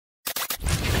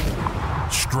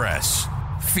stress,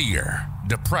 fear,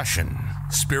 depression,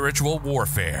 spiritual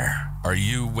warfare. Are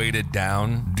you weighted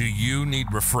down? Do you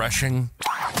need refreshing?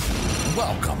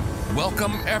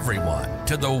 Welcome everyone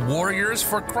to the Warriors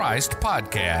for Christ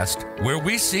podcast, where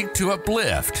we seek to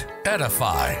uplift,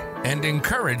 edify, and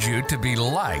encourage you to be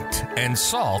light and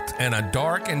salt in a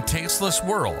dark and tasteless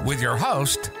world with your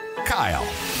host, Kyle.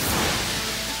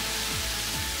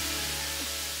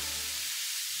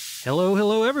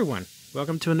 Hello, everyone.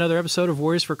 Welcome to another episode of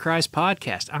Warriors for Christ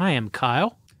podcast. I am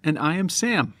Kyle. And I am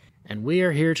Sam. And we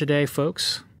are here today,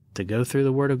 folks, to go through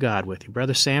the Word of God with you.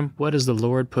 Brother Sam, what does the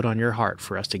Lord put on your heart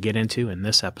for us to get into in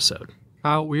this episode?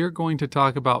 Kyle, we are going to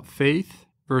talk about faith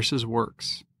versus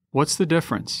works. What's the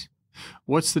difference?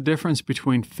 What's the difference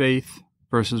between faith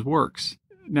versus works?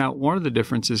 Now, one of the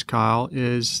differences, Kyle,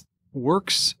 is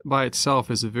works by itself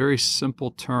is a very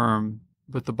simple term,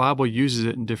 but the Bible uses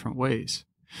it in different ways.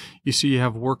 You see, you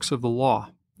have works of the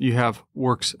law. You have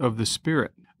works of the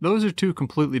Spirit. Those are two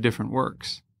completely different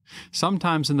works.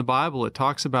 Sometimes in the Bible it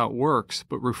talks about works,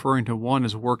 but referring to one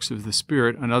as works of the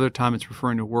Spirit. Another time it's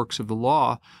referring to works of the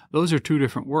law. Those are two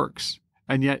different works.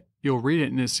 And yet you'll read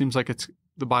it and it seems like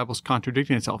the Bible's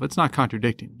contradicting itself. It's not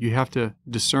contradicting. You have to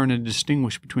discern and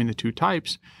distinguish between the two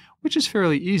types, which is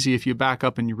fairly easy if you back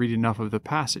up and you read enough of the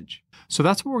passage. So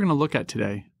that's what we're going to look at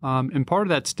today. And part of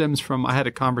that stems from, I had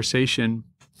a conversation.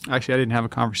 Actually, I didn't have a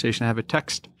conversation. I have a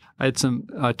text. I had some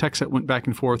text that went back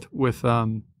and forth with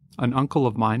an uncle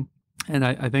of mine. And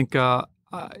I think,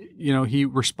 he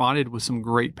responded with some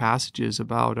great passages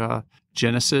about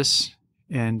Genesis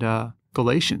and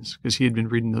Galatians, because he had been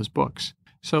reading those books.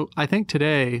 So I think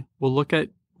today we'll look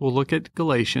at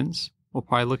Galatians. We'll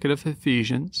probably look at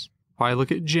Ephesians. Probably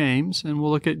look at James, and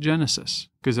we'll look at Genesis,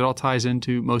 because it all ties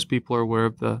into, most people are aware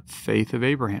of the faith of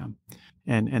Abraham.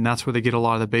 And that's where they get a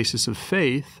lot of the basis of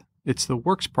faith. It's the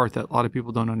works part that a lot of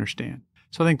people don't understand.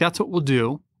 So I think that's what we'll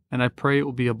do. And I pray it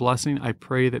will be a blessing. I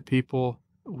pray that people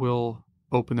will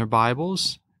open their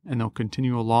Bibles and they'll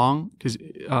continue along, because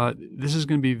this is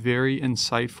going to be very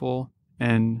insightful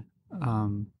and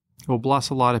will bless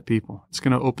a lot of people. It's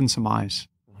going to open some eyes.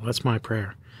 Well, that's my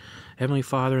prayer. Heavenly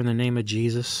Father, in the name of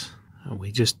Jesus,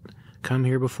 we just come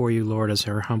here before you, Lord, as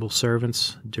our humble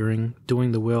servants doing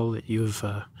the will that you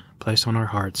have placed on our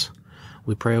hearts.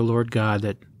 We pray, O Lord God,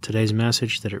 that today's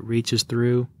message, that it reaches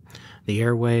through the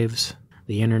airwaves,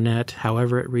 the internet,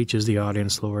 however it reaches the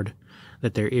audience, Lord,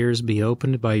 that their ears be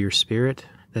opened by your Spirit,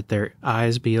 that their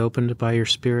eyes be opened by your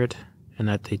Spirit, and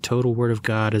that the total Word of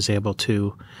God is able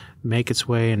to make its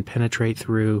way and penetrate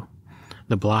through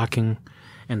the blocking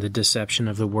and the deception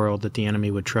of the world that the enemy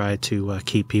would try to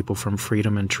keep people from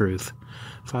freedom and truth.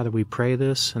 Father, we pray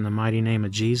this in the mighty name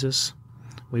of Jesus.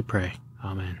 We pray.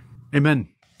 Amen. Amen.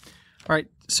 All right.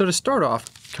 So to start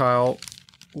off, Kyle,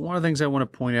 one of the things I want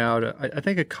to point out, I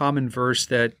think a common verse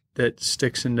that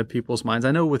sticks into people's minds.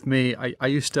 I know with me, I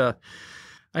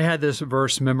had this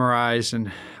verse memorized,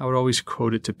 and I would always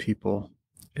quote it to people.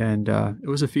 And it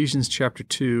was Ephesians chapter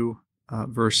 2,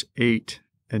 verse 8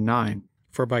 and 9.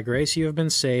 For by grace you have been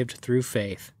saved through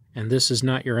faith, and this is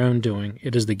not your own doing.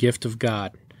 It is the gift of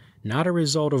God, not a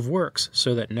result of works,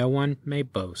 so that no one may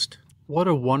boast. What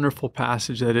a wonderful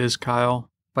passage that is, Kyle.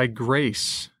 By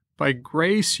grace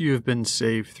you have been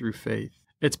saved through faith.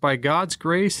 It's by God's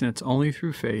grace, and it's only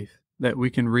through faith that we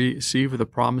can receive the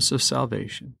promise of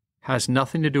salvation. It has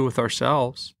nothing to do with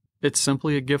ourselves. It's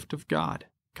simply a gift of God.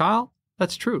 Kyle,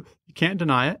 that's truth. You can't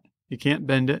deny it. You can't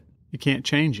bend it. You can't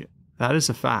change it. That is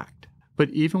a fact. But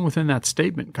even within that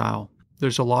statement, Kyle,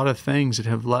 there's a lot of things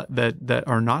that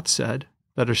are not said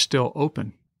that are still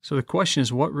open. So the question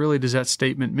is, what really does that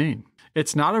statement mean?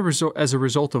 It's not as a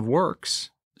result of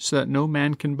works, so that no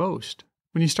man can boast.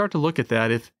 When you start to look at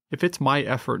that, if it's my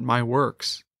effort, my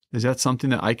works, is that something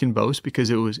that I can boast? Because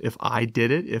if I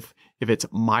did it, if it's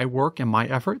my work and my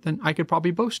effort, then I could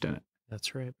probably boast in it.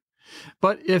 That's right.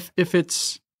 But if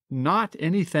it's not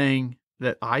anything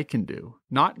that I can do,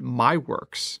 not my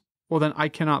works, well, then I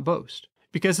cannot boast.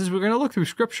 Because as we're going to look through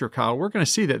Scripture, Kyle, we're going to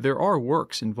see that there are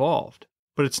works involved,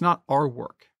 but it's not our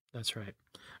work. That's right.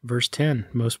 Verse 10,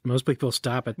 most people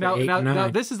stop at the 8 and 9. Now,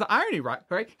 this is the irony, right?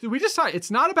 So we just saw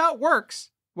it's not about works.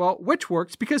 Well, which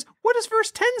works? Because what does verse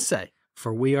 10 say?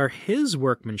 For we are his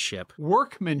workmanship.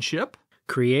 Workmanship.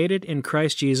 Created in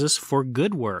Christ Jesus for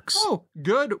good works. Oh,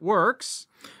 good works.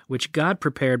 Which God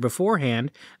prepared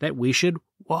beforehand that we should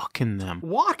walk in them.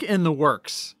 Walk in the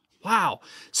works. Wow.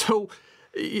 So,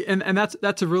 and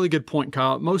that's a really good point,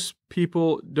 Kyle. Most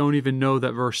people don't even know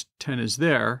that verse 10 is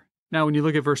there. Now, when you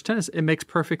look at verse 10, it makes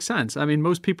perfect sense. I mean,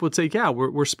 most people would say, yeah,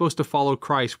 we're supposed to follow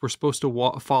Christ. We're supposed to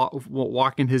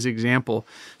walk in his example.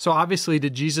 So obviously,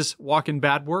 did Jesus walk in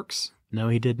bad works? No,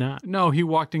 he did not. No, he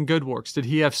walked in good works. Did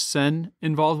he have sin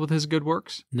involved with his good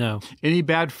works? No. Any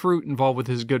bad fruit involved with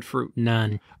his good fruit?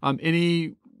 None.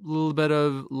 Any little bit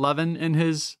of leaven in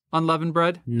his unleavened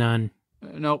bread? None.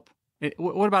 Nope.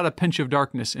 What about a pinch of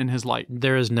darkness in his light?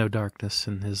 There is no darkness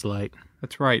in his light.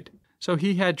 That's right. So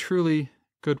he had truly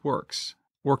good works,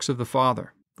 works of the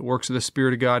Father, the works of the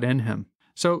Spirit of God in him.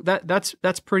 So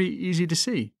that's pretty easy to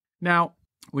see. Now,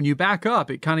 when you back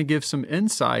up, it kind of gives some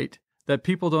insight that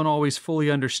people don't always fully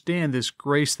understand this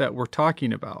grace that we're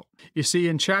talking about. You see,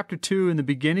 in chapter 2, in the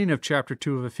beginning of chapter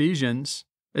 2 of Ephesians,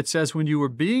 it says, when you were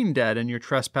being dead in your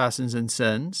trespasses and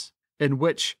sins, in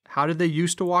which, how did they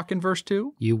used to walk in verse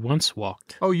 2? You once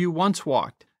walked. Oh, you once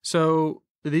walked. So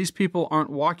these people aren't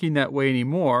walking that way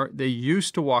anymore. They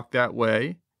used to walk that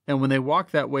way, and when they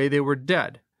walked that way, they were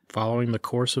dead. Following the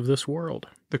course of this world.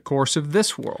 The course of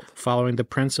this world. Following the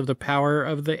prince of the power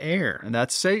of the air. And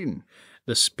that's Satan.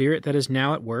 The spirit that is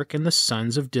now at work in the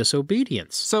sons of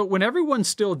disobedience. So when everyone's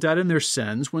still dead in their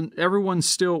sins, when everyone's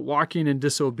still walking in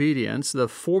disobedience, the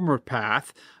former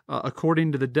path,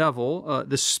 according to the devil,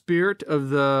 the spirit of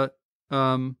the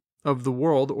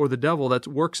world, or the devil that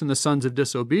works in the sons of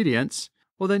disobedience,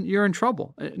 well, then you're in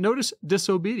trouble. Notice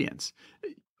disobedience.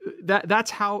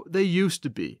 That's how they used to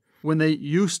be, when they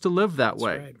used to live that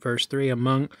way. Right. Verse 3,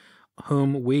 among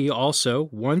whom we also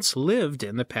once lived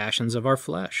in the passions of our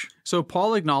flesh. So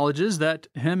Paul acknowledges that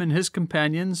him and his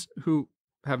companions, who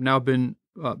have now been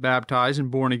baptized and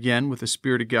born again with the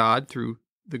Spirit of God through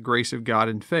the grace of God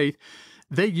and faith,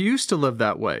 they used to live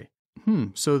that way.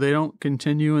 So they don't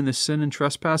continue in the sin and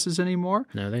trespasses anymore?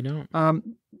 No, they don't.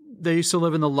 They used to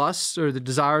live in the lusts or the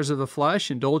desires of the flesh,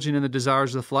 indulging in the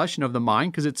desires of the flesh and of the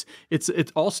mind, because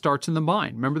it all starts in the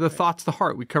mind. Remember the thoughts of the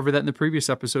heart. We covered that in the previous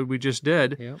episode we just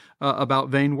did about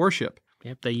vain worship.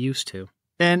 Yep, they used to.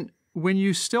 And when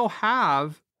you still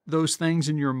have those things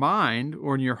in your mind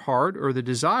or in your heart or the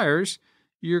desires,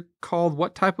 you're called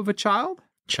what type of a child?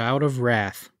 Child of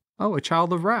wrath. Oh, a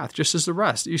child of wrath, just as the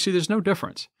rest. You see, there's no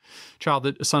difference.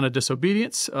 Son of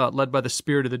disobedience, led by the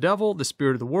spirit of the devil, the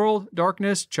spirit of the world,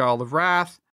 darkness, child of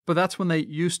wrath. But that's when they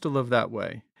used to live that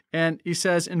way. And he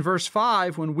says in verse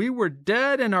 5, when we were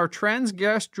dead in our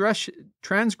transgressions,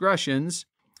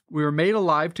 we were made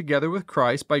alive together with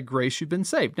Christ. By grace you've been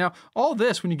saved. Now, all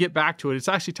this, when you get back to it, it's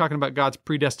actually talking about God's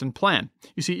predestined plan.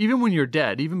 You see, even when you're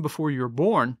dead, even before you were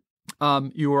born,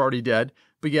 you were already dead,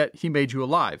 but yet he made you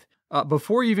alive.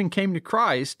 Before you even came to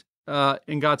Christ,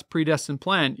 in God's predestined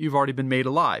plan, you've already been made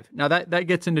alive. Now, that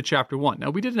gets into chapter 1. Now,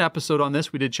 we did an episode on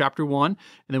this. We did chapter 1, and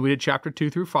then we did chapter 2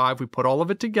 through 5. We put all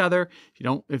of it together.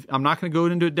 I'm not going to go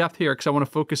into depth here because I want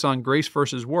to focus on grace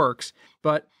versus works.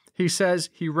 But he says,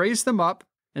 he raised them up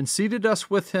and seated us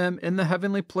with him in the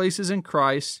heavenly places in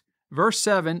Christ. Verse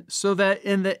 7, so that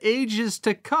in the ages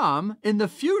to come, in the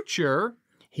future,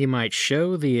 he might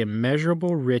show the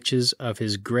immeasurable riches of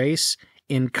his grace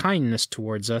in kindness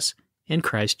towards us in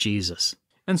Christ Jesus.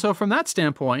 And so from that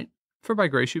standpoint, for by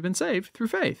grace you've been saved through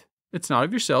faith. It's not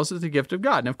of yourselves, it's the gift of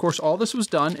God. And of course, all this was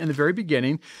done in the very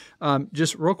beginning.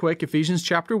 Just real quick, Ephesians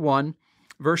chapter 1,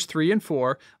 verse 3 and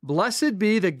 4. Blessed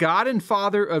be the God and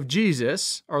Father of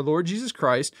Jesus, our Lord Jesus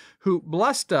Christ, who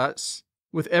blessed us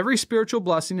with every spiritual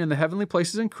blessing in the heavenly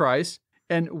places in Christ.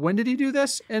 And when did he do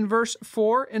this? In verse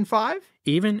 4 and 5?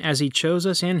 Even as he chose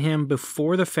us in him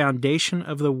before the foundation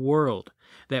of the world,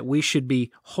 that we should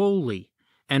be holy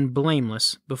and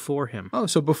blameless before him. Oh,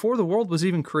 so before the world was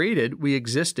even created, we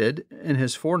existed in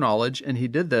his foreknowledge, and he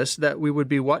did this, that we would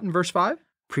be what in verse 5?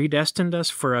 Predestined us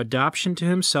for adoption to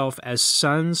himself as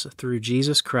sons through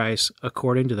Jesus Christ,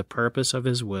 according to the purpose of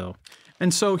his will.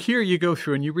 And so here you go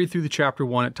through and you read through the chapter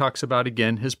 1, it talks about,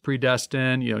 again, his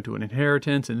predestined, to an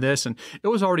inheritance and this, and it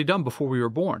was already done before we were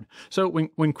born. So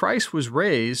when Christ was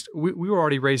raised, we were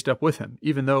already raised up with him,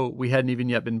 even though we hadn't even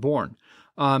yet been born.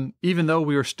 Even though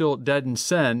we were still dead in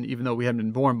sin, even though we hadn't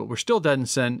been born, but we're still dead in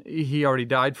sin, he already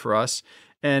died for us,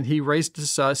 and he raised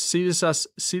us,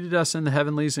 seated us in the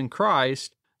heavenlies in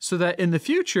Christ, so that in the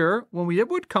future, when we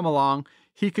would come along,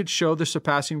 he could show the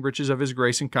surpassing riches of his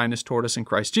grace and kindness toward us in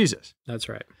Christ Jesus. That's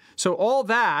right. So all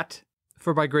that,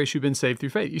 for by grace you've been saved through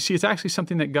faith. You see, it's actually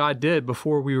something that God did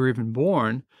before we were even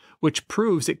born, which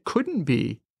proves it couldn't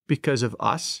be because of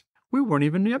us. We weren't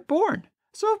even yet born.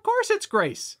 So of course it's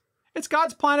grace. It's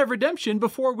God's plan of redemption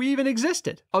before we even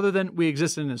existed, other than we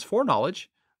existed in his foreknowledge,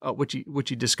 which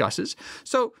he discusses.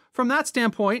 So from that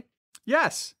standpoint,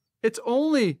 yes, it's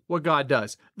only what God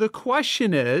does. The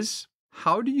question is,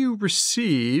 how do you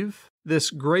receive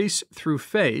this grace through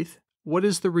faith? What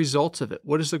is the results of it?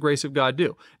 What does the grace of God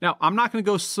do? Now, I'm not going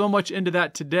to go so much into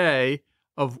that today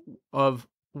of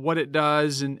what it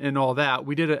does and all that.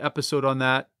 We did an episode on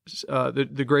that,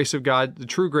 the grace of God, the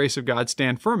true grace of God,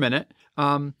 stand firm in it.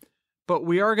 But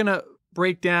we are going to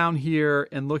break down here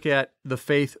and look at the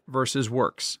faith versus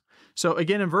works. So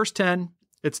again, in verse 10,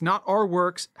 it's not our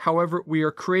works. However, we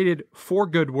are created for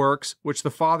good works, which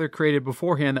the Father created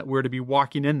beforehand that we're to be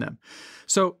walking in them.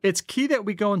 So it's key that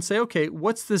we go and say, okay,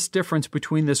 what's this difference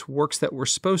between this works that we're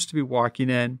supposed to be walking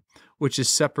in, which is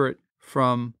separate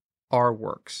from our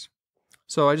works?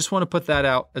 So I just want to put that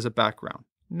out as a background.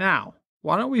 Now,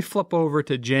 why don't we flip over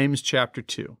to James chapter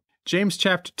 2? James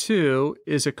chapter 2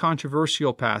 is a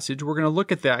controversial passage. We're going to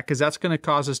look at that because that's going to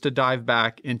cause us to dive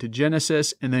back into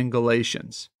Genesis and then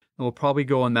Galatians. And we'll probably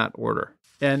go in that order.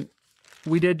 And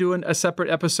we did do a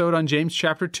separate episode on James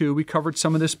chapter 2. We covered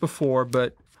some of this before,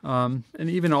 but and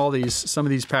even some of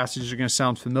these passages are going to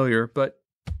sound familiar, but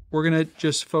we're going to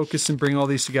just focus and bring all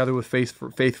these together with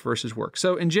faith versus work.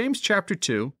 So in James chapter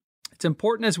 2, it's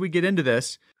important as we get into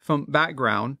this from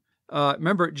background.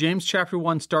 Remember, James chapter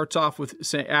 1 starts off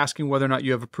with asking whether or not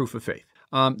you have a proof of faith.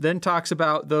 Then talks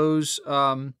about those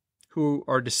who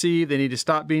are deceived. They need to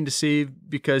stop being deceived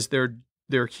because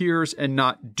they're hearers and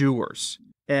not doers.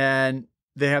 And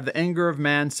they have the anger of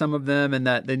man, some of them, and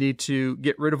that they need to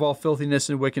get rid of all filthiness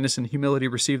and wickedness and humility,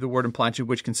 receive the word implanted,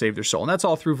 which can save their soul. And that's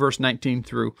all through verse 19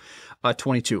 through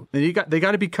 22. And they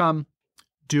got to become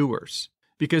doers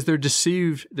because they're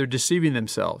deceived. They're deceiving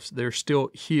themselves. They're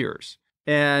still hearers.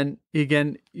 And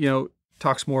again,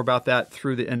 talks more about that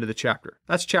through the end of the chapter.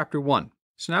 That's chapter 1.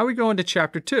 So now we go into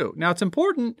chapter 2. Now it's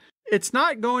important. It's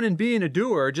not going and being a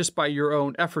doer just by your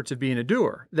own efforts of being a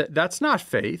doer. That's not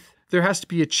faith. There has to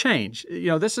be a change.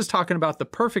 This is talking about the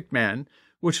perfect man,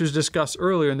 which was discussed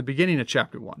earlier in the beginning of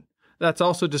chapter 1. That's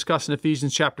also discussed in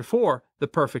Ephesians chapter 4, the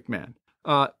perfect man.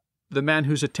 The man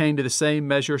who's attained to the same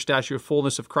measure, stature, of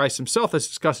fullness of Christ himself. That's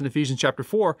discussed in Ephesians chapter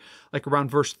 4, like around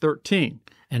verse 13.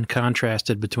 And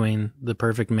contrasted between the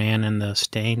perfect man and the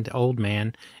stained old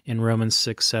man in Romans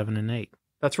 6, 7, and 8.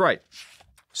 That's right.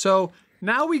 So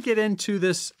now we get into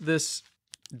this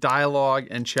dialogue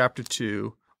in chapter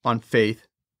 2 on faith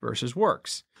versus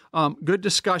works. Good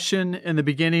discussion in the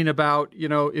beginning about,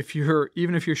 if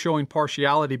you're showing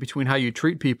partiality between how you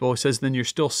treat people, it says then you're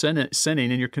still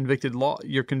sinning and you're convicted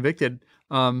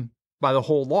by the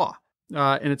whole law.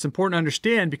 And it's important to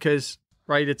understand because,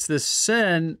 right, it's this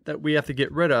sin that we have to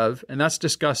get rid of, and that's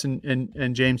discussed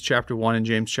in James chapter 1 and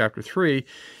James chapter 3.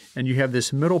 And you have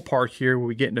this middle part here where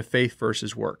we get into faith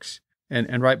versus works.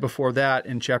 And right before that,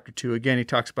 in chapter 2, again, he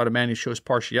talks about a man who shows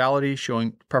partiality,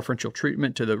 showing preferential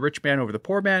treatment to the rich man over the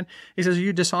poor man. He says,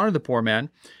 you dishonor the poor man.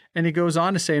 And he goes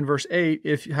on to say in verse 8,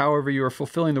 if, however, you are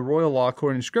fulfilling the royal law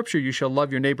according to Scripture, you shall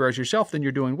love your neighbor as yourself, then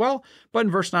you're doing well. But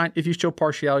in verse 9, if you show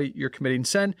partiality, you're committing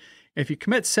sin. If you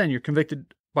commit sin, you're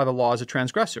convicted by the law as a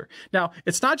transgressor. Now,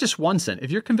 it's not just one sin.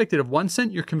 If you're convicted of one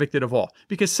sin, you're convicted of all,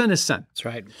 because sin is sin. That's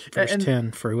right. Verse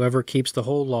 10, for whoever keeps the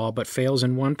whole law but fails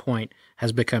in one point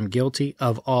has become guilty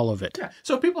of all of it. Yeah.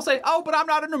 So people say, oh, but I'm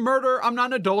not a murderer, I'm not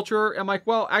an adulterer. I'm like,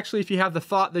 well, actually, if you have the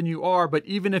thought, then you are. But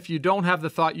even if you don't have the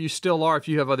thought, you still are if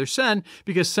you have other sin,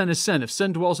 because sin is sin. If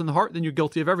sin dwells in the heart, then you're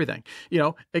guilty of everything.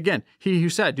 Again, he who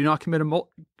said, do not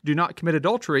commit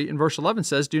adultery, in verse 11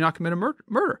 says, do not commit a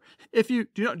murder. If you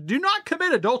do not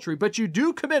commit adultery, but you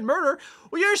do commit murder,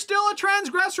 well, you're still a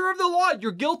transgressor of the law.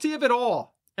 You're guilty of it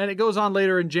all. And it goes on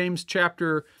later in James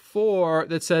chapter 4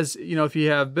 that says, if you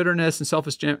have bitterness and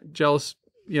selfish, jealous,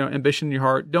 ambition in your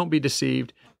heart, don't be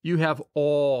deceived. You have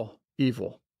all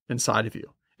evil inside of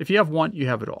you. If you have one, you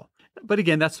have it all. But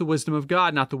again, that's the wisdom of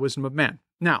God, not the wisdom of man.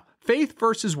 Now, faith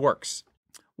versus works.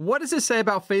 What does it say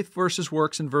about faith versus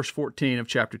works in verse 14 of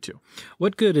chapter 2?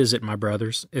 What good is it, my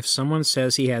brothers, if someone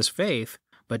says he has faith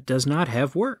but does not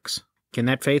have works? Can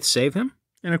that faith save him?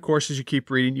 And of course, as you keep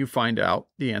reading, you find out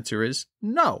the answer is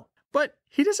no. But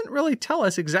he doesn't really tell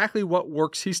us exactly what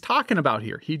works he's talking about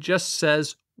here. He just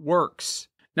says works.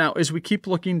 Now, as we keep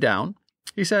looking down,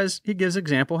 he gives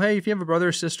example, hey, if you have a brother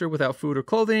or sister without food or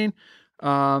clothing,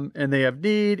 and they have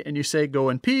need, and you say, go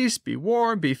in peace, be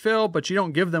warm, be filled, but you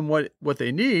don't give them what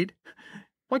they need,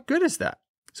 what good is that?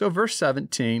 So verse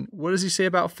 17, what does he say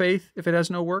about faith if it has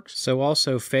no works? So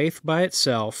also faith by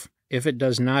itself, if it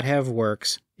does not have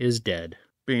works, is dead.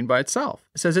 Being by itself.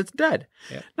 It says it's dead.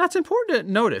 Yeah. Now it's important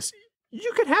to notice,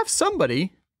 you could have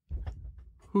somebody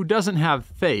who doesn't have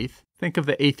faith. Think of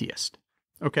the atheist,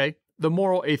 okay? The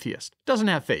moral atheist doesn't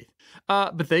have faith,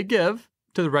 but they give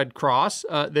to the Red Cross.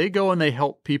 They go and they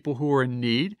help people who are in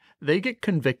need. They get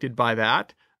convicted by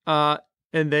that,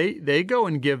 and they go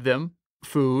and give them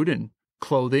food and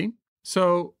clothing.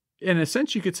 So in a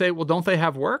sense, you could say, well, don't they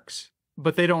have works?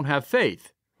 But they don't have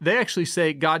faith. they actually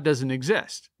say God doesn't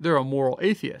exist. They're a moral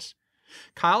atheist.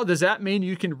 Kyle, does that mean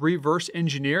you can reverse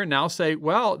engineer and now say,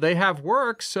 well, they have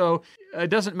works, so it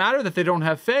doesn't matter that they don't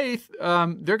have faith.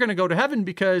 They're going to go to heaven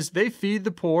because they feed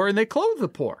the poor and they clothe the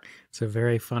poor. It's a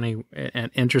very funny and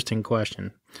interesting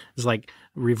question. It's like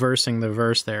reversing the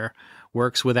verse there.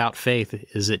 Works without faith,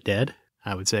 is it dead?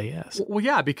 I would say yes. Well,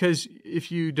 yeah, because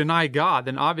if you deny God,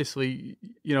 then obviously,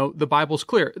 the Bible's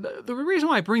clear. The reason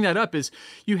why I bring that up is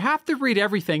you have to read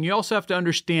everything. You also have to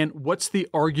understand what's the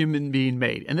argument being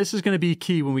made. And this is going to be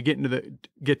key when we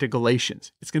get to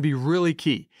Galatians. It's going to be really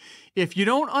key. If you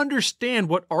don't understand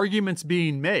what argument's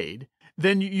being made,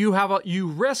 then you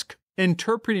risk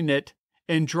interpreting it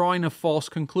and drawing a false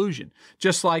conclusion.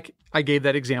 Just like I gave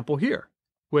that example here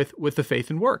with the faith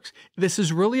and works. This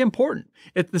is really important.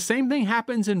 The same thing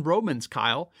happens in Romans,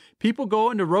 Kyle. People go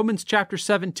into Romans chapter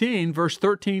 17, verse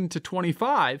 13 to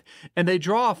 25, and they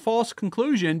draw a false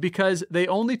conclusion because they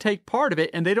only take part of it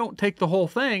and they don't take the whole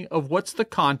thing of what's the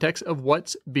context of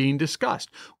what's being discussed.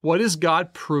 What is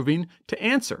God proving to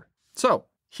answer? So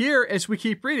here, as we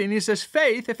keep reading, he says,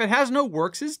 faith, if it has no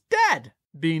works, is dead,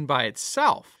 being by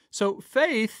itself. So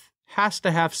faith has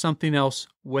to have something else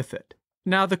with it.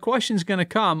 Now, the question's going to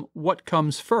come, what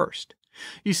comes first?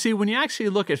 You see, when you actually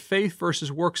look at faith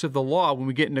versus works of the law, when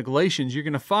we get into Galatians, you're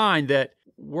going to find that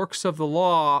works of the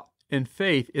law and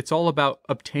faith, it's all about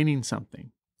obtaining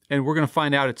something. And we're going to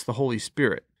find out it's the Holy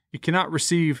Spirit. You cannot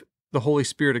receive the Holy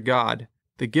Spirit of God,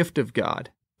 the gift of God,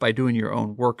 by doing your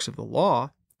own works of the law.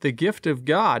 The gift of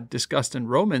God, discussed in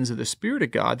Romans, of the Spirit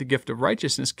of God, the gift of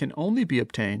righteousness, can only be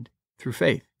obtained through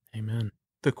faith. Amen.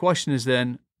 The question is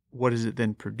then, what does it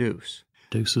then produce?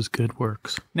 Produces good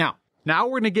works. Now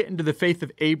we're going to get into the faith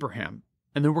of Abraham,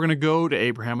 and then we're going to go to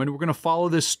Abraham, and we're going to follow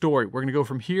this story. We're going to go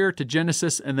from here to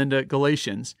Genesis and then to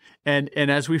Galatians. And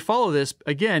as we follow this,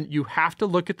 again, you have to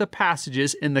look at the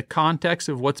passages in the context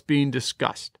of what's being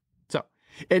discussed. So,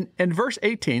 in verse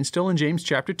 18, still in James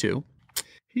chapter 2,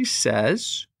 he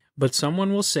says, but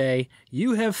someone will say,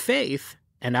 you have faith,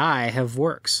 and I have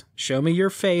works. Show me your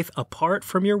faith apart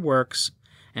from your works,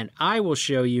 and I will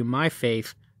show you my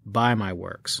faith by my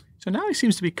works. So now he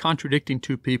seems to be contradicting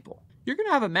two people. You're going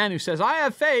to have a man who says, I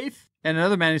have faith, and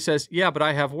another man who says, yeah, but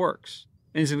I have works.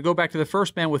 And he's going to go back to the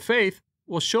first man with faith.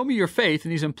 Well, show me your faith,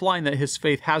 and he's implying that his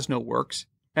faith has no works.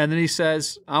 And then he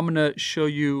says, I'm going to show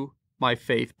you my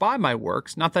faith by my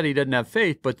works. Not that he doesn't have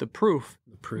faith, but the proof.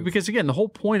 Because again, the whole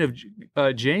point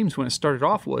of James when it started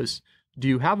off was, do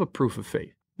you have a proof of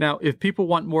faith? Now, if people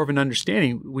want more of an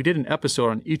understanding, we did an episode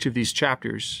on each of these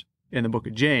chapters in the book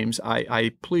of James.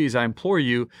 I implore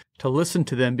you to listen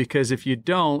to them, because if you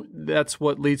don't, that's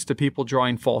what leads to people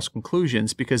drawing false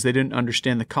conclusions because they didn't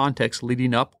understand the context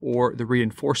leading up or the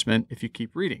reinforcement if you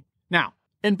keep reading. Now,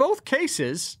 in both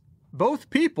cases, both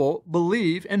people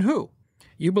believe in who?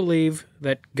 You believe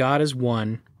that God is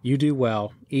one. You do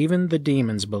well. Even the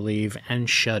demons believe and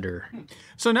shudder.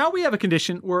 So now we have a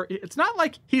condition where it's not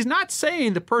like he's not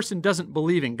saying the person doesn't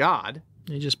believe in God.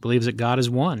 He just believes that God is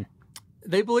one.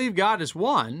 They believe God is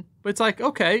one, but it's like,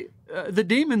 okay, the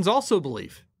demons also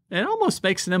believe. And it almost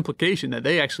makes an implication that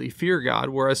they actually fear God,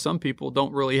 whereas some people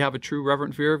don't really have a true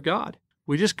reverent fear of God.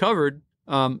 We just covered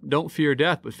don't fear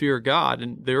death, but fear God.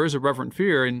 And there is a reverent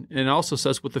fear, and it also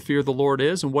says what the fear of the Lord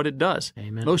is and what it does.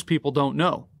 Amen. Most people don't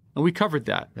know. And we covered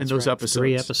that in those episodes.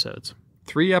 3 episodes.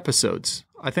 3 episodes.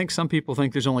 I think some people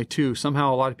think there's only 2.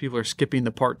 Somehow a lot of people are skipping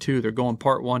the part 2. They're going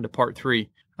part 1 to part 3.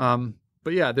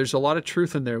 But yeah, there's a lot of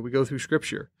truth in there. We go through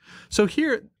Scripture. So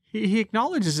here, he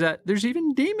acknowledges that there's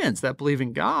even demons that believe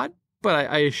in God. But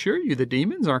I assure you, the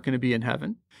demons aren't going to be in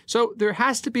heaven. So there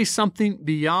has to be something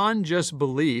beyond just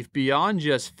belief, beyond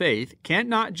just faith. It can't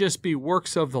not just be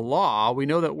works of the law. We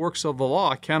know that works of the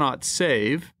law cannot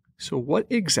save. So what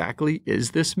exactly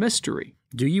is this mystery?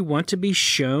 Do you want to be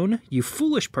shown, you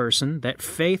foolish person, that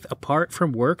faith apart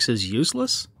from works is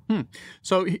useless?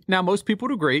 So now most people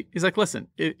would agree. He's like, listen,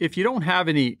 if you don't have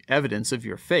any evidence of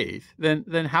your faith,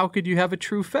 then how could you have a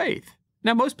true faith?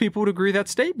 Now most people would agree that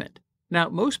statement. Now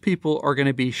most people are going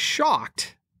to be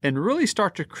shocked and really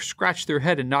start to scratch their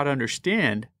head and not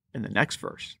understand in the next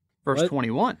verse. Verse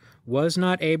 21. Was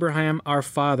not Abraham our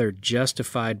father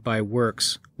justified by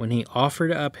works when he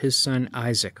offered up his son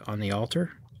Isaac on the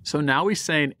altar? So now he's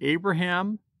saying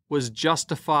Abraham was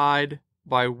justified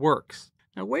by works.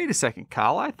 Now, wait a second,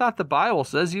 Kyle. I thought the Bible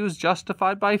says he was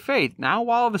justified by faith. Now,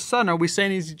 all of a sudden, are we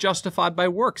saying he's justified by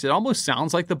works? It almost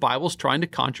sounds like the Bible's trying to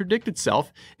contradict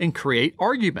itself and create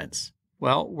arguments.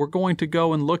 Well, we're going to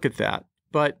go and look at that.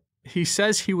 But he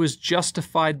says he was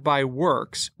justified by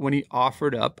works when he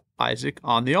offered up Isaac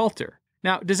on the altar.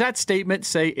 Now, does that statement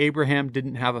say Abraham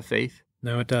didn't have a faith?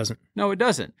 No, it doesn't. No, it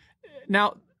doesn't.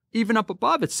 Now, even up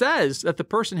above, it says that the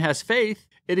person has faith.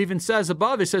 It even says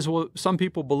above, it says, well, some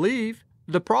people believe.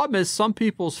 The problem is some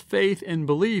people's faith and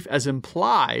belief, as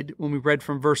implied when we read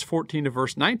from verse 14 to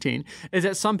verse 19, is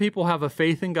that some people have a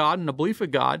faith in God and a belief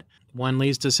in God. One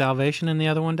leads to salvation and the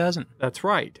other one doesn't. That's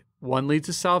right. One leads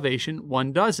to salvation,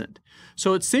 one doesn't.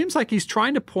 So it seems like he's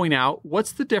trying to point out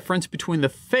what's the difference between the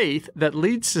faith that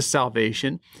leads to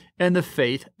salvation and the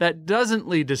faith that doesn't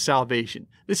lead to salvation.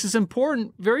 This is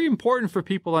important, very important for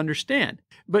people to understand.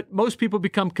 But most people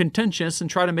become contentious and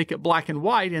try to make it black and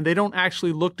white, and they don't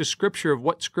actually look to Scripture of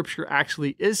what Scripture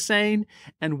actually is saying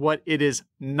and what it is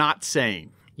not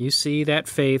saying. You see that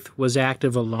faith was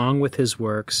active along with his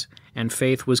works, and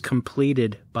faith was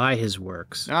completed by his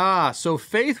works. So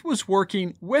faith was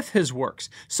working with his works.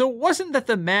 So it wasn't that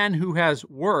the man who has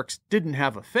works didn't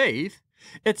have a faith.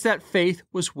 It's that faith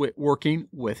was working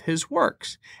with his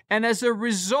works. And as a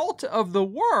result of the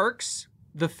works,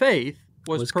 the faith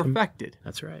was perfected.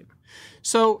 That's right.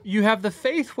 So you have the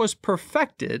faith was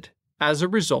perfected as a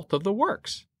result of the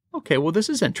works. Okay, well, this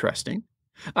is interesting.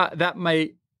 That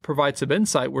may provide some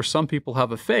insight where some people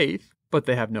have a faith, but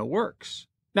they have no works.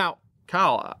 Now,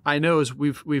 Kyle, I know as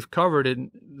we've covered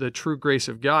in the true grace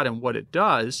of God and what it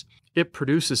does, it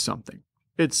produces something.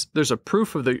 There's a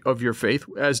proof of your faith,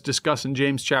 as discussed in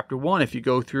James chapter 1. If you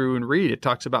go through and read, it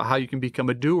talks about how you can become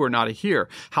a doer, not a hearer,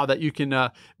 how that you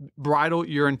can bridle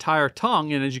your entire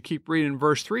tongue, and as you keep reading in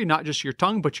verse 3, not just your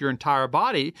tongue, but your entire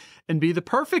body, and be the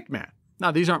perfect man. Now,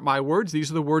 these aren't my words.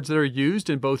 These are the words that are used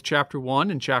in both chapter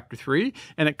 1 and chapter 3,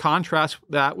 and it contrasts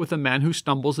that with a man who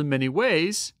stumbles in many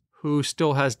ways, who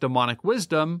still has demonic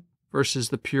wisdom, versus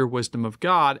the pure wisdom of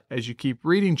God, as you keep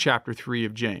reading chapter 3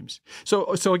 of James.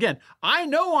 So again, I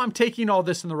know I'm taking all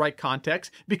this in the right context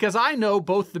because I know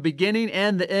both the beginning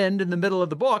and the end and the middle of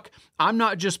the book. I'm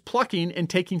not just plucking and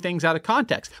taking things out of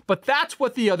context. But that's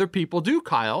what the other people do,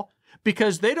 Kyle,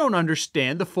 because they don't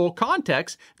understand the full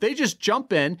context. They just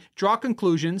jump in, draw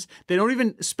conclusions. They don't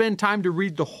even spend time to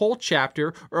read the whole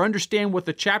chapter or understand what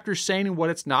the chapter's saying and what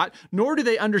it's not, nor do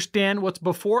they understand what's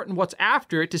before it and what's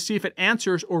after it to see if it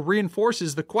answers or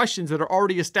reinforces the questions that are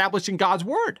already established in God's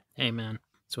Word. Amen.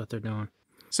 That's what they're doing.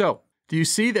 So, do you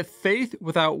see that faith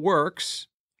without works,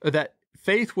 or that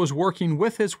faith was working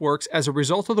with his works, as a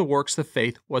result of the works, the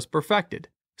faith was perfected?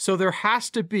 So there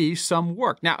has to be some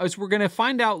work. Now, as we're going to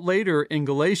find out later in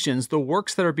Galatians, the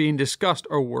works that are being discussed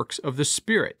are works of the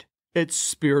Spirit. It's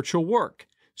spiritual work,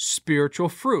 spiritual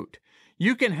fruit.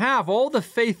 You can have all the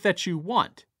faith that you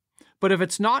want, but if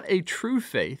it's not a true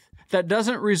faith that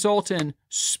doesn't result in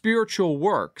spiritual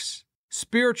works,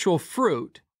 spiritual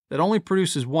fruit that only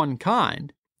produces one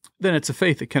kind, then it's a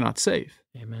faith that cannot save.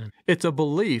 Amen. It's a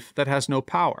belief that has no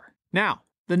power. Now,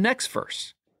 the next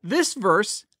verse. This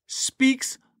verse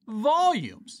speaks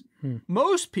volumes.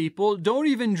 Most people don't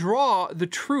even draw the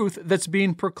truth that's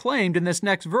being proclaimed in this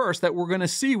next verse that we're going to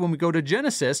see when we go to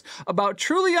Genesis about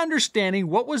truly understanding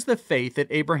what was the faith that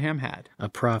Abraham had. A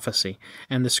prophecy.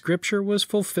 And the scripture was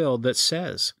fulfilled that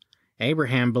says,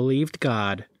 Abraham believed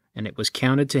God, and it was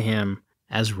counted to him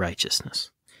as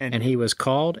righteousness. And he was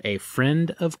called a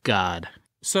friend of God.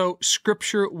 So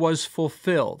scripture was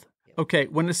fulfilled. Okay,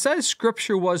 when it says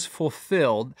Scripture was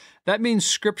fulfilled, that means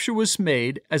Scripture was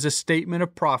made as a statement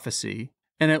of prophecy,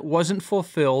 and it wasn't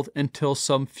fulfilled until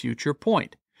some future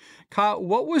point. Kyle,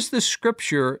 what was the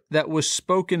Scripture that was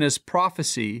spoken as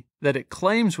prophecy, that it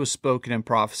claims was spoken in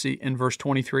prophecy in verse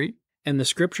 23? And the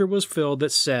Scripture was filled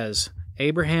that says,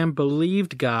 Abraham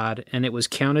believed God, and it was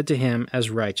counted to him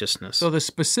as righteousness. So the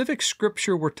specific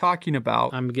Scripture we're talking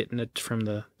about, I'm getting it from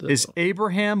the is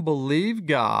Abraham believed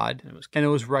God, and it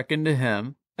was reckoned to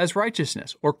him as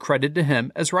righteousness, or credited to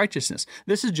him as righteousness.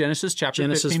 This is Genesis chapter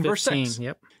 15, verse 6.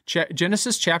 Yep.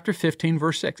 Genesis chapter 15,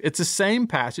 verse 6. It's the same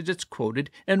passage that's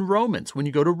quoted in Romans, when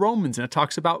you go to Romans, and it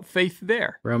talks about faith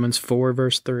there. Romans 4,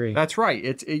 verse 3. That's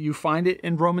right. You find it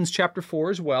in Romans chapter 4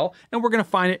 as well, and we're going to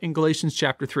find it in Galatians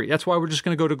chapter 3. That's why we're just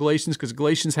going to go to Galatians, because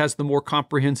Galatians has the more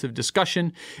comprehensive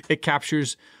discussion. It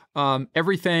captures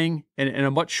everything in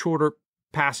a much shorter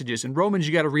passages. In Romans,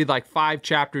 you got to read like 5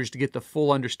 chapters to get the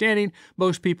full understanding.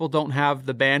 Most people don't have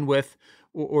the bandwidth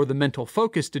or the mental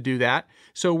focus to do that.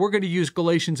 So we're going to use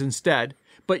Galatians instead.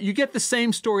 But you get the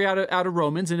same story out of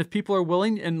Romans. And if people are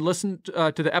willing and listen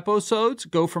to the episodes,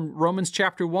 go from Romans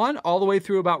chapter 1 all the way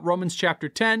through about Romans chapter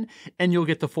 10, and you'll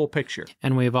get the full picture.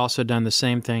 And we've also done the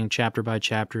same thing chapter by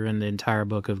chapter in the entire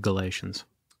book of Galatians.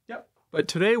 But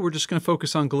today we're just going to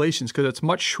focus on Galatians because it's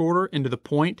much shorter and to the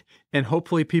point, and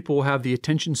hopefully people will have the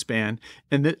attention span.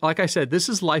 And like I said, this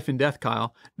is life and death,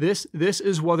 Kyle. This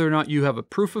is whether or not you have a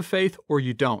proof of faith or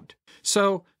you don't.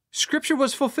 So Scripture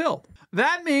was fulfilled.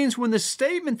 That means when the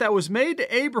statement that was made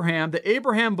to Abraham, that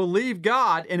Abraham believed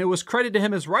God and it was credited to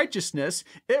him as righteousness,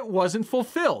 it wasn't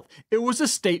fulfilled. It was a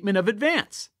statement of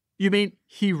advance. You mean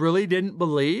he really didn't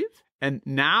believe? And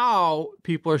now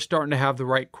people are starting to have the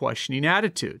right questioning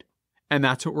attitude. And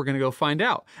that's what we're going to go find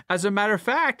out. As a matter of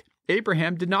fact,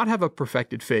 Abraham did not have a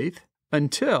perfected faith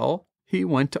until he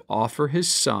went to offer his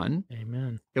son.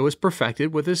 Amen. It was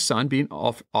perfected with his son being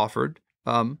offered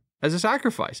as a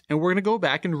sacrifice. And we're going to go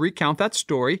back and recount that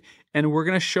story, and we're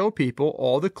going to show people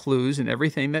all the clues and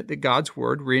everything that God's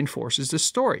word reinforces this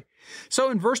story. So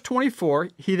in verse 24,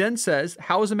 he then says,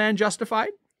 how is a man justified?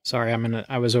 Sorry,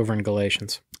 I was over in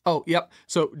Galatians. Oh, yep.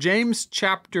 So James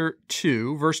chapter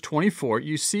 2, verse 24,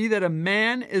 you see that a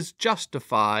man is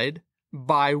justified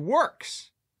by works.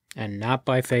 And not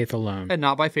by faith alone. And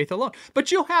not by faith alone.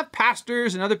 But you'll have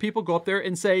pastors and other people go up there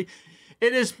and say,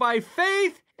 it is by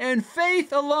faith and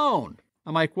faith alone.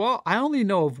 I'm like, well, I only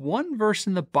know of one verse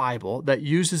in the Bible that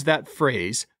uses that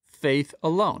phrase, faith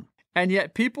alone. And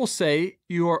yet people say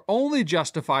you are only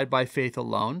justified by faith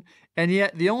alone. And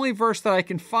yet the only verse that I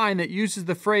can find that uses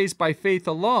the phrase by faith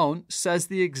alone says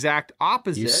the exact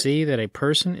opposite. You see that a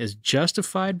person is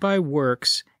justified by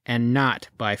works and not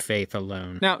by faith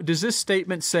alone. Now, does this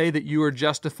statement say that you are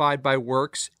justified by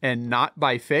works and not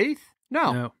by faith?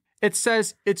 No. It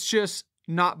says it's just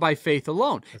not by faith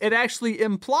alone. It actually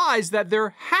implies that there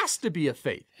has to be a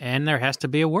faith. And there has to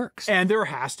be a works. And there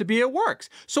has to be a works.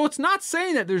 So it's not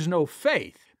saying that there's no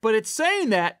faith, but it's saying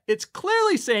that it's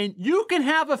clearly saying you can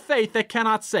have a faith that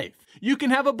cannot save. You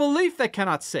can have a belief that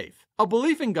cannot save. A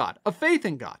belief in God, a faith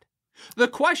in God. The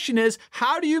question is,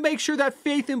 how do you make sure that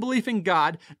faith and belief in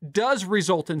God does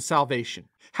result in salvation?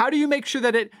 How do you make sure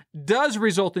that it does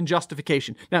result in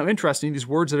justification? Now, interesting, these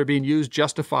words that are being used,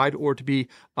 justified or to be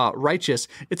righteous,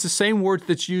 it's the same word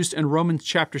that's used in Romans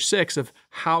chapter 6 of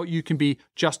how you can be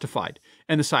justified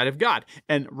in the sight of God.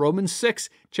 And Romans 6,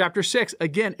 chapter 6,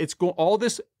 again, it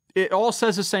all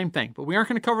says the same thing, but we aren't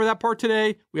going to cover that part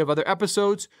today. We have other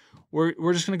episodes.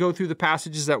 We're just going to go through the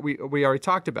passages that we already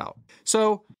talked about.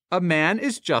 So a man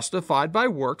is justified by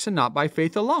works and not by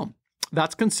faith alone.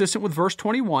 That's consistent with verse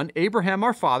 21. Abraham,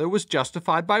 our father, was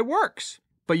justified by works.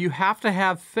 But you have to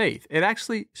have faith. It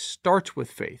actually starts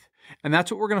with faith. And that's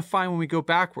what we're going to find when we go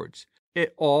backwards.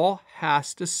 It all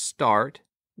has to start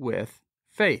with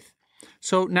faith.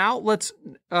 So now let's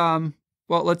read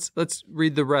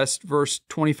the rest, verse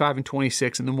 25 and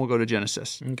 26, and then we'll go to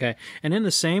Genesis. Okay. And in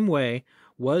the same way,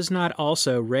 was not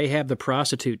also Rahab the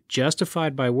prostitute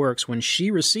justified by works when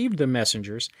she received the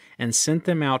messengers and sent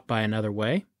them out by another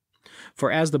way?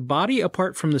 For as the body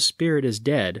apart from the spirit is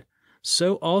dead,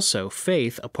 so also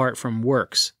faith apart from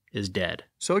works is dead.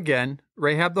 So again,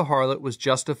 Rahab the harlot was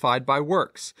justified by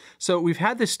works. So we've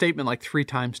had this statement like 3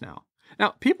 times now. Now,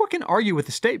 people can argue with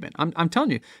the statement. I'm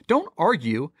telling you, don't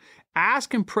argue.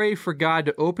 Ask and pray for God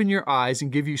to open your eyes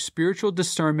and give you spiritual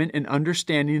discernment and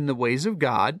understanding in the ways of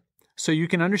God so you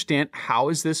can understand how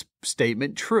is this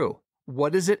statement true?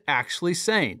 What is it actually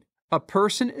saying? A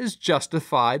person is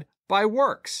justified by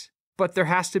works, but there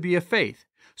has to be a faith.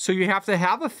 So you have to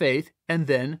have a faith and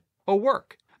then a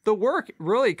work. The work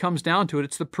really comes down to it.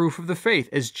 It's the proof of the faith,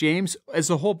 as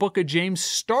the whole book of James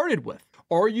started with.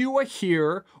 Are you a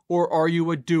hearer or are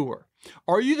you a doer?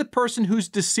 Are you the person who's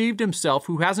deceived himself,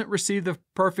 who hasn't received the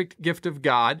perfect gift of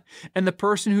God, and the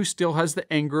person who still has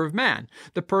the anger of man?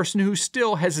 The person who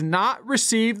still has not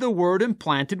received the word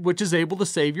implanted, which is able to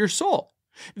save your soul.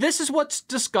 This is what's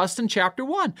discussed in chapter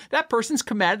 1. That person's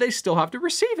commanded, they still have to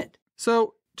receive it.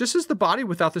 So just as the body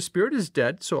without the spirit is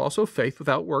dead, so also faith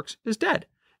without works is dead.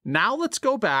 Now let's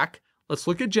go back, let's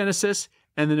look at Genesis,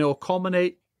 and then it will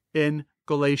culminate in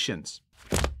Galatians.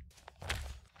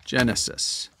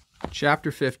 Genesis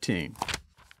chapter 15.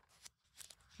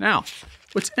 Now,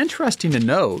 what's interesting to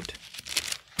note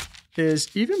is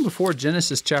even before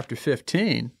Genesis chapter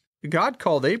 15, God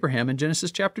called Abraham in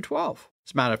Genesis chapter 12.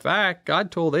 As a matter of fact,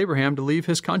 God told Abraham to leave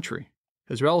his country,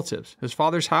 his relatives, his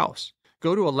father's house.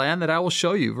 Go to a land that I will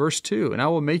show you, verse 2, and I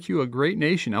will make you a great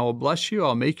nation. I will bless you, I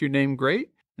will make your name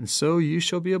great, and so you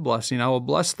shall be a blessing. I will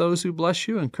bless those who bless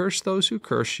you and curse those who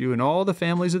curse you, and all the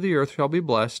families of the earth shall be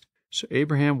blessed. So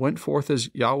Abraham went forth as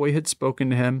Yahweh had spoken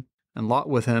to him, and Lot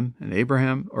with him. And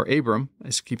Abram, I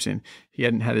keep saying he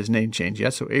hadn't had his name changed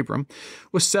yet, so Abram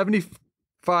was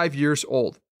 75 years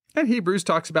old. And Hebrews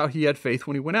talks about he had faith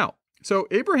when he went out. So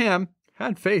Abraham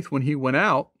had faith when he went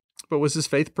out, but was his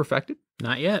faith perfected?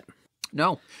 Not yet.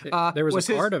 No. There was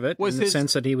a part of it in the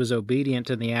sense that he was obedient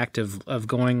in the act of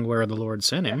going where the Lord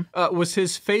sent him. Was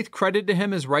his faith credited to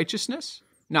him as righteousness?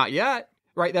 Not yet.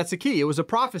 right? That's the key. It was a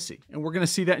prophecy. And we're going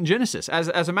to see that in Genesis. As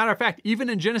a matter of fact, even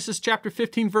in Genesis chapter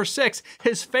 15, verse 6,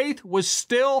 his faith was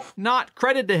still not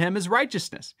credited to him as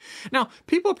righteousness. Now,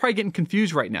 people are probably getting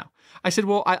confused right now. I said,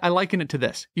 well, I liken it to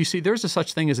this. You see, there's a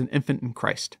such thing as an infant in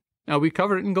Christ. Now, we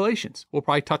covered it in Galatians. We'll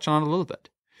probably touch on it a little bit.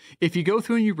 If you go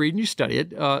through and you read and you study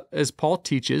it, as Paul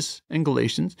teaches in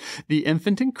Galatians, the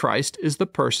infant in Christ is the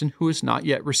person who has not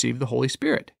yet received the Holy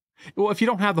Spirit. Well, if you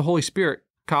don't have the Holy Spirit,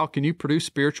 Kyle, can you produce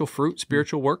spiritual fruit,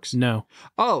 spiritual works? No.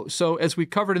 Oh, so as we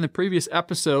covered in the previous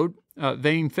episode,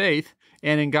 Vain Faith,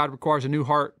 and in God Requires a New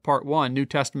Heart, Part 1, New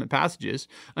Testament passages,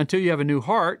 until you have a new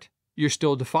heart, you're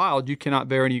still defiled. You cannot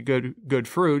bear any good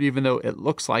fruit, even though it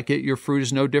looks like it. Your fruit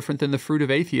is no different than the fruit of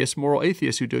atheists, moral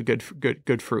atheists who do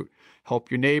good fruit.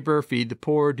 Help your neighbor, feed the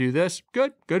poor, do this.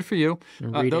 Good for you.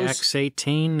 Read Acts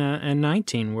 18 and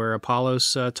 19, where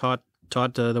Apollos taught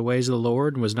the ways of the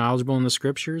Lord and was knowledgeable in the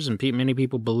Scriptures, and many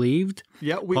people believed.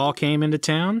 Yeah, Paul came into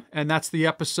town. And that's the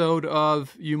episode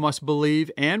of You Must Believe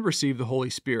and Receive the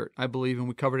Holy Spirit, I believe, and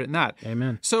we covered it in that.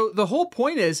 Amen. So the whole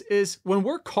point is when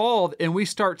we're called and we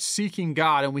start seeking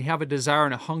God and we have a desire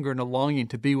and a hunger and a longing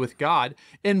to be with God,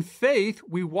 in faith,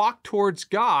 we walk towards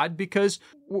God because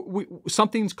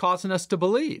something's causing us to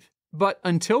believe. But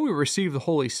until we receive the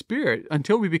Holy Spirit,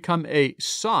 until we become a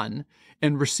son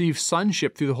and receive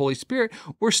sonship through the Holy Spirit,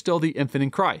 we're still the infant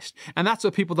in Christ. And that's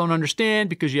what people don't understand,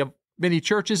 because you have many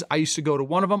churches. I used to go to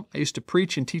one of them. I used to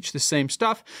preach and teach the same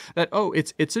stuff, that,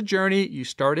 it's a journey. You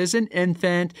start as an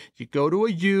infant, you go to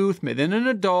a youth, then an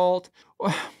adult.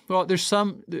 Well, there's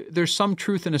some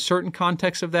truth in a certain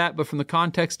context of that, but from the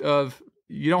context of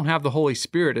you don't have the Holy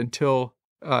Spirit until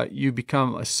you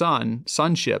become a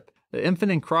sonship. The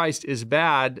infant in Christ is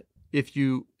bad if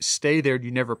you stay there and you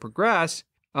never progress.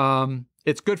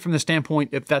 It's good from the standpoint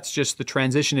if that's just the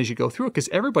transition as you go through it, because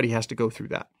everybody has to go through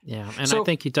that. Yeah, and I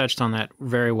think you touched on that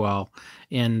very well.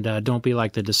 And don't be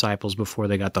like the disciples before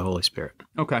they got the Holy Spirit.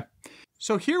 Okay.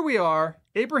 So here we are.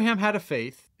 Abraham had a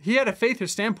faith. He had a faith from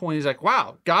standpoint. He's like,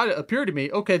 wow, God appeared to me.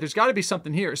 Okay, there's got to be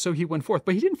something here. So he went forth,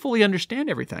 but he didn't fully understand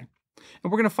everything.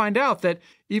 And we're going to find out that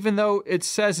even though it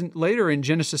says later in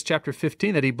Genesis chapter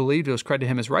 15 that he believed it was credited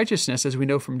to him as righteousness, as we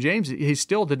know from James, he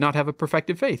still did not have a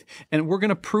perfected faith. And we're going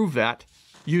to prove that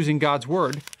using God's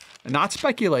word, not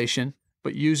speculation,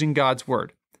 but using God's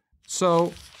word.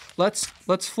 So let's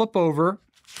flip over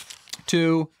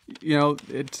to,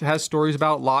 it has stories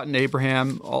about Lot and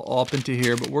Abraham all up into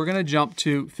here, but we're going to jump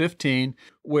to 15,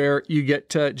 where you get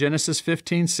to Genesis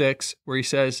 15:6, where he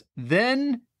says,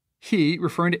 "Then he,"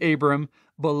 referring to Abram,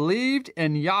 "believed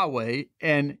in Yahweh,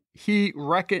 and he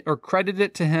reckoned or credited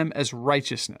it to him as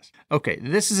righteousness." Okay,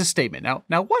 this is a statement.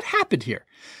 Now what happened here?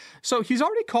 So he's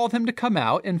already called him to come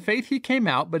out. In faith he came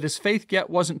out, but his faith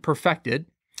yet wasn't perfected.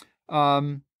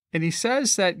 And he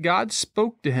says that God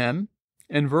spoke to him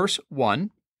in verse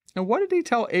 1. And what did he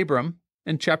tell Abram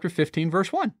in chapter 15,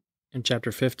 verse 1? In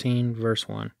chapter 15, verse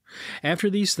 1. "After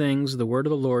these things, the word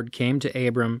of the Lord came to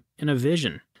Abram in a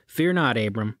vision. Fear not,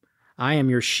 Abram. I am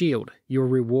your shield. Your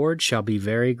reward shall be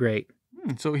very great."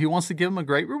 So he wants to give him a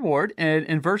great reward. And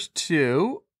in verse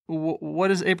 2, what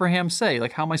does Abraham say?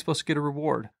 Like, how am I supposed to get a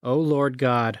reward? "O Lord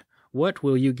God, what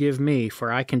will you give me?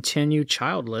 For I continue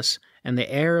childless, and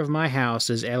the heir of my house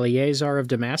is Eleazar of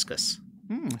Damascus."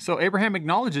 So Abraham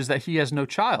acknowledges that he has no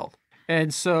child.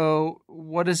 And so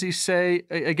what does he say?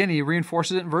 Again, he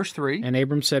reinforces it in verse 3. "And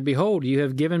Abram said, Behold, you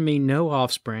have given me no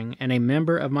offspring, and a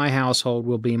member of my household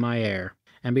will be my heir.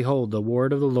 And behold, the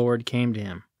word of the Lord came to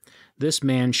him. This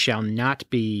man shall not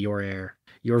be your heir.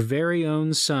 Your very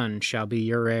own son shall be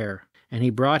your heir. And he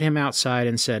brought him outside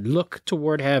and said, Look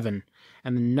toward heaven,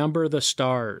 and number the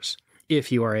stars, if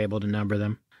you are able to number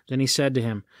them. Then he said to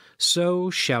him, So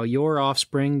shall your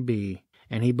offspring be.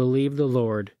 And he believed the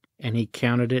Lord, and he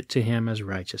counted it to him as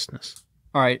righteousness."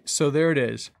 All right, so there it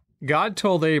is. God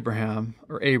told Abram,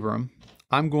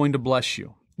 "I'm going to bless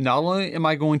you. Not only am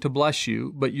I going to bless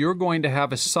you, but you're going to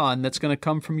have a son that's going to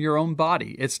come from your own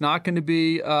body. It's not going to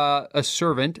be a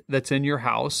servant that's in your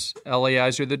house,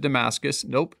 Eleazar the Damascus.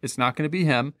 Nope, it's not going to be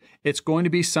him. It's going to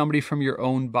be somebody from your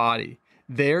own body.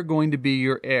 They're going to be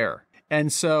your heir."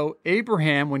 And so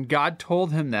Abraham, when God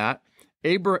told him that,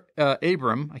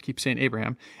 Abram, I keep saying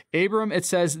Abraham, it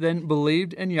says, then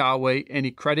believed in Yahweh, and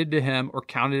he credited to him or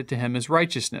counted it to him as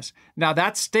righteousness. Now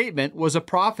that statement was a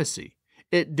prophecy.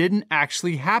 It didn't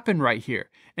actually happen right here.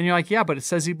 And you're like, yeah, but it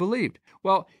says he believed.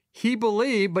 Well, he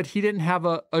believed, but he didn't have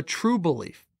a true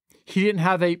belief. He didn't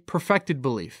have a perfected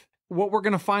belief. What we're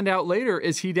going to find out later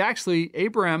is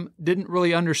Abraham didn't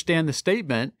really understand the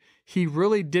statement. He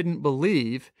really didn't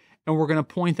believe. and we're going to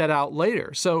point that out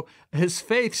later. So his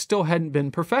faith still hadn't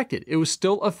been perfected. It was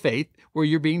still a faith where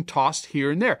you're being tossed here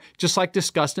and there, just like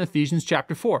discussed in Ephesians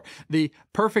chapter 4. The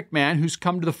perfect man who's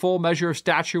come to the full measure of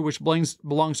stature which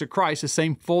belongs to Christ, the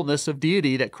same fullness of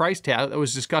deity that Christ had, that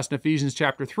was discussed in Ephesians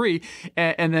chapter 3,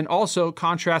 and then also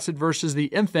contrasted versus the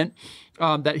infant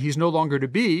that he's no longer to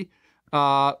be,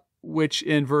 which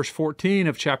in verse 14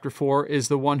 of chapter 4 is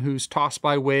the one who's tossed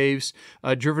by waves,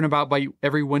 driven about by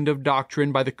every wind of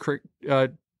doctrine, by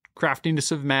the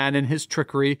craftiness of man and his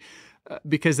trickery,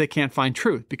 because they can't find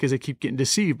truth, because they keep getting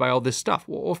deceived by all this stuff.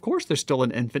 Well, of course, they're still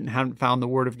an infant and haven't found the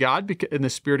Word of God and the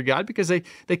Spirit of God, because they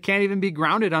can't even be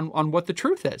grounded on what the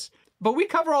truth is. But we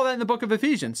cover all that in the book of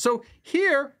Ephesians. So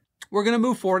here, we're going to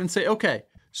move forward and say, okay,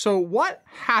 so what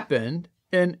happened?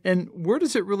 And where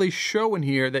does it really show in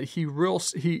here that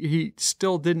he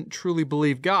still didn't truly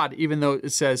believe God, even though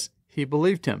it says he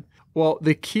believed him? Well,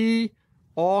 the key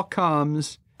all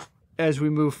comes as we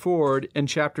move forward in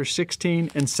chapter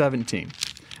 16 and 17.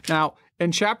 Now,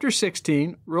 in chapter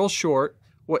 16, real short,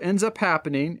 what ends up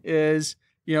happening is,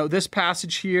 this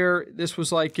passage here, this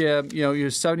was like, he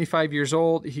was 75 years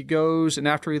old. He goes, and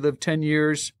after he lived 10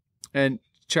 years, and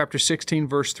chapter 16,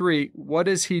 verse 3, what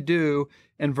does he do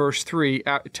in verse 3,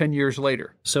 10 years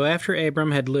later? So after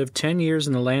Abram had lived 10 years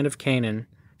in the land of Canaan,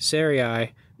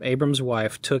 Sarai, Abram's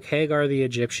wife, took Hagar the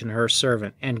Egyptian, her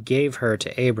servant, and gave her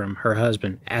to Abram, her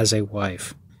husband, as a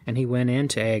wife. And he went in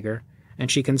to Hagar, and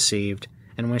she conceived.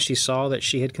 And when she saw that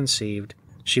she had conceived,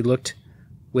 she looked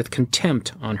with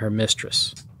contempt on her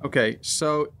mistress. Okay,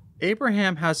 so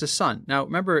Abraham has a son. Now,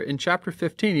 remember, in chapter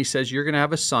 15, he says, you're going to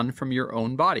have a son from your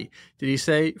own body. Did he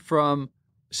say from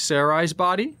Sarai's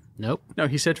body? Nope. No,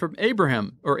 he said from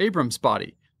Abram's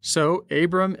body. So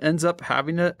Abram ends up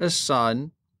having a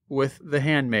son with the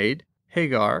handmaid,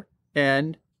 Hagar.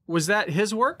 And was that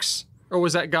his works, or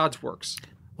was that God's works?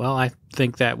 Well, I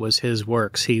think that was his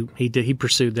works. He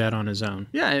pursued that on his own.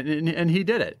 Yeah, and he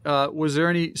did it. Was there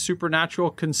any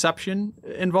supernatural conception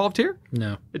involved here?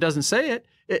 No. It doesn't say it.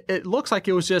 It looks like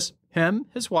it was just him,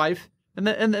 his wife, and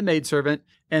the maidservant,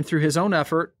 and through his own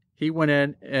effort, he went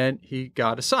in and he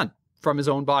got a son from his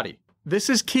own body. This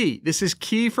is key. This is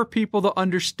key for people to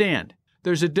understand.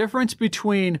 There's a difference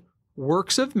between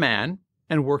works of man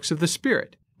and works of the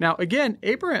Spirit. Now, again,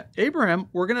 Abraham,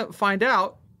 we're going to find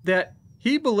out that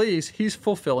he believes he's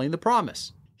fulfilling the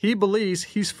promise. He believes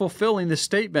he's fulfilling the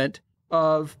statement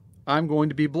of, I'm going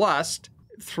to be blessed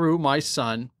through my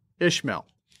son Ishmael.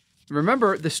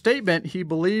 Remember, the statement, he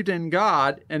believed in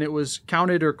God and it was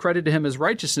counted or credited to him as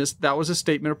righteousness, that was a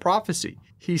statement of prophecy.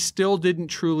 He still didn't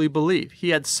truly believe. He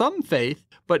had some faith,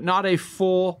 but not a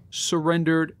full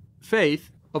surrendered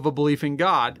faith of a belief in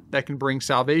God that can bring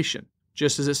salvation,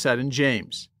 just as it said in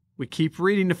James. We keep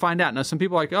reading to find out. Now, some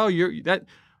people are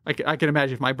like, I can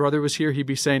imagine if my brother was here, he'd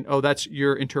be saying, oh, that's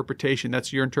your interpretation.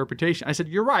 That's your interpretation. I said,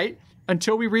 you're right.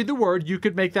 Until we read the word, you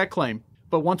could make that claim.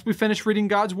 But once we finish reading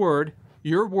God's word,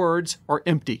 your words are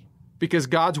empty because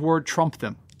God's word trumped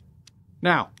them.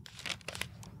 Now,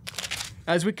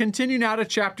 as we continue now to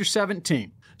chapter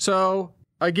 17. So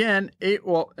again,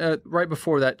 right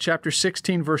before that, chapter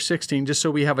 16, verse 16, just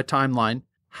so we have a timeline.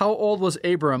 How old was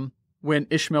Abram when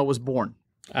Ishmael was born?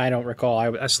 I don't recall.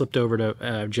 I slipped over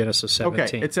to Genesis 17.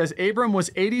 Okay, it says Abram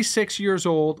was 86 years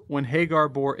old when Hagar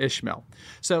bore Ishmael.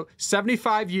 So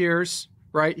 75 years,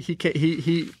 right? He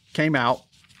came out.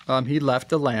 He left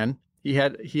the land. He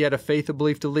had a faith, a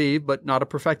belief to leave, but not a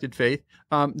perfected faith.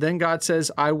 Then God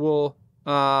says, I will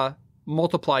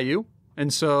multiply you.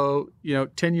 And so,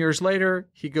 10 years later,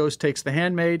 he goes, takes the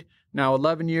handmaid. Now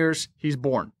 11 years, he's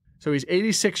born. So he's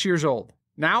 86 years old.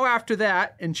 Now after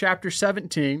that, in chapter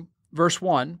 17, verse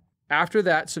 1, after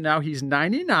that, so now he's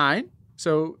 99.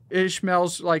 So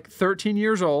Ishmael's like 13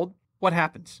 years old. What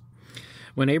happens?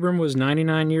 When Abram was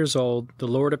 99 years old, the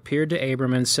Lord appeared to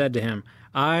Abram and said to him,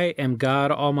 I am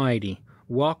God Almighty.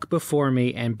 Walk before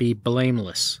me and be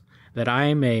blameless, that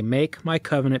I may make my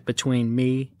covenant between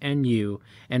me and you,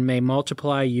 and may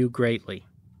multiply you greatly.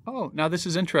 Oh, now this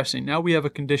is interesting. Now we have a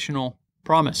conditional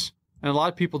promise. And a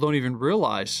lot of people don't even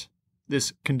realize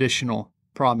this conditional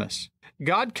promise.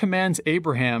 God commands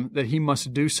Abraham that he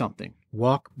must do something.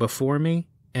 Walk before me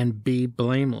and be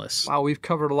blameless. Wow, we've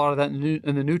covered a lot of that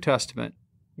in the New Testament.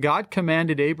 God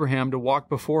commanded Abraham to walk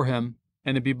before him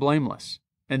and to be blameless.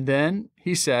 And then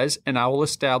he says, and I will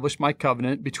establish my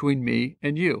covenant between me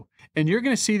and you. And you're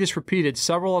going to see this repeated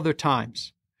several other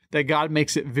times, that God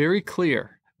makes it very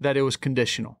clear that it was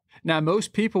conditional. Now,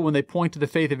 most people, when they point to the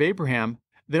faith of Abraham,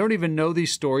 They don't even know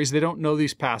these stories. They don't know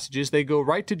these passages. They go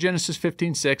right to Genesis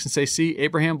 15:6 and say, see,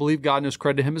 Abraham believed God and it was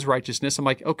credited to him as righteousness. I'm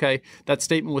like, okay, that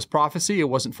statement was prophecy. It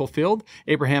wasn't fulfilled.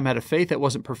 Abraham had a faith that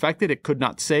wasn't perfected. It could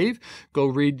not save. Go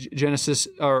read Genesis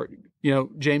or,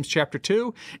 James chapter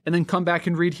 2, and then come back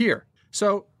and read here.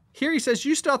 So here he says,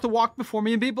 you still have to walk before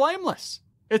me and be blameless.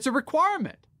 It's a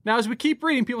requirement. Now, as we keep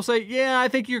reading, people say, yeah, I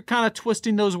think you're kind of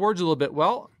twisting those words a little bit.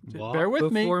 Well, bear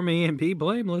with me. Before me and be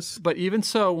blameless. But even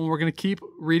so, when we're going to keep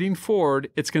reading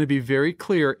forward, it's going to be very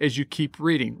clear as you keep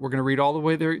reading. We're going to read all the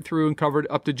way through and cover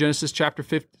up to Genesis chapter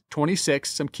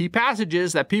 26, some key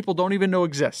passages that people don't even know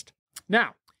exist.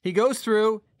 Now, he goes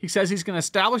through, he says he's going to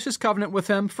establish his covenant with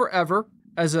him forever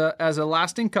as a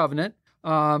lasting covenant.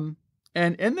 And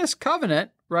in this covenant,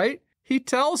 right, he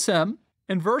tells him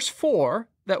in verse 4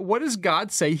 that what does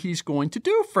God say he's going to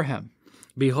do for him?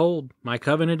 Behold, my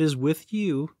covenant is with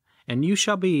you, and you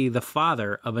shall be the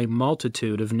father of a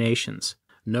multitude of nations.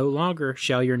 No longer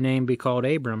shall your name be called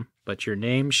Abram, but your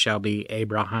name shall be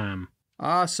Abraham.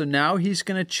 So now he's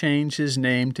going to change his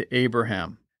name to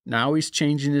Abraham. Now he's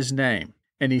changing his name.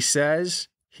 And he says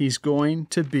he's going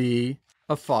to be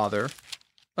a father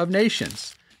of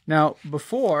nations. Now,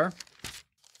 before,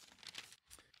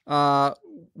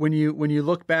 when you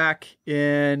look back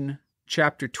in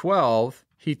chapter 12,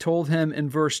 he told him in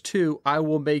verse 2, I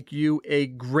will make you a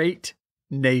great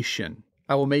nation.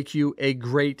 I will make you a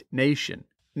great nation.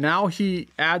 Now he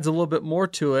adds a little bit more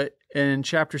to it in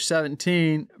chapter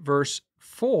 17, verse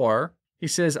 4. He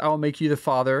says, I will make you the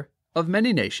father of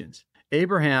many nations.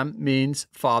 Abraham means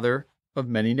father of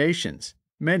many nations.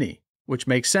 Many, which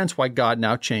makes sense why God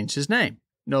now changed his name.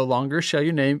 No longer shall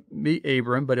your name be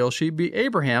Abram, but it shall be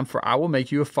Abraham, for I will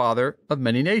make you a father of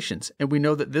many nations. And we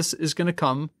know that this is going to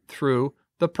come through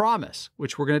the promise,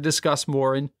 which we're going to discuss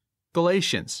more in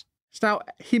Galatians. So now,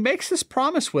 he makes this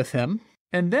promise with him,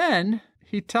 and then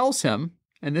he tells him,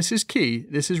 and this is key,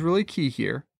 this is really key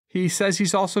here, he says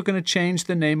he's also going to change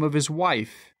the name of his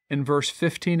wife in verse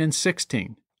 15 and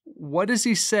 16. What does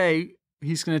he say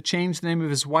he's going to change the name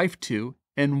of his wife to,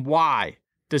 and why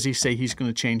does he say he's going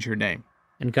to change her name?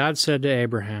 And God said to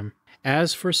Abraham,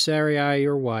 As for Sarai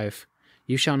your wife,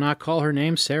 you shall not call her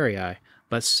name Sarai,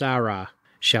 but Sarah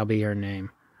shall be her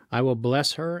name. I will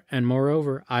bless her, and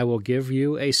moreover I will give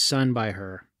you a son by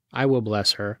her. I will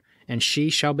bless her, and she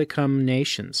shall become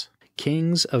nations.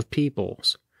 Kings of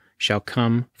peoples shall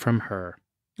come from her.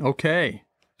 Okay,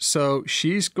 so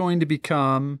she's going to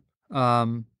become,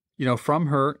 from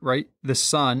her, right, the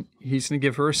son. He's going to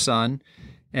give her a son,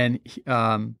 and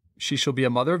she shall be a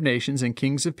mother of nations, and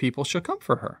kings of people shall come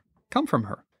from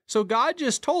her. So God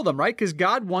just told him, right? Because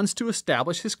God wants to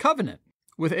establish his covenant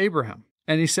with Abraham.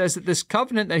 And he says that this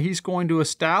covenant that he's going to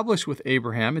establish with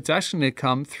Abraham, it's actually going to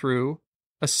come through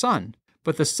a son.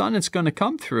 But the son it's going to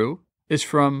come through is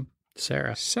from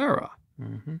Sarah.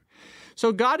 Mm-hmm.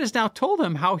 So God has now told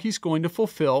him how he's going to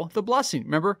fulfill the blessing.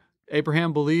 Remember,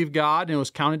 Abraham believed God and it was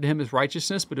counted to him as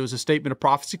righteousness, but it was a statement of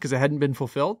prophecy because it hadn't been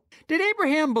fulfilled. Did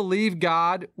Abraham believe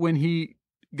God when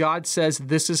God says,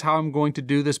 this is how I'm going to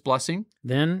do this blessing?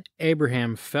 Then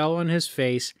Abraham fell on his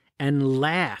face and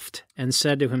laughed and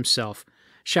said to himself,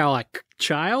 Shall a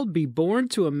child be born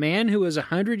to a man who is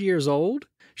 100 years old?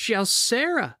 Shall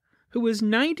Sarah, who is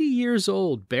 90 years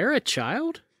old, bear a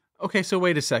child? Okay, so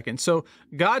wait a second. So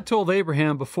God told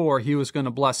Abraham before he was going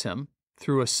to bless him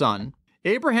through a son.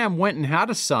 Abraham went and had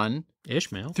a son,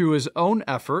 Ishmael, through his own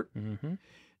effort. Mm-hmm.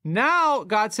 Now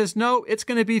God says, no, it's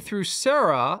going to be through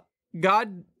Sarah.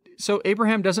 So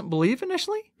Abraham doesn't believe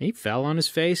initially? He fell on his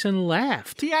face and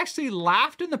laughed. He actually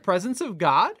laughed in the presence of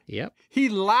God? Yep. He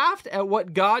laughed at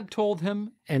what God told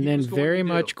him. And then very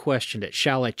much questioned it.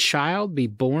 Shall a child be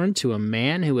born to a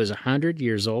man who is 100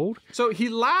 years old? So he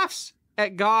laughs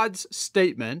at God's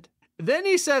statement. Then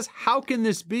he says, how can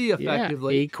this be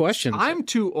effectively? Yeah, he questions I'm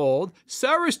too old.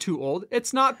 Sarah's too old.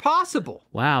 It's not possible.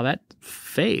 Wow, that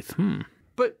faith.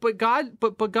 But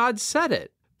God said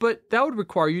it. But that would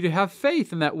require you to have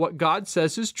faith in that what God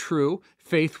says is true,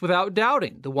 faith without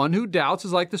doubting. The one who doubts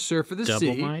is like the surf of the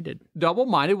sea.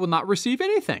 Double-minded will not receive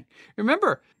anything.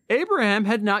 Remember, Abraham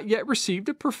had not yet received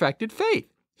a perfected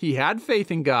faith. He had faith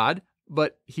in God,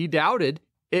 but he doubted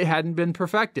it hadn't been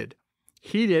perfected.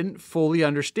 He didn't fully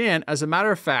understand. As a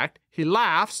matter of fact, he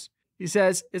laughs. He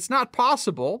says, it's not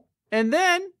possible. And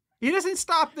then he doesn't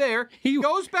stop there. He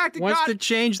goes back to God. He wants to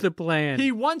change the plan.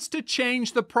 He wants to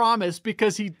change the promise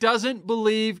because he doesn't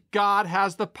believe God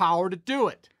has the power to do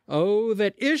it. Oh,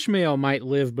 that Ishmael might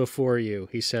live before you,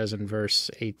 he says in verse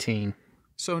 18.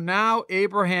 So now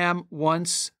Abraham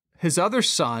wants his other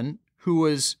son, who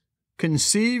was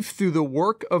conceived through the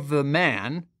work of the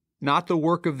man, not the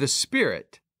work of the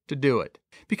Spirit, to do it.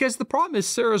 Because the problem is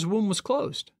Sarah's womb was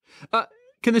closed.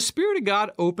 Can the Spirit of God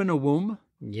open a womb?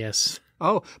 Yes.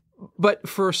 Oh, but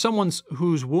for someone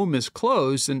whose womb is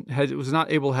closed and was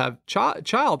not able to have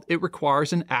child, it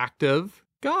requires an act of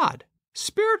God,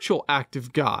 spiritual act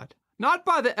of God, not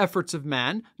by the efforts of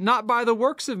man, not by the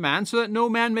works of man, so that no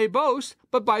man may boast,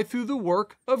 but through the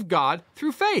work of God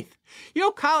through faith. You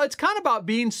know, Kyle, it's kind of about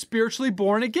being spiritually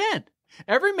born again.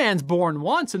 Every man's born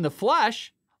once in the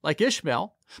flesh, like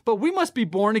Ishmael, but we must be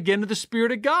born again of the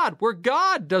Spirit of God, where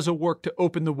God does a work to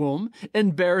open the womb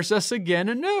and bears us again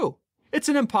anew. It's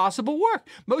an impossible work.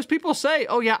 Most people say,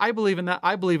 oh yeah, I believe in that.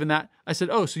 I believe in that. I said,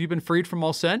 oh, so you've been freed from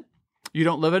all sin? You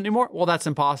don't live it anymore? Well, that's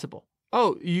impossible.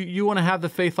 Oh, you want to have the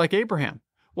faith like Abraham?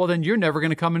 Well, then you're never going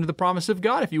to come into the promise of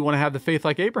God if you want to have the faith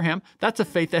like Abraham. That's a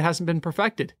faith that hasn't been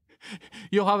perfected.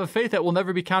 You'll have a faith that will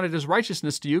never be counted as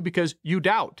righteousness to you because you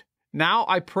doubt. Now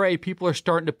I pray people are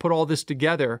starting to put all this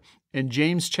together, and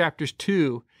James chapter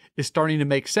 2 is starting to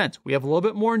make sense. We have a little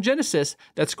bit more in Genesis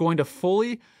that's going to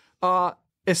fully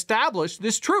establish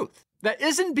this truth that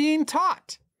isn't being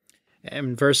taught.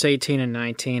 In verse 18 and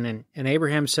 19, and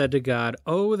Abraham said to God,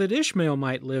 "Oh, that Ishmael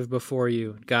might live before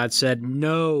you." God said,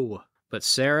 "No, but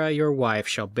Sarah your wife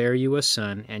shall bear you a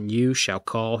son, and you shall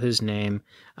call his name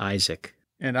Isaac.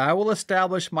 And I will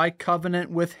establish my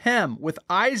covenant with him, with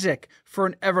Isaac, for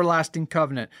an everlasting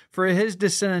covenant, for his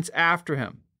descendants after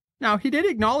him." Now, he did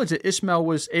acknowledge that Ishmael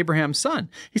was Abraham's son.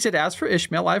 He said, "As for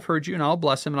Ishmael, I've heard you, and I'll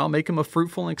bless him, and I'll make him a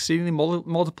fruitful and exceedingly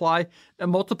multiply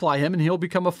him, and he'll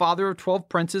become a father of 12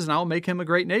 princes, and I will make him a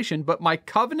great nation. But my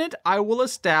covenant I will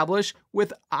establish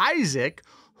with Isaac,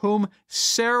 whom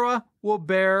Sarah will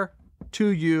bear to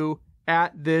you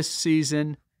at this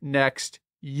season next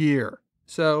year."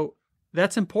 So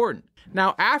that's important.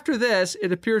 Now, after this,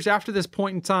 it appears after this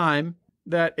point in time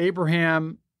that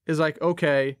Abraham is like,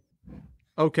 okay,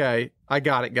 I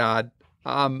got it, God.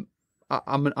 I'm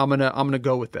gonna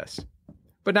go with this.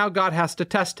 But now God has to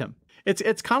test him.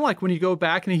 It's kind of like when you go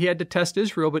back and he had to test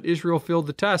Israel, but Israel failed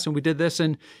the test. And we did this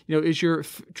in, is your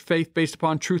faith based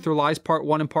upon truth or lies, part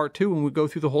 1 and part 2, when we go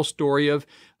through the whole story of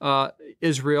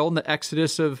Israel and the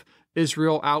exodus of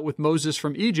Israel out with Moses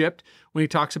from Egypt, when he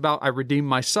talks about, "I redeemed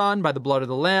my son by the blood of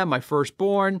the lamb, my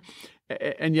firstborn,"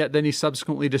 and yet then he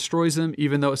subsequently destroys them,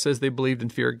 even though it says they believed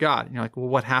and feared God. And you're like, well,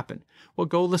 what happened? Well,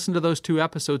 go listen to those 2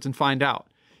 episodes and find out.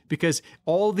 Because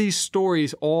all these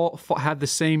stories all have the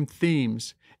same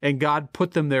themes, and God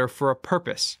put them there for a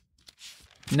purpose.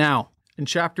 Now, in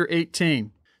chapter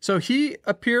 18, so he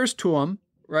appears to him,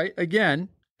 right, again,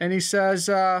 and he says,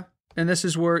 and this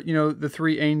is where, the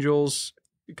 3 angels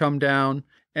come down,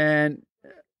 and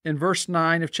in verse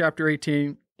 9 of chapter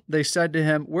 18, they said to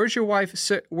him, "Where's your wife?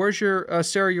 Where's your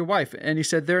Sarah, your wife?" And he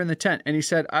said, "They're in the tent." And he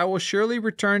said, "I will surely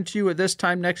return to you at this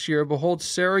time next year. Behold,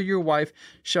 Sarah, your wife,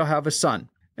 shall have a son."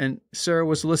 And Sarah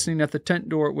was listening at the tent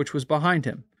door, which was behind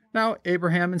him. Now,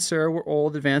 Abraham and Sarah were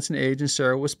old, advanced in age, and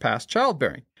Sarah was past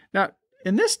childbearing. Now,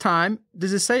 in this time,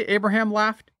 does it say Abraham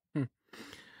laughed?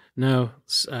 No.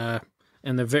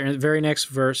 In the very next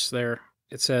verse there,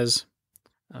 it says...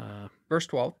 Verse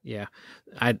 12. Yeah,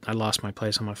 I lost my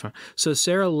place on my phone. "So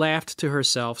Sarah laughed to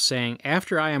herself, saying,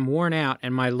 'After I am worn out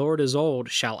and my Lord is old,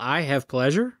 shall I have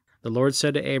pleasure?' The Lord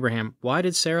said to Abraham, 'Why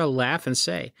did Sarah laugh and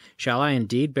say, Shall I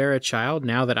indeed bear a child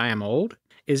now that I am old?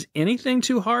 Is anything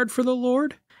too hard for the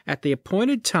Lord? At the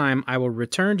appointed time I will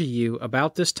return to you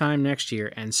about this time next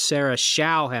year, and Sarah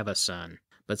shall have a son.'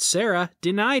 But Sarah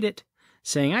denied it,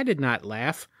 saying, 'I did not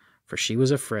laugh,' for she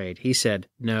was afraid. He said,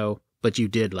 'No, but you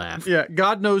did laugh.'" Yeah,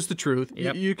 God knows the truth.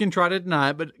 Yep. You can try to deny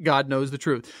it, but God knows the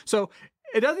truth. So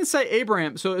it doesn't say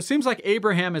Abraham. So it seems like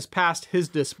Abraham is past his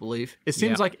disbelief. It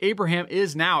seems like Abraham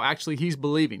is now actually he's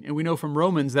believing. And we know from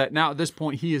Romans that now at this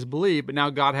point he is believed, but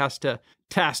now God has to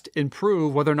test and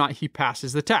prove whether or not he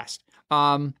passes the test.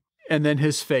 And then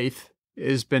his faith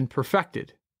has been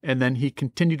perfected. And then he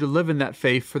continued to live in that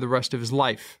faith for the rest of his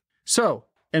life. So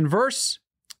in verse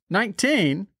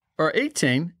 19... or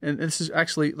 18, and this is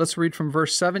actually, let's read from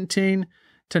verse 17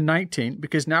 to 19,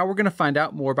 because now we're going to find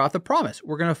out more about the promise.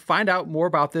 We're going to find out more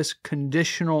about this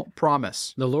conditional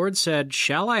promise. "The Lord said,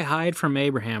 Shall I hide from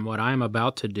Abraham what I am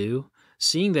about to do?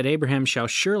 Seeing that Abraham shall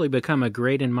surely become a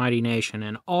great and mighty nation,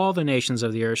 and all the nations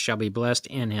of the earth shall be blessed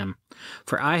in him.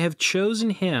 For I have chosen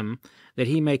him that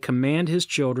he may command his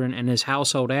children and his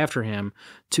household after him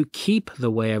to keep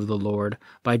the way of the Lord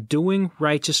by doing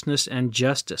righteousness and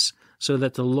justice, so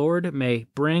that the Lord may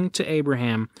bring to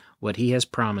Abraham what he has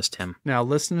promised him." Now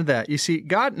listen to that. You see,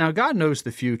 God knows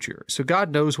the future. So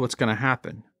God knows what's going to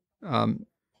happen.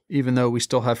 Even though we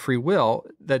still have free will,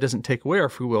 that doesn't take away our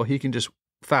free will. He can just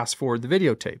fast forward the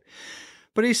videotape.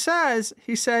 But he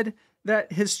said,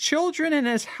 that his children and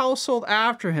his household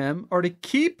after him are to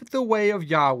keep the way of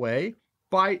Yahweh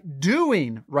by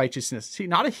doing righteousness. See,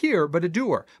 not a hearer, but a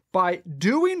doer. By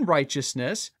doing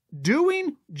righteousness,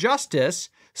 doing justice,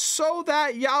 so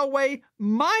that Yahweh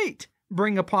might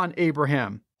bring upon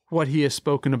Abraham what he has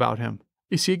spoken about him.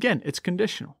 You see, again, it's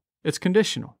conditional. It's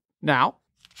conditional. Now,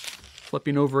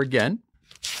 flipping over again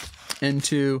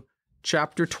into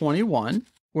chapter 21,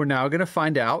 we're now going to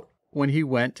find out when he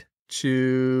went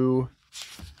to,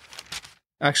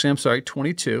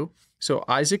 22. So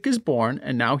Isaac is born,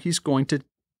 and now he's going to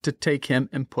take him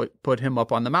and put him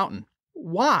up on the mountain.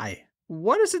 Why?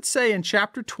 What does it say in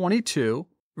chapter 22,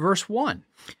 verse 1?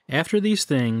 After these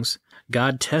things,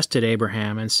 God tested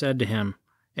Abraham and said to him,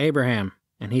 Abraham.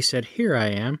 And he said, Here I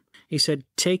am. He said,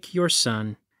 Take your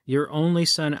son, your only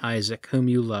son Isaac, whom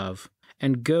you love,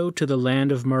 and go to the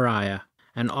land of Moriah,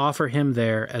 and offer him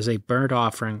there as a burnt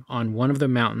offering on one of the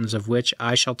mountains of which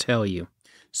I shall tell you.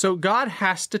 So God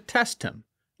has to test him.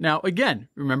 Now, again,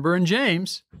 remember in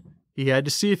James, he had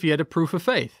to see if he had a proof of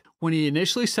faith. When he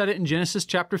initially said it in Genesis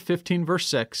chapter 15, verse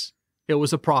 6, it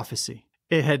was a prophecy.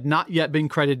 It had not yet been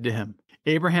credited to him.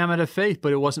 Abraham had a faith,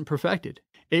 but it wasn't perfected.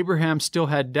 Abraham still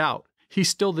had doubt. He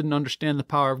still didn't understand the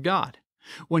power of God.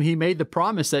 When he made the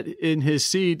promise that in his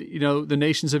seed, the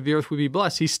nations of the earth would be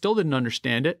blessed, he still didn't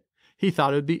understand it. He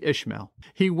thought it would be Ishmael.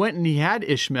 He went and he had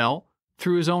Ishmael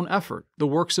through his own effort, the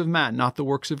works of man, not the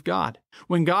works of God.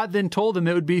 When God then told him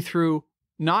it would be through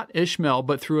not Ishmael,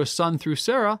 but through a son through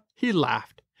Sarah, he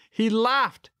laughed. He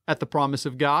laughed at the promise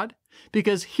of God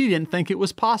because he didn't think it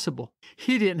was possible.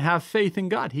 He didn't have faith in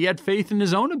God. He had faith in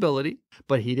his own ability,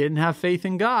 but he didn't have faith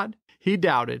in God. He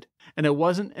doubted. And it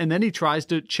wasn't, and then he tries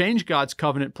to change God's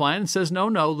covenant plan and says, no,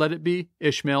 let it be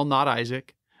Ishmael, not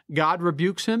Isaac. God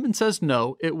rebukes him and says,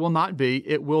 no, it will not be.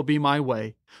 It will be my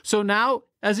way. So now,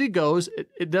 as he goes,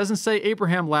 it doesn't say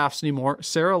Abraham laughs anymore.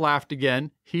 Sarah laughed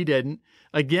again. He didn't.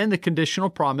 Again, the conditional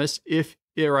promise, if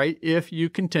you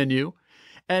continue.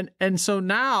 And so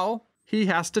now he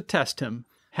has to test him.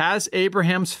 Has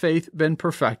Abraham's faith been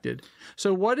perfected?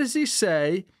 So what does he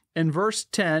say in verse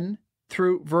 10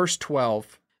 through verse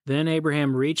 12? Then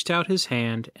Abraham reached out his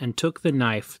hand and took the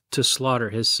knife to slaughter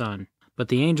his son. But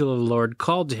the angel of the Lord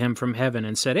called to him from heaven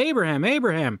and said, Abraham,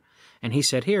 Abraham! And he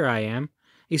said, Here I am.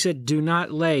 He said, Do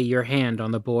not lay your hand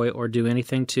on the boy or do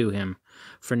anything to him.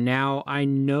 For now I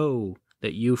know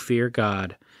that you fear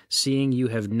God, seeing you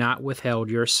have not withheld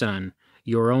your son,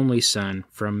 your only son,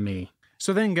 from me.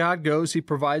 So then God goes, he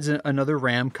provides another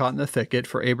ram caught in the thicket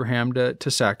for Abraham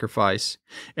to sacrifice.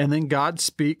 And then God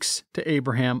speaks to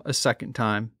Abraham a second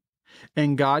time.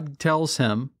 And God tells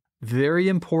him very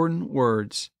important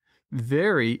words.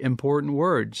 Very important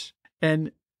words.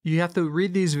 And you have to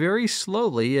read these very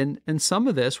slowly. And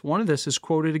one of this is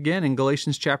quoted again in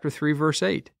Galatians chapter 3, verse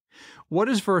 8. What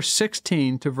does verse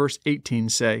 16 to verse 18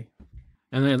 say?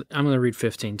 And then I'm going to read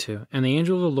 15 too. And the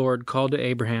angel of the Lord called to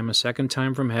Abraham a second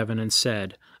time from heaven and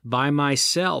said, By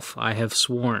myself I have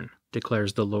sworn,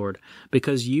 declares the Lord,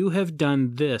 because you have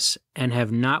done this and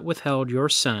have not withheld your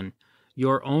son,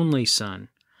 your only son.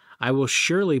 I will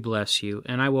surely bless you,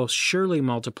 and I will surely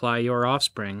multiply your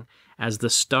offspring as the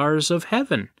stars of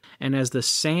heaven, and as the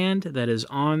sand that is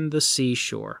on the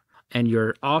seashore. And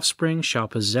your offspring shall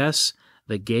possess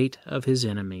the gate of his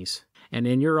enemies. And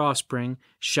in your offspring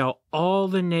shall all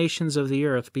the nations of the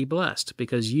earth be blessed,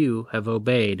 because you have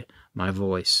obeyed my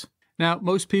voice. Now,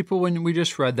 most people, when we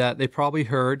just read that, they probably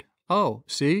heard,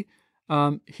 he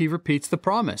repeats the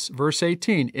promise. Verse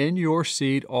 18, in your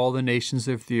seed all the nations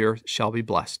of the earth shall be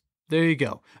blessed. There you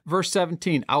go. Verse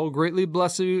 17, I will greatly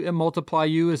bless you and multiply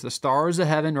you as the stars of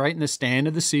heaven, right in the stand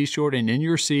of the seashore, and in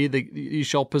your seed you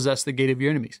shall possess the gate of your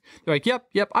enemies. They're like, yep,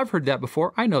 I've heard that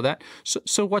before. I know that.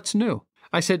 So what's new?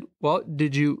 I said, well,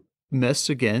 did you miss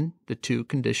again the two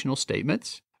conditional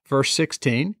statements? Verse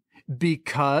 16,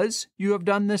 because you have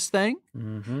done this thing,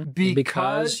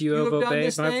 because you have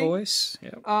obeyed my voice,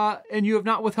 and you have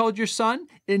not withheld your son,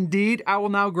 indeed, I will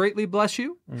now greatly bless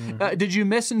you. Did you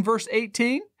miss in verse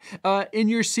 18? In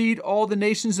your seed, all the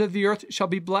nations of the earth shall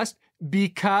be blessed.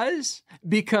 Because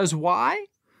why?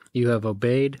 You have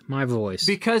obeyed my voice.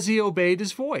 Because he obeyed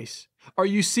his voice. Are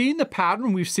you seeing the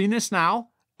pattern? We've seen this now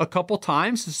a couple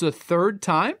times. This is the third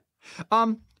time.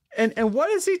 And what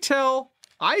does he tell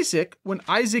Isaac when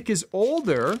Isaac is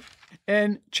older?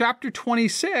 In chapter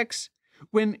 26,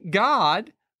 when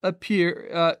God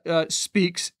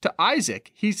speaks to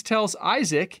Isaac, he tells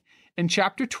Isaac in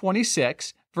chapter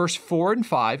 26, verse 4 and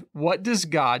 5, what does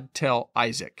God tell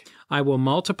Isaac? I will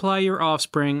multiply your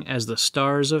offspring as the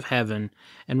stars of heaven,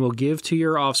 and will give to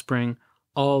your offspring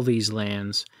all these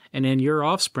lands, and in your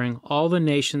offspring all the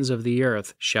nations of the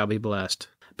earth shall be blessed.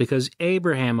 Because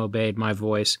Abraham obeyed my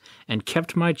voice and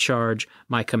kept my charge,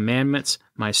 my commandments,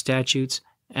 my statutes,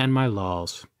 and my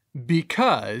laws.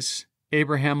 Because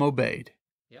Abraham obeyed.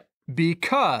 Yep.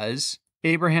 Because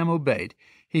Abraham obeyed.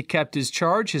 He kept his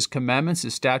charge, his commandments,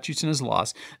 his statutes, and his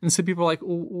laws. And some people are like,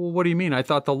 well, what do you mean? I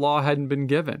thought the law hadn't been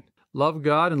given. Love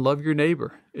God and love your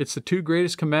neighbor. It's the two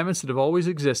greatest commandments that have always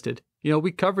existed. You know,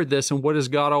 we covered this, and what does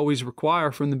God always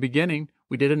require from the beginning?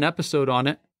 We did an episode on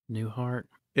it. New heart.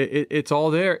 It's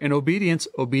all there. And obedience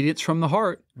from the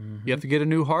heart. Mm-hmm. You have to get a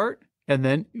new heart, and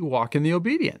then you walk in the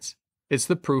obedience. It's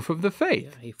the proof of the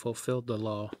faith. Yeah, he fulfilled the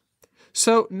law.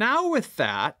 So now with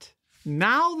that,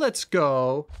 let's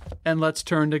go and let's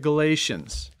turn to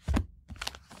Galatians.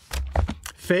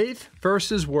 Faith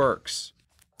versus works.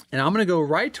 And I'm going to go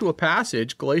right to a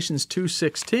passage, Galatians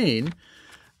 2:16.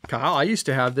 Kyle, I used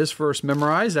to have this verse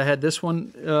memorized. I had this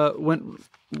one went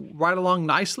right along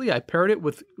nicely. I paired it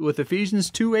with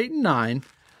Ephesians 2:8 and 9.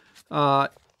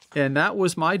 And that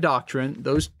was my doctrine,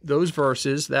 those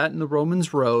verses, that and the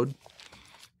Romans road,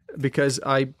 because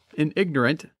in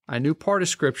ignorant, I knew part of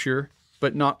Scripture,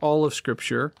 but not all of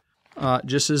Scripture,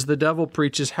 just as the devil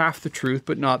preaches half the truth,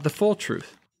 but not the full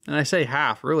truth. And I say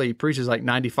half, really, he preaches like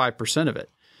 95% of it.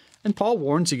 And Paul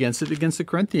warns against it against the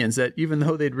Corinthians, that even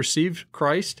though they'd received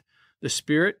Christ, the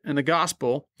Spirit, and the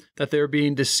gospel, that they were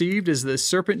being deceived as the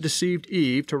serpent deceived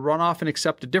Eve to run off and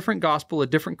accept a different gospel, a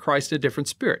different Christ, and a different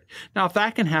Spirit. Now, if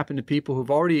that can happen to people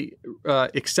who've already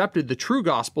accepted the true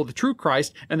gospel, the true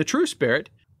Christ, and the true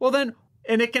Spirit, well then,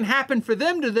 and it can happen for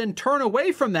them to then turn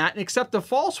away from that and accept the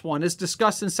false one, as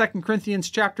discussed in 2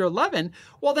 Corinthians chapter 11,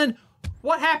 well then,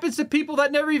 what happens to people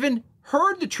that never even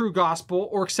heard the true gospel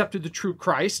or accepted the true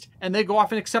Christ, and they go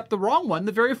off and accept the wrong one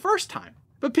the very first time?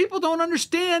 But people don't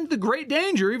understand the great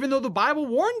danger, even though the Bible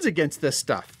warns against this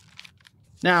stuff.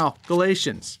 Now,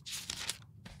 Galatians.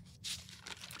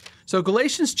 So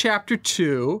Galatians chapter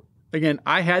 2, again,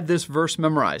 I had this verse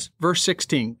memorized. Verse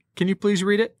 16. Can you please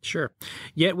read it? Sure.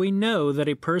 Yet we know that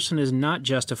a person is not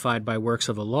justified by works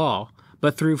of the law,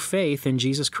 but through faith in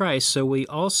Jesus Christ. So we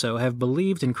also have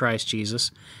believed in Christ Jesus,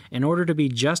 in order to be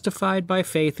justified by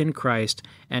faith in Christ,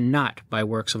 and not by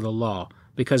works of the law.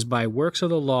 Because by works of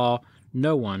the law,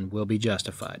 no one will be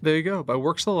justified. There you go. By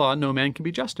works of the law, no man can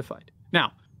be justified.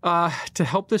 Now, to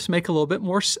help this make a little bit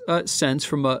more sense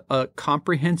from a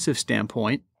comprehensive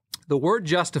standpoint, the word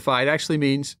justified actually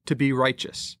means to be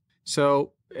righteous.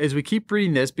 So as we keep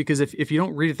reading this, because if you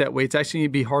don't read it that way, it's actually going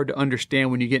to be hard to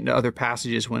understand when you get into other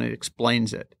passages when it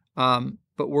explains it.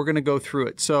 But we're going to go through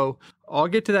it. So I'll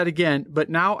get to that again, but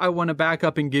now I want to back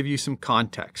up and give you some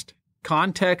context.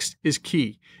 Context is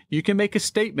key. You can make a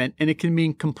statement and it can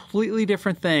mean completely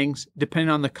different things depending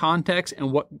on the context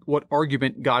and what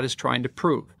argument God is trying to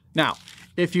prove. Now,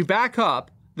 if you back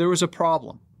up, there was a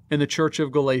problem in the church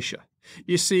of Galatia.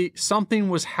 You see, something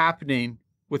was happening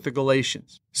with the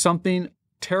Galatians. Something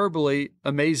terribly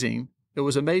amazing. It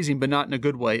was amazing, but not in a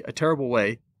good way. A terrible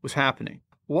way was happening.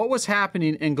 What was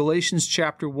happening in Galatians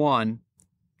chapter 1,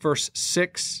 verse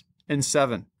 6 and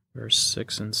 7? Verse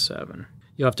 6 and 7.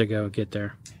 You'll have to go get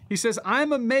there. He says,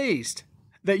 I'm amazed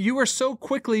that you are so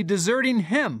quickly deserting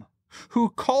him who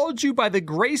called you by the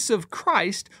grace of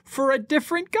Christ for a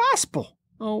different gospel.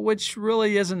 Oh, which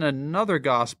really isn't another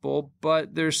gospel,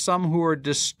 but there's some who are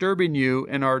disturbing you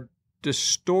and are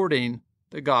distorting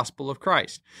the gospel of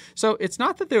Christ. So it's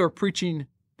not that they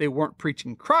weren't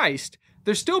preaching Christ.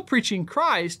 They're still preaching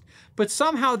Christ, but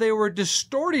somehow they were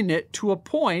distorting it to a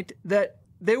point that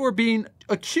they were being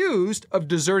accused of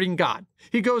deserting God.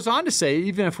 He goes on to say,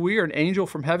 even if we or an angel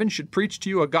from heaven should preach to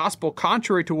you a gospel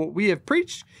contrary to what we have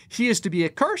preached, he is to be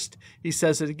accursed. He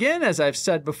says it again, as I've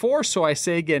said before, so I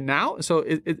say again now. So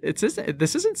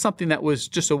this isn't something that was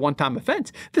just a one-time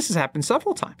offense. This has happened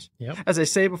several times. Yep. As I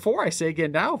say before, I say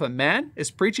again now, if a man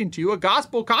is preaching to you a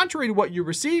gospel contrary to what you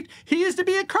received, he is to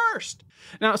be accursed.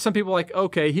 Now, some people are like,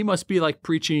 okay, he must be like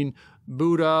preaching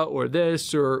Buddha or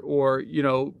this or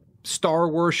star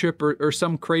worship or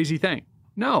some crazy thing.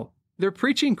 No, they're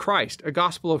preaching Christ, a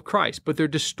gospel of Christ, but they're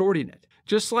distorting it.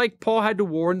 Just like Paul had to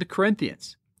warn the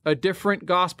Corinthians, a different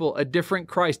gospel, a different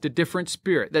Christ, a different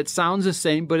Spirit that sounds the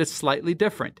same, but it's slightly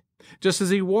different. Just as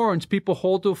he warns, people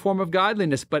hold to a form of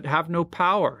godliness, but have no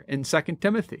power in 2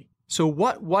 Timothy. So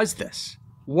what was this?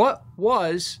 What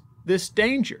was this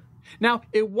danger? Now,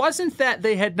 it wasn't that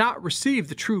they had not received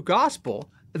the true gospel.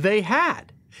 They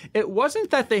had. It wasn't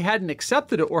that they hadn't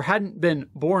accepted it or hadn't been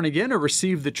born again or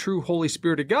received the true Holy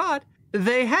Spirit of God.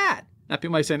 They had. Now,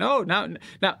 people might say, no,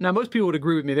 now most people would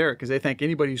agree with me there because they think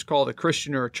anybody who's called a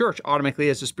Christian or a church automatically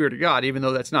has the Spirit of God, even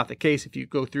though that's not the case if you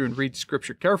go through and read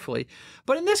Scripture carefully.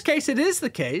 But in this case, it is the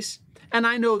case, and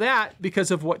I know that because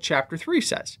of what chapter 3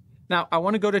 says. Now, I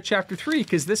want to go to chapter 3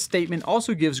 because this statement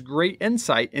also gives great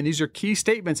insight, and these are key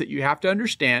statements that you have to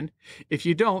understand. If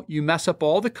you don't, you mess up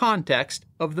all the context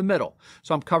of the middle.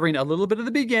 So I'm covering a little bit of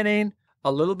the beginning,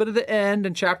 a little bit of the end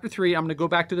in chapter 3. I'm going to go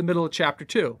back to the middle of chapter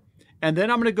 2. And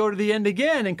then I'm going to go to the end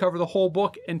again and cover the whole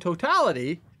book in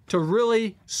totality to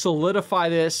really solidify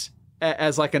this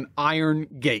as like an iron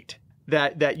gate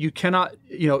that you cannot,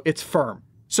 it's firm.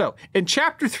 So in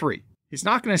chapter 3, he's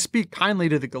not going to speak kindly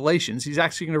to the Galatians. He's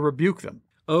actually going to rebuke them.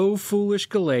 O foolish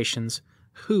Galatians,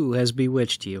 who has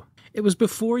bewitched you? It was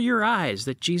before your eyes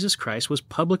that Jesus Christ was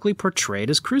publicly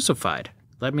portrayed as crucified.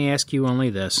 Let me ask you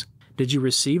only this. Did you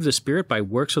receive the Spirit by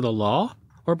works of the law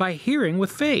or by hearing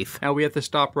with faith? Now we have to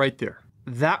stop right there.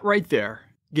 That right there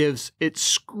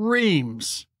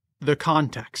screams the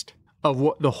context of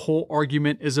what the whole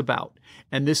argument is about.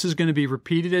 And this is going to be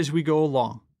repeated as we go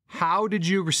along. How did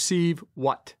you receive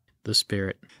what? The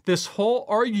Spirit. This whole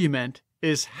argument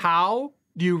is how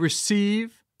do you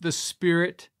receive the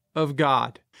Spirit of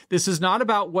God? This is not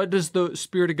about what does the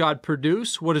Spirit of God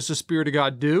produce? What does the Spirit of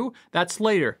God do? That's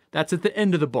later. That's at the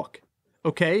end of the book.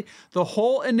 Okay? The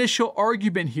whole initial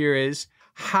argument here is,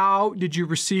 how did you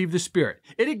receive the Spirit?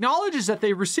 It acknowledges that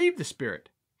they received the Spirit.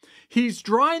 He's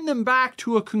drawing them back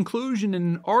to a conclusion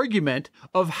and an argument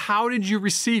of how did you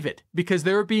receive it? Because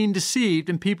they were being deceived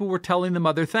and people were telling them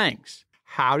other things.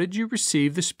 How did you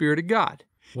receive the Spirit of God?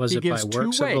 Was it by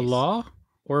works of the law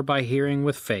or by hearing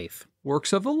with faith?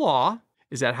 Works of the law.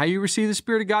 Is that how you receive the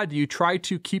Spirit of God? Do you try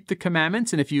to keep the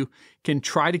commandments? And if you can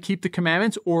try to keep the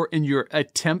commandments or in your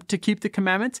attempt to keep the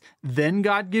commandments, then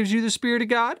God gives you the Spirit of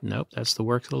God? Nope, that's the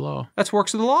works of the law. That's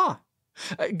works of the law.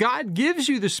 God gives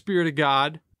you the Spirit of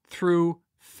God through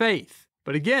faith.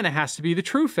 But again, it has to be the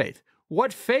true faith.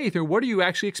 What faith or what are you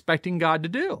actually expecting God to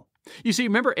do? You see,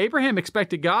 remember, Abraham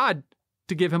expected God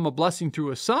to give him a blessing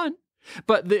through a son.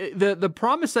 But the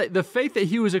promise that the faith that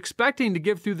he was expecting to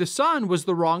give through the son was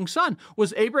the wrong son.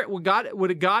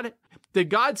 Did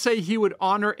God say he would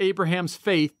honor Abraham's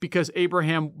faith because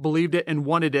Abraham believed it and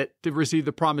wanted it to receive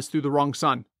the promise through the wrong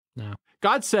son? No.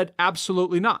 God said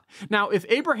absolutely not. Now, if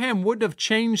Abraham wouldn't have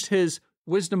changed his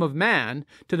wisdom of man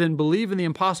to then believe in the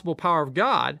impossible power of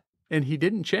God, and he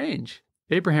didn't change,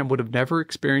 Abraham would have never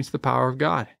experienced the power of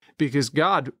God. Because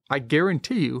God, I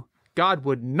guarantee you, God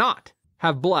would not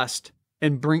have blessed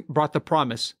and brought the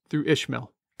promise through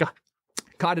Ishmael.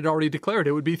 God had already declared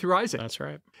it would be through Isaac. That's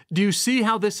right. Do you see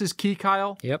how this is key,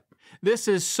 Kyle? Yep. This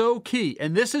is so key,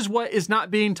 and this is what is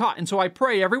not being taught. And so I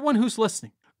pray everyone who's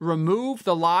listening, remove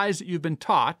the lies that you've been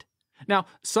taught. Now,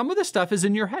 some of the stuff is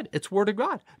in your head. It's Word of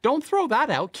God. Don't throw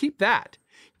that out. Keep that.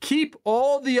 Keep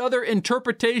all the other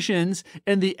interpretations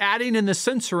and the adding and the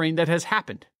censoring that has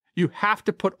happened. You have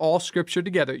to put all Scripture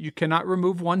together. You cannot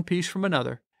remove one piece from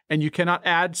another. And you cannot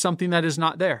add something that is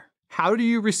not there. How do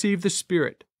you receive the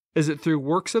Spirit? Is it through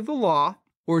works of the law,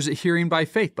 or is it hearing by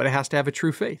faith? But it has to have a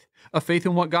true faith. A faith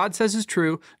in what God says is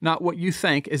true, not what you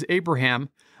think, as Abraham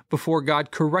before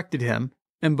God corrected him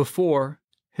and before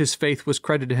his faith was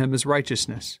credited to him as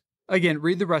righteousness. Again,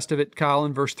 read the rest of it, Kyle,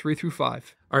 in verse 3 through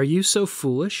 5. Are you so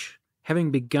foolish?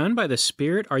 Having begun by the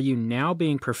Spirit, are you now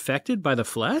being perfected by the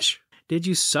flesh? Did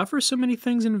you suffer so many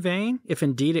things in vain, if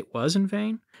indeed it was in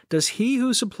vain? Does he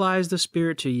who supplies the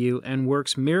Spirit to you and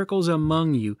works miracles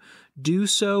among you do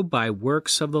so by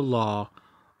works of the law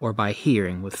or by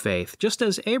hearing with faith? Just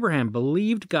as Abraham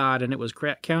believed God and it was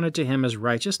counted to him as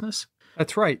righteousness?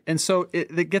 That's right. And so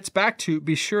it gets back to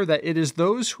be sure that it is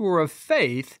those who are of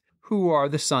faith who are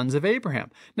the sons of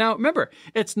Abraham. Now, remember,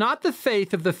 it's not the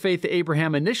faith that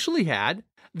Abraham initially had.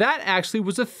 That actually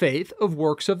was a faith of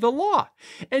works of the law.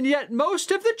 And yet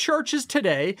most of the churches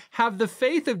today have the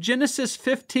faith of Genesis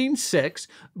 15:6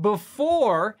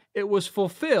 before it was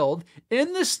fulfilled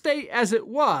in the state as it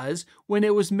was when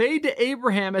it was made to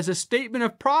Abraham as a statement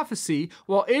of prophecy,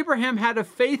 while Abraham had a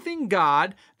faith in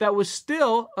God that was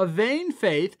still a vain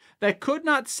faith that could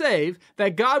not save,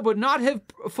 that God would not have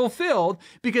fulfilled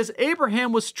because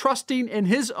Abraham was trusting in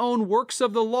his own works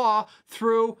of the law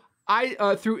through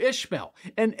Ishmael.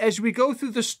 And as we go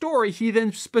through the story, he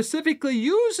then specifically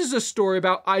uses a story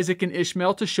about Isaac and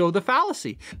Ishmael to show the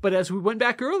fallacy. But as we went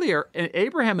back earlier,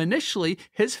 Abraham initially,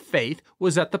 his faith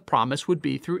was that the promise would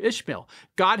be through Ishmael.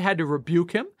 God had to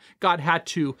rebuke him. God had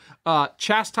to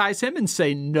chastise him and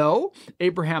say no.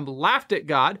 Abraham laughed at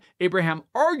God. Abraham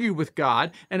argued with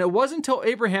God. And it wasn't until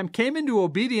Abraham came into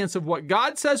obedience of what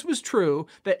God says was true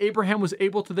that Abraham was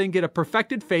able to then get a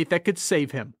perfected faith that could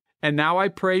save him. And now I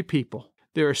pray, people,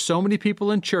 there are so many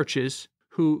people in churches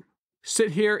who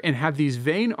sit here and have these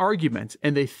vain arguments,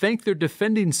 and they think they're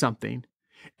defending something,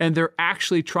 and they're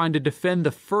actually trying to defend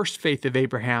the first faith of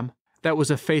Abraham. That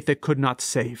was a faith that could not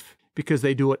save, because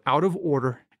they do it out of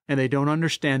order, and they don't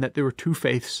understand that there were two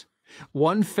faiths.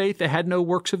 One faith that had no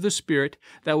works of the Spirit,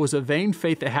 that was a vain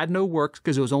faith that had no works,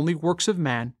 because it was only works of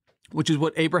man, which is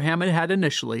what Abraham had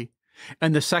initially.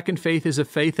 And the second faith is a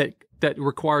faith that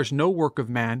requires no work of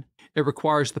man. It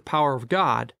requires the power of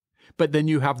God. But then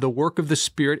you have the work of the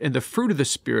Spirit and the fruit of the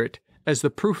Spirit as the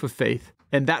proof of faith,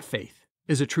 and that faith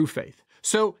is a true faith.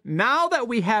 So now that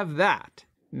we have that,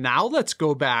 now let's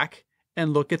go back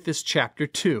and look at this chapter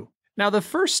 2. Now, the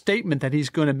first statement that he's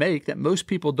going to make, that most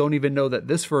people don't even know that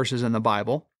this verse is in the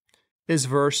Bible, is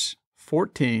verse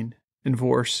 14 and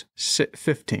verse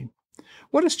 15.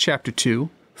 What does chapter 2,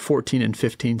 14 and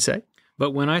 15 say?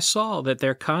 But when I saw that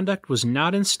their conduct was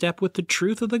not in step with the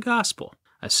truth of the gospel,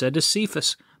 I said to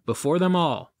Cephas before them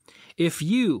all, if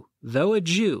you, though a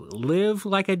Jew, live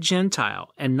like a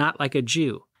Gentile and not like a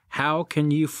Jew, how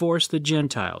can you force the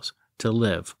Gentiles to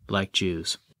live like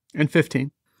Jews? And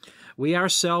 15. We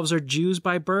ourselves are Jews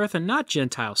by birth and not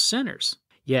Gentile sinners.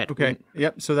 Yet,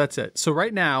 Yep, so that's it. So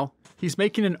right now, he's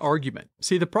making an argument.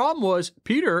 See, the problem was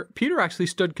Peter actually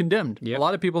stood condemned. Yep. A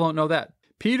lot of people don't know that.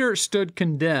 Peter stood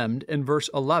condemned in verse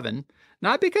 11,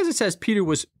 not because it says Peter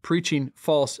was preaching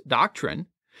false doctrine.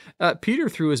 Peter,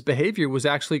 through his behavior, was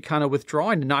actually kind of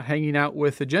withdrawing and not hanging out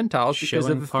with the Gentiles because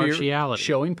of partiality.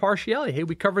 Showing partiality. Hey,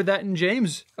 we covered that in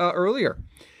James earlier.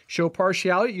 Show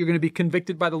partiality. You're going to be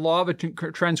convicted by the law of a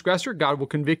transgressor. God will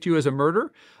convict you as a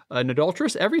murderer, an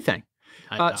adulteress, everything.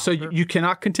 So you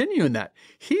cannot continue in that.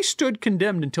 He stood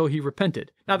condemned until he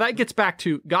repented. Now that gets back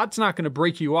to God's not going to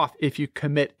break you off if you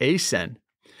commit a sin.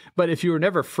 But if you are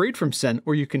never freed from sin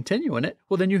or you continue in it,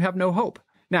 well, then you have no hope.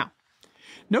 Now,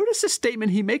 notice the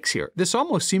statement he makes here. This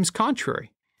almost seems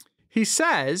contrary. He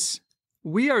says,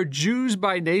 we are Jews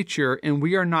by nature and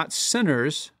we are not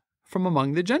sinners from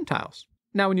among the Gentiles.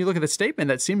 Now, when you look at the statement,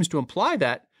 that seems to imply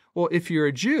that, well, if you're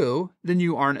a Jew, then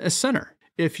you aren't a sinner.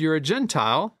 If you're a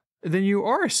Gentile, then you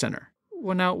are a sinner.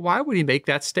 Well, now, why would he make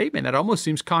that statement? That almost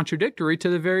seems contradictory to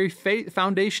the very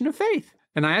foundation of faith.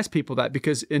 And I ask people that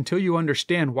because until you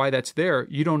understand why that's there,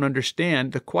 you don't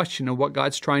understand the question of what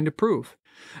God's trying to prove.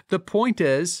 The point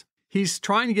is, he's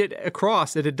trying to get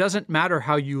across that it doesn't matter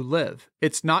how you live.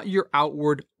 It's not your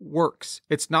outward works.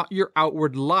 It's not your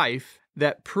outward life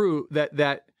that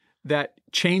that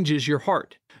changes your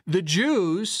heart. The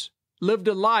Jews lived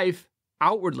a life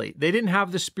outwardly. They didn't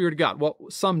have the Spirit of God. Well,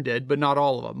 some did, but not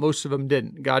all of them. Most of them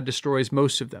didn't. God destroys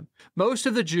most of them. Most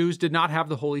of the Jews did not have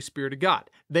the Holy Spirit of God.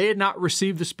 They had not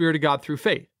received the Spirit of God through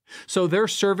faith. So their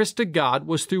service to God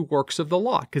was through works of the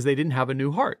law because they didn't have a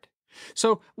new heart.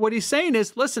 So what he's saying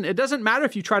is, listen, it doesn't matter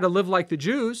if you try to live like the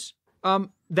Jews.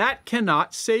 That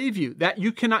cannot save you. That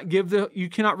you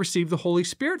cannot receive the Holy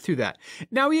Spirit through that.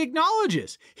 Now he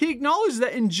acknowledges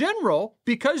that in general,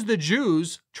 because the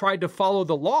Jews tried to follow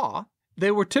the law, they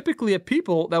were typically a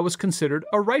people that was considered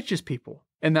a righteous people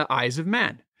in the eyes of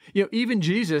man. You know, even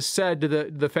Jesus said to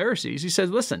the Pharisees, he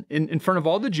says, listen, in front of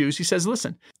all the Jews, he says,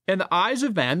 listen, in the eyes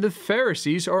of man, the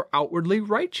Pharisees are outwardly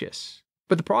righteous.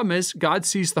 But the problem is God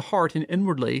sees the heart, and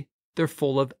inwardly they're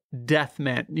full of death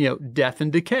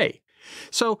and decay.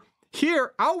 So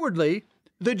here, outwardly,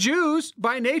 the Jews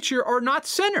by nature are not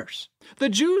sinners. The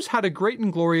Jews had a great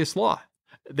and glorious law.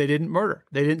 They didn't murder.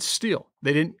 They didn't steal.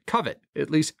 They didn't covet, at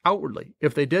least outwardly.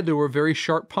 If they did, there were very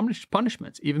sharp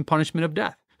punishments, even punishment of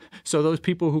death. So those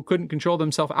people who couldn't control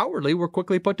themselves outwardly were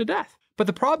quickly put to death. But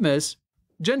the problem is,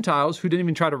 Gentiles who didn't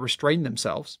even try to restrain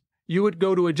themselves, you would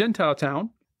go to a Gentile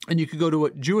town and you could go to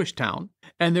a Jewish town,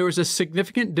 and there was a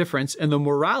significant difference in the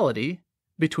morality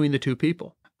between the two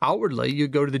people. Outwardly, you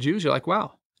go to the Jews, you're like,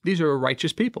 wow, these are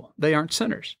righteous people. They aren't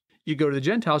sinners. You go to the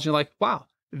Gentiles, you're like, wow,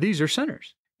 these are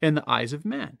sinners in the eyes of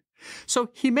man. So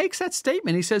he makes that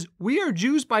statement. He says, we are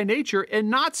Jews by nature and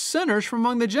not sinners from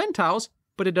among the Gentiles,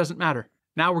 but it doesn't matter.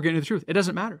 Now we're getting to the truth. It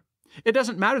doesn't matter. It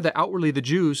doesn't matter that outwardly the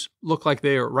Jews look like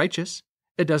they are righteous.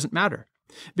 It doesn't matter.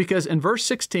 Because in verse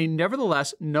 16,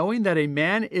 nevertheless, knowing that a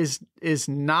man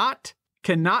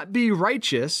cannot be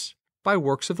righteous by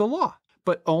works of the law,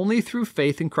 but only through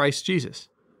faith in Christ Jesus.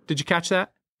 Did you catch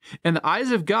that? In the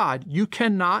eyes of God, you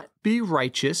cannot be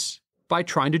righteous by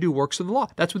trying to do works of the law.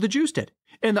 That's what the Jews did.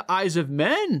 In the eyes of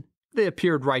men, they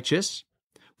appeared righteous,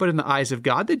 but in the eyes of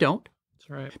God, they don't. That's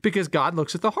right. Because God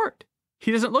looks at the heart.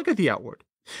 He doesn't look at the outward.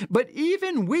 But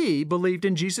even we believed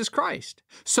in Jesus Christ,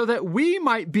 so that we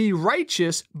might be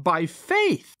righteous by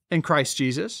faith in Christ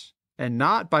Jesus, and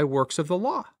not by works of the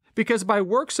law. Because by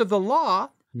works of the law,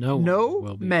 No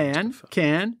No man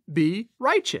can be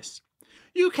righteous.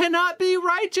 You cannot be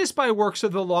righteous by works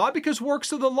of the law because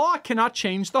works of the law cannot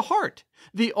change the heart.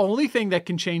 The only thing that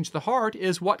can change the heart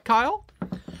is what, Kyle?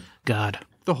 God.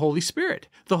 The Holy Spirit.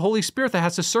 The Holy Spirit that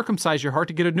has to circumcise your heart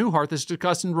to get a new heart that's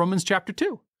discussed in Romans chapter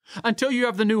 2. Until you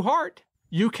have the new heart,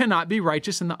 you cannot be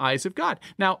righteous in the eyes of God.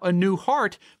 Now, a new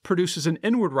heart produces an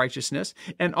inward righteousness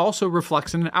and also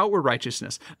reflects in an outward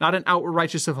righteousness. Not an outward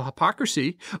righteousness of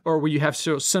hypocrisy or where you have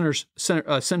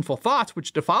sinful thoughts,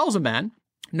 which defiles a man.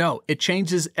 No, it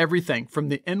changes everything from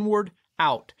the inward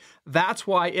out. That's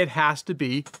why it has to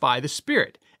be by the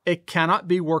Spirit. It cannot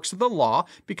be works of the law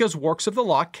because works of the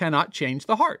law cannot change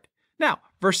the heart. Now,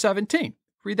 verse 17,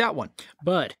 read that one.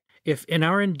 But if in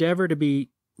our endeavor to be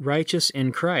righteous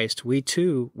in Christ, we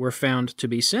too were found to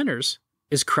be sinners,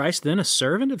 is Christ then a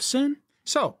servant of sin?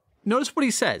 So, notice what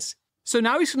he says. So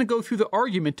now he's going to go through the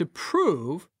argument to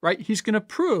prove, right? He's going to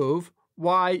prove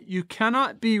why you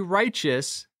cannot be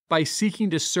righteous by seeking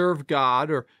to serve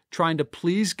God or trying to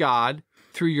please God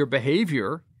through your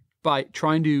behavior, by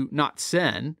trying to not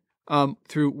sin,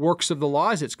 through works of the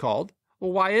law, as it's called.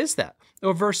 Well, why is that?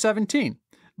 Well, verse 17.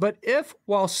 But if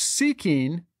while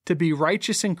seeking to be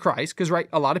righteous in Christ, because right,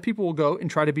 a lot of people will go and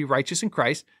try to be righteous in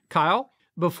Christ. Kyle,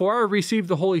 before I received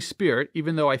the Holy Spirit,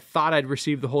 even though I thought I'd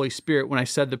received the Holy Spirit when I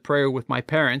said the prayer with my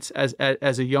parents as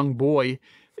a young boy,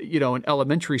 in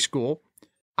elementary school,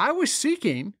 I was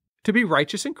seeking to be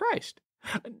righteous in Christ.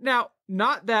 Now,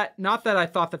 not that I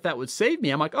thought that would save me.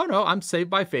 I'm like, oh no, I'm saved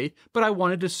by faith, but I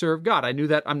wanted to serve God. I knew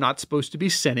that I'm not supposed to be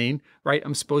sinning, right?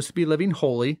 I'm supposed to be living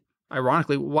holy.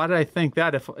 Ironically, why did I think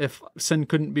that if sin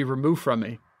couldn't be removed from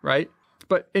me, right?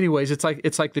 But anyways, it's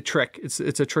like the trick. It's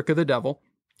a trick of the devil.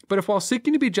 But if while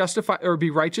seeking to be justified or be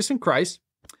righteous in Christ,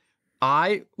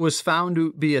 I was found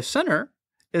to be a sinner,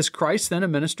 is Christ then a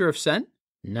minister of sin?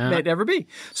 No. May it ever be.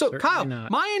 So, Kyle,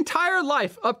 not. my entire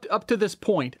life up to this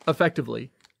point,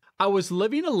 effectively, I was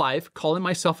living a life calling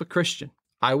myself a Christian.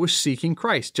 I was seeking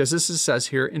Christ, just as it says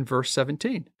here in verse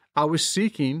 17. I was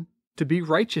seeking to be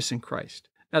righteous in Christ.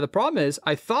 Now, the problem is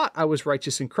I thought I was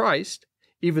righteous in Christ,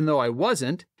 even though I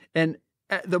wasn't. And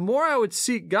the more I would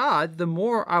seek God, the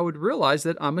more I would realize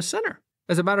that I'm a sinner.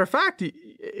 As a matter of fact,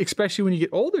 especially when you get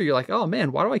older, you're like, oh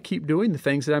man, why do I keep doing the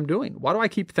things that I'm doing? Why do I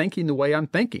keep thinking the way I'm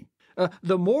thinking?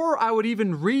 The more I would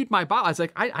even read my Bible, I was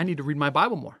like, I need to read my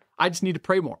Bible more. I just need to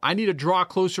pray more. I need to draw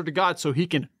closer to God so he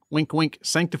can, wink, wink,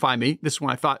 sanctify me. This is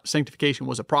when I thought sanctification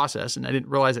was a process, and I didn't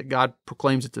realize that God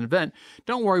proclaims it's an event.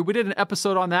 Don't worry, we did an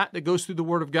episode on that goes through the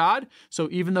Word of God. So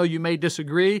even though you may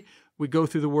disagree, we go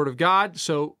through the Word of God.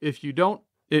 So if you don't,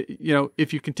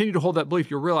 if you continue to hold that belief,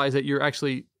 you'll realize that you're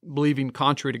actually believing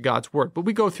contrary to God's Word. But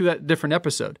we go through that different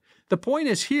episode. The point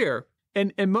is here,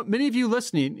 and many of you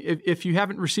listening, if you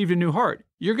haven't received a new heart,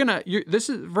 this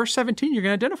is verse 17 you're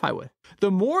going to identify with. The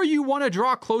more you want to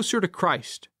draw closer to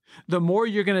Christ, the more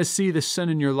you're going to see the sin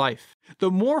in your life.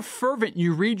 The more fervent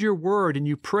you read your word and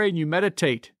you pray and you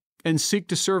meditate and seek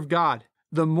to serve God,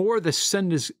 the more the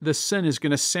sin is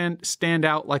going to stand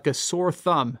out like a sore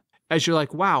thumb as you're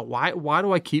like, wow, why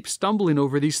do I keep stumbling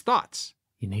over these thoughts?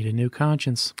 You need a new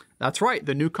conscience. That's right,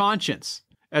 the new conscience,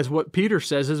 as what Peter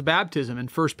says is baptism in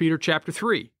 1 Peter chapter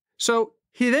 3. So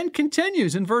he then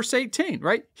continues in verse 18,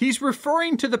 right? He's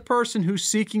referring to the person who's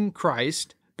seeking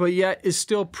Christ, but yet is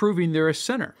still proving they're a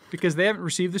sinner because they haven't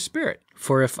received the Spirit.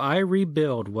 For if I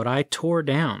rebuild what I tore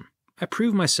down, I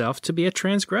prove myself to be a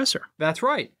transgressor. That's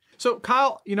right. So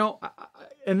Kyle,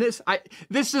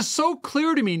 this is so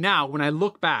clear to me now when I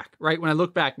look back, right? When I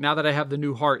look back, now that I have the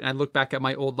new heart and I look back at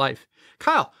my old life.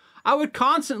 Kyle, I would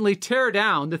constantly tear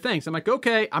down the things. I'm like,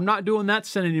 okay, I'm not doing that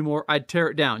sin anymore. I'd tear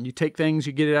it down. You take things,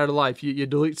 you get it out of life. You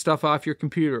delete stuff off your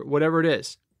computer, whatever it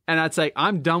is. And I'd say,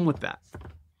 I'm done with that.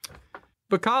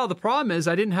 But Kyle, the problem is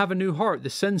I didn't have a new heart. The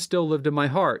sin still lived in my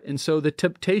heart. And so the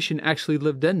temptation actually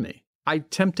lived in me. I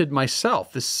tempted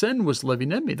myself. The sin was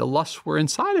living in me. The lusts were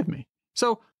inside of me.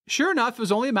 So sure enough, it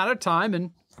was only a matter of time,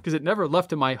 and because it never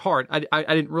left in my heart. I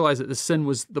didn't realize that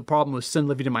the problem was sin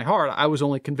living in my heart. I was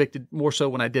only convicted more so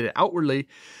when I did it outwardly.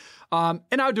 And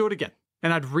I would do it again.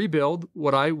 And I'd rebuild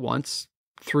what I once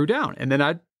threw down. And then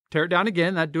I'd tear it down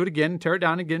again. I'd do it again, tear it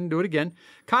down again, do it again.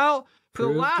 Kyle, for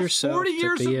the last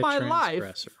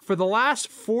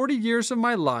 40 years of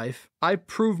my life, I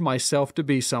proved myself to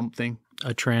be something.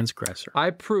 A transgressor.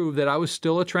 I proved that I was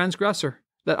still a transgressor,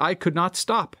 that I could not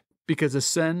stop because the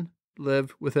sin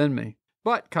lived within me.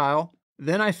 But, Kyle,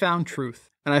 then I found truth,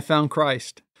 and I found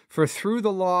Christ. For through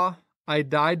the law, I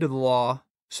died to the law,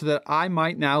 so that I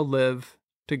might now live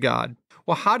to God.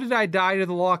 Well, how did I die to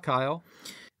the law, Kyle?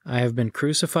 I have been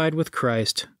crucified with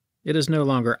Christ. It is no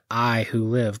longer I who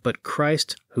live, but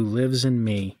Christ who lives in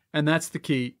me. And that's the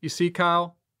key. You see,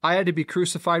 Kyle, I had to be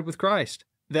crucified with Christ.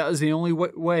 That was the only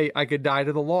way I could die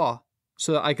to the law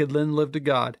so that I could then live to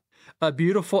God. A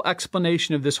beautiful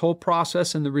explanation of this whole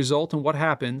process and the result and what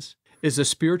happens is the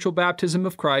spiritual baptism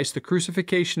of Christ, the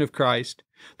crucifixion of Christ,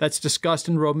 that's discussed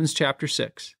in Romans chapter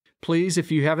 6. Please,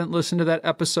 if you haven't listened to that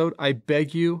episode, I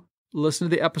beg you, listen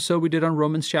to the episode we did on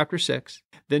Romans chapter 6.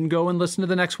 Then go and listen to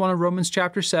the next one on Romans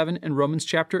chapter 7 and Romans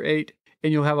chapter 8,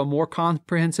 and you'll have a more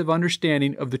comprehensive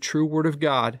understanding of the true Word of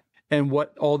God and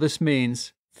what all this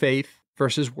means, faith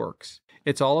versus works.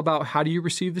 It's all about how do you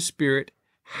receive the Spirit,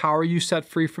 how are you set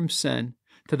free from sin,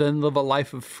 to then live a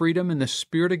life of freedom in the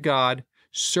Spirit of God,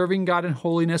 serving God in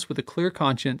holiness with a clear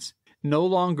conscience, no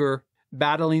longer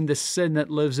battling the sin that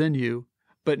lives in you,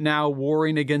 but now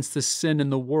warring against the sin in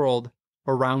the world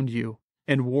around you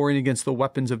and warring against the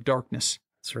weapons of darkness.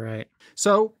 That's right.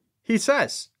 So he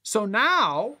says, so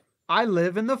now I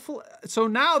live in so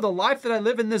now the life that I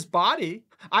live in this body,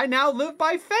 I now live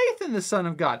by faith in the Son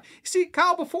of God. You see,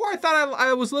 Kyle, before I thought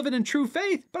I was living in true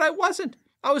faith, but I wasn't.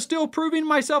 I was still proving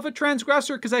myself a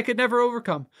transgressor because I could never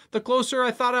overcome. The closer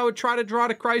I thought I would try to draw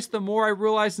to Christ, the more I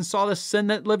realized and saw the sin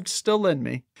that lived still in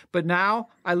me. But now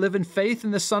I live in faith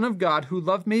in the Son of God who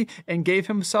loved me and gave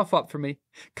himself up for me.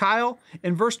 Kyle,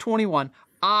 in verse 21,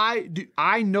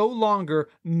 I no longer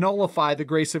nullify the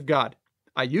grace of God.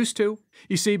 I used to.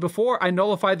 You see, before I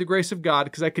nullified the grace of God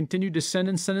because I continued to sin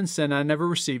and sin and sin, and I never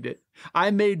received it. I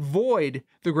made void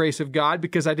the grace of God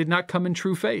because I did not come in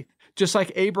true faith. Just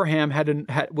like Abraham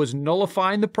was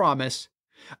nullifying the promise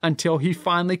until he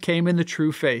finally came in the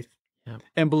true faith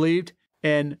and believed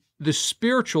in the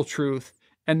spiritual truth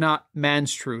and not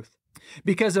man's truth.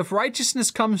 Because if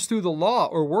righteousness comes through the law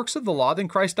or works of the law, then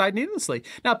Christ died needlessly.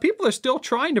 Now, people are still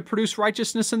trying to produce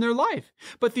righteousness in their life.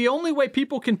 But the only way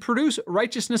people can produce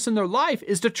righteousness in their life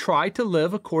is to try to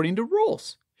live according to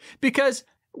rules. Because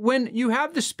when you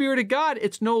have the Spirit of God,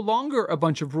 it's no longer a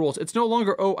bunch of rules. It's no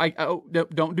longer,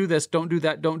 don't do this, don't do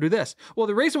that, don't do this. Well,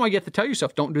 the reason why you have to tell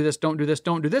yourself, don't do this, don't do this,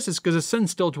 don't do this, is because the sin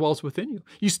still dwells within you.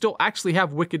 You still actually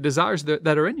have wicked desires that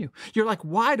are in you. You're like,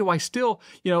 why do I still,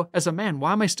 as a man,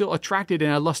 why am I still attracted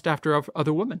and I lust after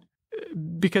other women?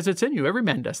 Because it's in you. Every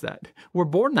man does that. We're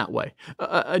born that way.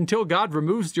 Until God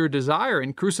removes your desire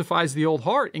and crucifies the old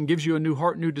heart and gives you a new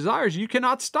heart, new desires, you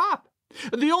cannot stop.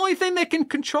 The only thing that can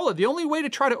control it, the only way to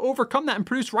try to overcome that and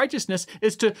produce righteousness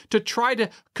is to try to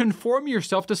conform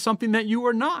yourself to something that you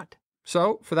are not.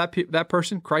 So for that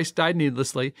person, Christ died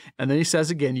needlessly. And then he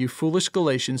says again, you foolish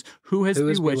Galatians, who has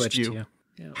bewitched you?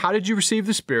 Yeah. How did you receive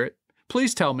the Spirit?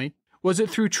 Please tell me. Was it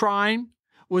through trying?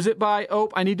 Was it by,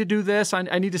 I need to do this. I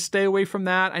need to stay away from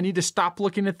that. I need to stop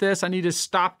looking at this. I need to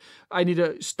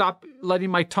stop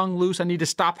letting my tongue loose. I need to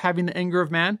stop having the anger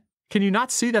of man. Can you not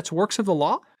see that's works of the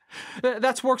law?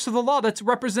 That's works of the law. That's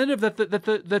representative that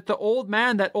the old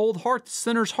man, that old heart, the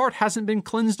sinner's heart hasn't been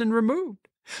cleansed and removed.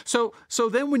 So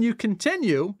then when you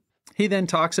continue, he then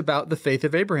talks about the faith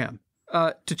of Abraham.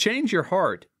 To change your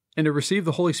heart and to receive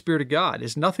the Holy Spirit of God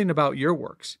is nothing about your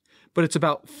works, but it's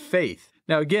about faith.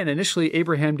 Now, again, initially,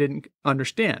 Abraham didn't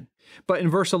understand. But in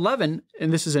verse 11,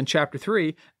 and this is in chapter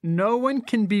 3, no one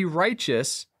can be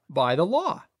righteous by the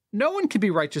law. No one can be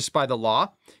righteous by the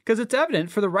law because it's evident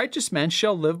for the righteous man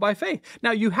shall live by faith.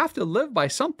 Now, you have to live by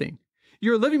something.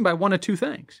 You're living by one of two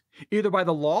things, either by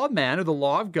the law of man or the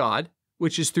law of God,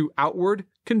 which is through outward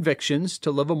convictions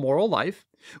to live a moral life,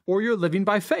 or you're living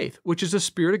by faith, which is the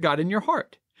Spirit of God in your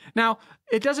heart. Now,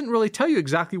 it doesn't really tell you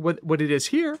exactly what it is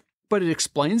here, but it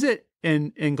explains it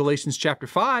in Galatians chapter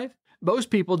 5.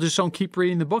 Most people just don't keep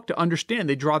reading the book to understand.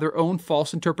 They draw their own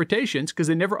false interpretations because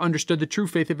they never understood the true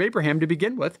faith of Abraham to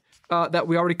begin with that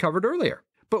we already covered earlier.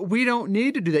 But we don't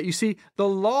need to do that. You see, the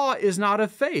law is not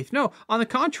of faith. No, on the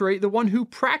contrary, the one who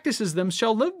practices them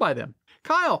shall live by them.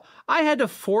 Kyle, I had to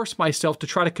force myself to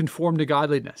try to conform to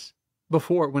godliness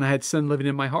before when I had sin living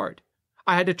in my heart.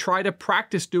 I had to try to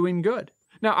practice doing good.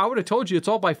 Now, I would have told you it's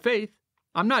all by faith.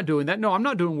 I'm not doing that. No, I'm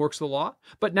not doing works of the law.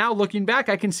 But now looking back,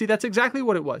 I can see that's exactly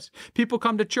what it was. People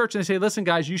come to church and they say, listen,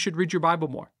 guys, you should read your Bible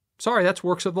more. Sorry, that's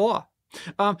works of the law.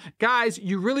 Guys,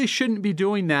 you really shouldn't be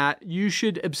doing that. You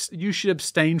should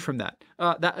abstain from that.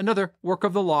 That another work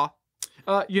of the law.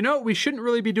 We shouldn't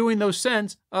really be doing those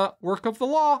sins. Work of the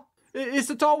law.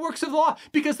 It's all works of the law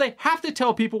because they have to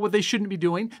tell people what they shouldn't be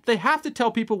doing. They have to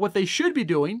tell people what they should be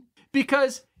doing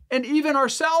and even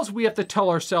ourselves, we have to tell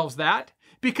ourselves that.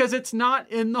 Because it's not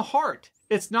in the heart.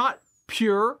 It's not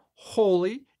pure,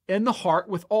 holy in the heart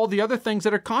with all the other things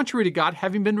that are contrary to God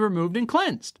having been removed and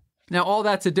cleansed. Now, all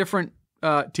that's a different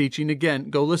teaching. Again,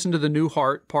 go listen to the New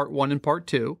Heart, part 1 and part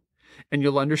 2, and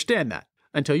you'll understand that.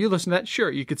 Until you listen to that, sure,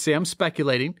 you could say I'm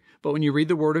speculating, but when you read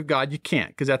the Word of God, you can't,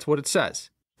 because that's what it says.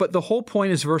 But the whole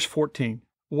point is verse 14.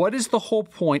 What is the whole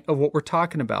point of what we're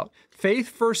talking about?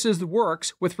 Faith versus the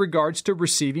works with regards to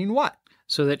receiving what?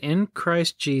 So that in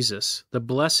Christ Jesus, the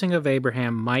blessing of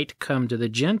Abraham might come to the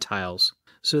Gentiles,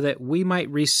 so that we might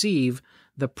receive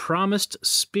the promised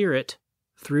Spirit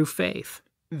through faith.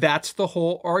 That's the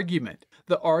whole argument.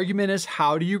 The argument is,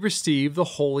 how do you receive the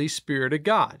Holy Spirit of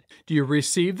God? Do you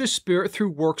receive the Spirit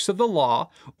through works of the law,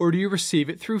 or do you receive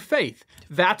it through faith?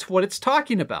 That's what it's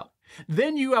talking about.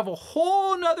 Then you have a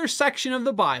whole nother section of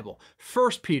the Bible,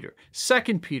 1 Peter,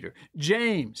 2 Peter,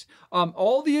 James,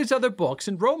 all these other books,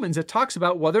 and Romans that talks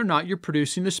about whether or not you're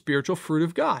producing the spiritual fruit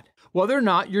of God, whether or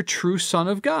not you're true son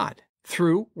of God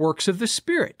through works of the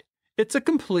Spirit. It's a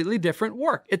completely different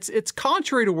work. It's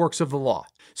contrary to works of the law.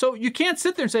 So you can't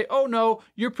sit there and say, oh no,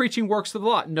 you're preaching works of the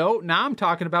law. No, now I'm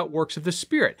talking about works of the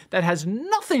Spirit. That has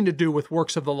nothing to do with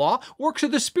works of the law. Works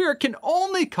of the Spirit can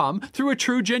only come through a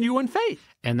true, genuine faith.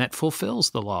 And that fulfills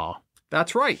the law.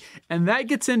 That's right. And that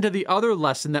gets into the other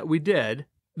lesson that we did.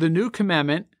 The new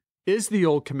commandment is the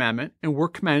old commandment, and we're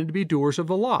commanded to be doers of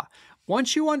the law.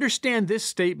 Once you understand this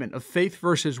statement of faith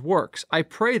versus works, I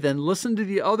pray then listen to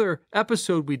the other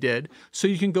episode we did so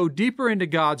you can go deeper into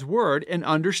God's word and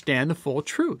understand the full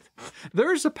truth.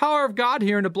 There is the power of God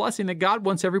here and a blessing that God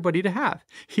wants everybody to have.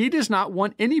 He does not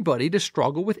want anybody to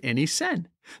struggle with any sin.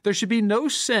 There should be no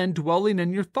sin dwelling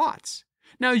in your thoughts.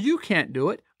 Now, you can't do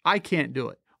it. I can't do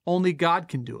it. Only God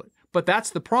can do it. But that's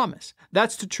the promise.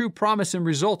 That's the true promise and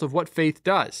result of what faith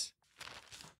does.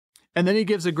 And then he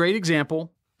gives a great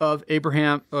example of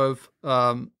Abraham, of,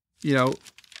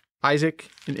 Isaac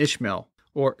and Ishmael,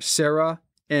 or Sarah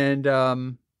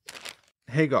and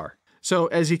Hagar. So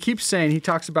as he keeps saying, he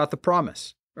talks about the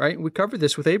promise, right? We covered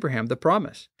this with Abraham, the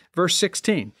promise. Verse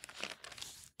 16,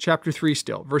 chapter 3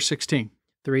 still, verse 16.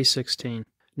 3:16.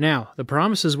 Now, the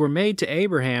promises were made to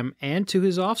Abraham and to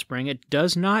his offspring. It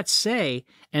does not say,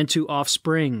 and to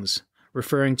offsprings,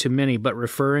 referring to many, but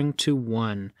referring to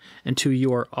one, and to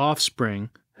your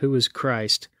offspring, who is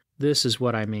Christ. This is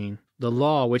what I mean. The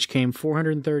law, which came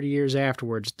 430 years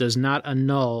afterwards, does not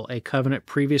annul a covenant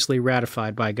previously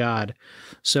ratified by God,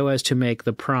 so as to make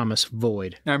the promise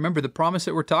void. Now remember, the promise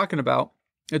that we're talking about,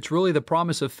 it's really the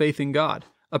promise of faith in God.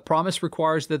 A promise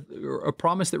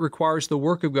that requires the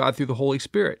work of God through the Holy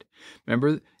Spirit.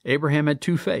 Remember, Abraham had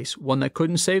two faiths, one that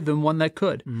couldn't save them, one that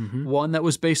could. Mm-hmm. One that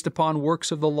was based upon works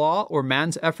of the law or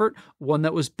man's effort, one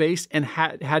that was based and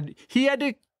he had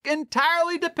to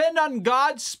entirely depend on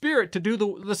God's Spirit to do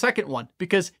the second one,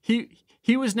 because he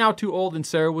was now too old and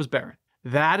Sarah was barren.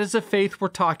 That is a faith we're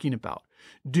talking about.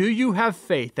 Do you have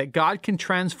faith that God can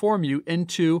transform you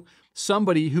into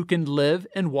somebody who can live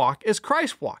and walk as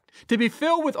Christ walked, to be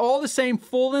filled with all the same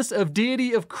fullness of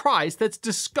deity of Christ that's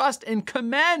discussed and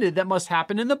commanded that must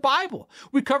happen in the Bible?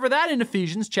 We cover that in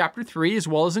Ephesians chapter 3, as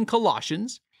well as in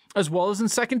Colossians, as well as in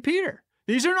 2 Peter.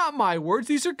 These are not my words,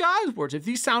 these are God's words. If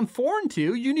these sound foreign to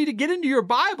you, you need to get into your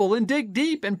Bible and dig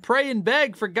deep and pray and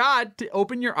beg for God to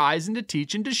open your eyes and to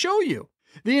teach and to show you.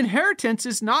 The inheritance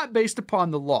is not based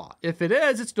upon the law. If it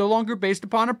is, it's no longer based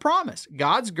upon a promise.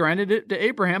 God's granted it to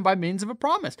Abraham by means of a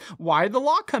promise. Why did the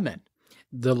law come in?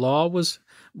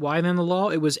 Why then the law?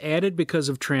 It was added because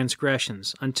of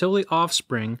transgressions, until the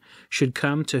offspring should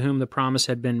come to whom the promise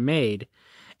had been made,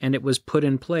 and it was put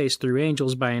in place through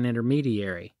angels by an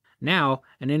intermediary. Now,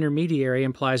 an intermediary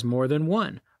implies more than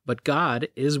one, but God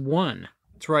is one.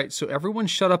 That's right. So everyone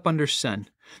shut up under sin.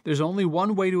 There's only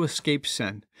one way to escape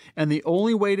sin, and the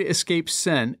only way to escape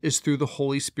sin is through the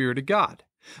Holy Spirit of God.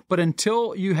 But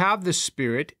until you have the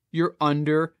Spirit, you're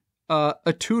under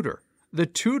a tutor. The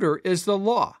tutor is the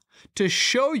law to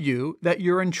show you that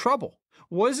you're in trouble.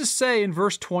 What does it say in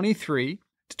verse 23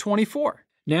 to 24?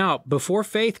 Now, before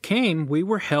faith came, we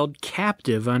were held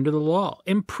captive under the law,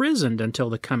 imprisoned until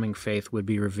the coming faith would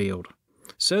be revealed.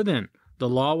 So then, the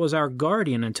law was our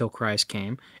guardian until Christ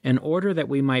came, in order that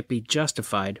we might be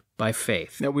justified by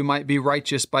faith. That we might be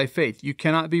righteous by faith. You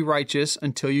cannot be righteous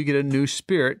until you get a new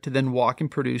spirit to then walk and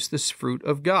produce this fruit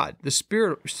of God, the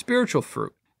spiritual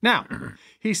fruit. Now,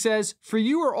 he says, for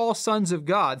you are all sons of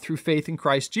God through faith in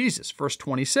Christ Jesus, verse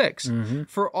 26. Mm-hmm.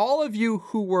 For all of you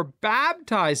who were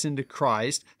baptized into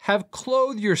Christ have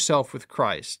clothed yourself with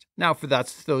Christ. Now, for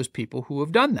that's those people who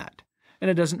have done that. And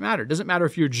it doesn't matter. It doesn't matter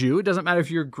if you're a Jew. It doesn't matter if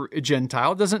you're a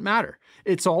Gentile. It doesn't matter.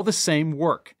 It's all the same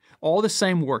work. All the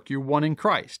same work. You're one in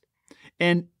Christ.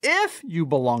 And if you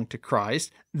belong to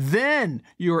Christ, then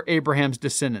you are Abraham's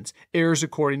descendants, heirs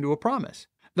according to a promise.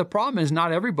 The problem is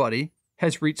not everybody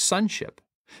has reached sonship.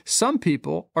 Some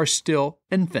people are still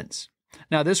infants.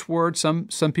 Now, this word, some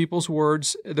people's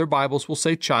words, their Bibles will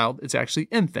say child. It's actually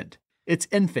infant. It's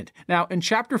infant. Now, in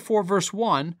chapter 4, verse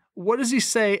 1, what does he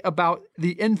say about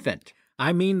the infant?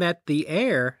 I mean that the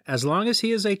heir, as long as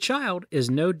he is a child, is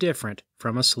no different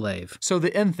from a slave. So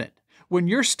the infant. When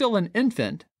you're still an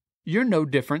infant, you're no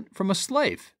different from a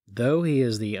slave. Though he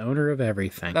is the owner of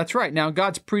everything. That's right. Now,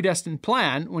 God's predestined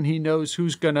plan, when he knows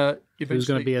who's going to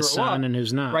be a son and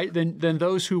who's not. Right? Then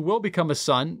those who will become a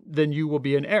son, then you will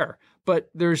be an heir. But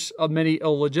there's many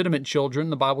illegitimate children.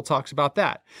 The Bible talks about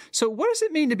that. So what does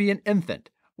it mean to be an infant?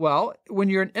 Well, when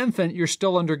you're an infant, you're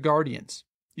still under guardians.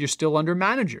 You're still under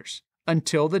managers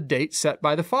until the date set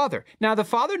by the Father. Now, the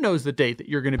Father knows the date that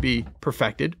you're going to be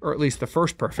perfected, or at least the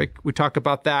first perfect. We talk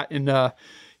about that in the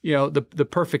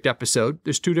perfect episode.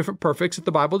 There's two different perfects that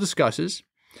the Bible discusses.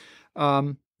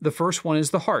 The first one is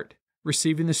the heart,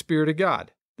 receiving the Spirit of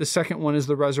God. The second one is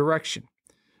the resurrection.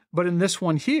 But in this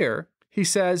one here, he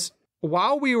says,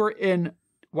 while we were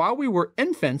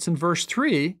infants, in verse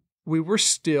 3, we were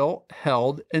still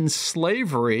held in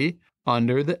slavery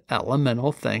under the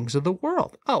elemental things of the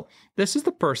world. Oh, this is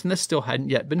the person that still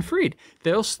hadn't yet been freed.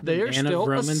 They are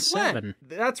still a slave. 7.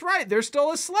 That's right. They're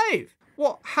still a slave.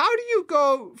 Well, how do you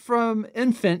go from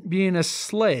infant being a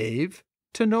slave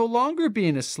to no longer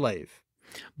being a slave?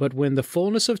 But when the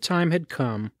fullness of time had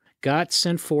come, God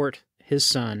sent forth his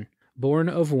Son, born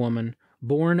of woman,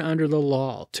 born under the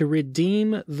law, to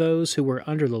redeem those who were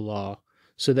under the law,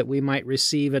 so that we might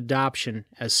receive adoption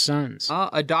as sons.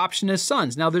 Adoption as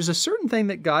sons. Now, there's a certain thing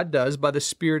that God does by the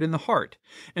Spirit in the heart.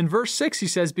 In verse 6, he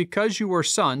says, because you are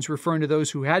sons, referring to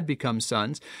those who had become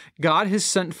sons, God has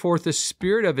sent forth the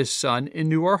Spirit of his Son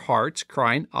into our hearts,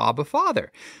 crying, Abba,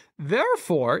 Father.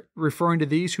 Therefore, referring to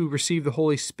these who receive the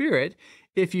Holy Spirit,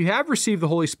 if you have received the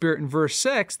Holy Spirit in verse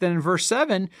 6, then in verse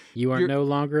 7... You are no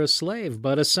longer a slave,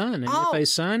 but a son. And if a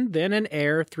son, then an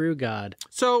heir through God.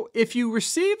 So if you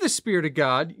receive the Spirit of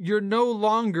God, you're no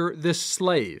longer this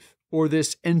slave or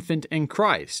this infant in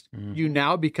Christ. Mm-hmm. You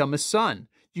now become a son.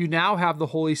 You now have the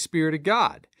Holy Spirit of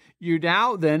God. You're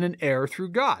now then an heir through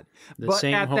God. The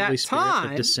same Holy Spirit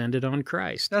that descended on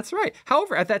Christ. That's right.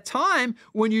 However, at that time,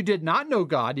 when you did not know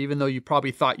God, even though you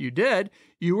probably thought you did,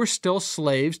 you were still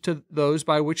slaves to those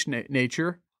by which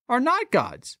nature are not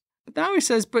God's. But now he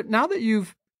says, but now that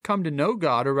you've come to know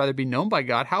God, or rather be known by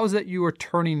God, how is that you are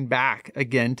turning back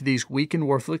again to these weak and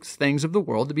worthless things of the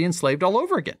world to be enslaved all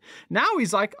over again? Now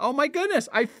he's like, oh my goodness,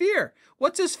 I fear.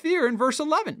 What's his fear in verse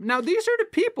 11? Now these are the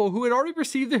people who had already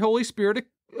received the Holy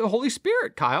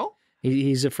Spirit, Kyle.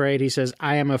 He's afraid. He says,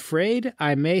 I am afraid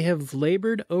I may have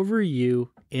labored over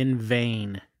you in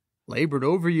vain. Labored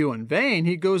over you in vain.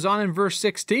 He goes on in verse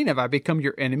 16, have I become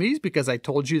your enemies because I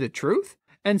told you the truth?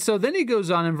 And so then he goes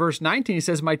on in verse 19, he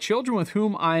says, my children with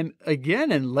whom I'm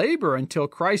again in labor until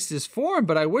Christ is formed,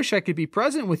 but I wish I could be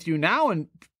present with you now and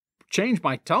change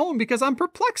my tone because I'm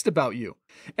perplexed about you.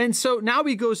 And so now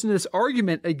he goes into this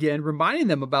argument again, reminding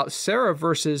them about Sarah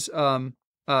versus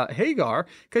Hagar,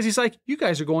 because he's like, you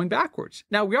guys are going backwards.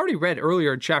 Now, we already read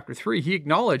earlier in chapter 3, he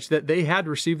acknowledged that they had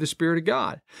received the Spirit of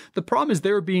God. The problem is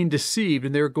they were being deceived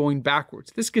and they were going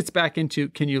backwards. This gets back into,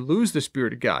 can you lose the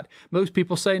Spirit of God? Most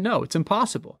people say, no, it's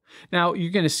impossible. Now,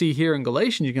 you're going to see here in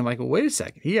Galatians, you can be like, well, wait a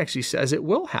second. He actually says it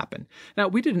will happen. Now,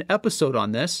 we did an episode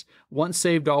on this. Once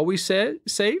saved, always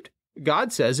saved.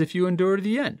 God says, if you endure to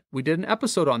the end. We did an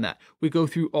episode on that. We go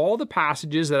through all the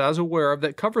passages that I was aware of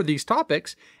that cover these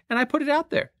topics, and I put it out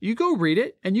there. You go read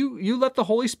it, and you let the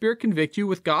Holy Spirit convict you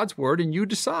with God's word, and you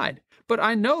decide. But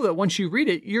I know that once you read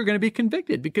it, you're going to be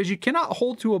convicted because you cannot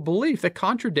hold to a belief that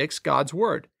contradicts God's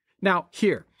word. Now,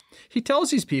 here, he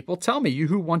tells these people, tell me, you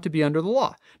who want to be under the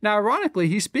law. Now, ironically,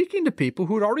 he's speaking to people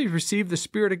who had already received the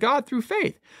Spirit of God through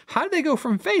faith. How did they go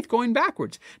from faith going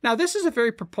backwards? Now, this is a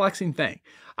very perplexing thing.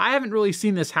 I haven't really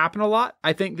seen this happen a lot.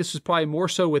 I think this is probably more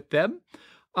so with them,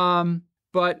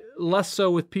 but less so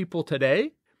with people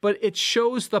today. But it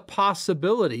shows the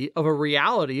possibility of a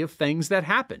reality of things that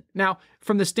happen. Now,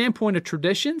 from the standpoint of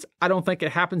traditions, I don't think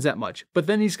it happens that much. But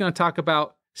then he's going to talk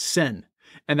about sin.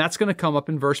 And that's going to come up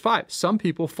in verse 5. Some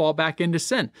people fall back into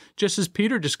sin, just as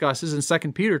Peter discusses in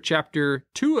 2 Peter chapter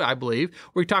 2, I believe,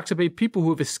 where he talks about people who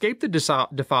have escaped the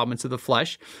defilements of the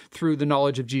flesh through the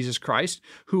knowledge of Jesus Christ,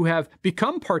 who have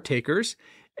become partakers,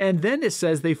 and then it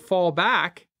says they fall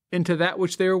back into that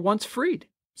which they were once freed.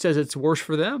 It says it's worse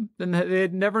for them than they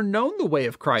had never known the way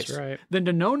of Christ, right, than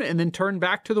to know it and then turn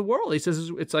back to the world. He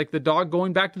says it's like the dog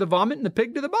going back to the vomit and the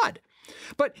pig to the mud.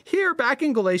 But here, back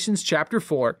in Galatians chapter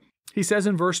 4, he says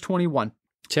in verse 21,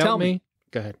 Tell me.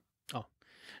 Go ahead.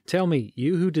 Tell me,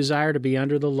 you who desire to be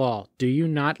under the law, do you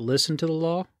not listen to the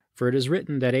law? For it is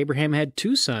written that Abraham had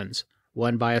 2 sons,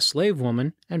 one by a slave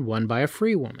woman and one by a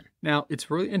free woman. Now,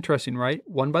 it's really interesting, right?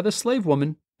 One by the slave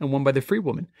woman and one by the free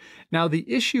woman. Now,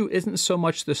 the issue isn't so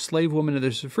much the slave woman or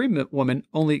the free woman,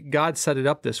 only God set it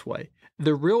up this way.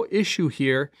 The real issue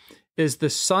here is the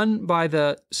son by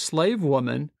the slave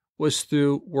woman was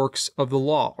through works of the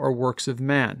law or works of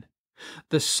man.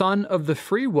 The son of the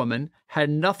free woman had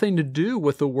nothing to do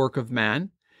with the work of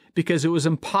man because it was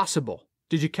impossible.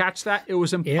 Did you catch that? It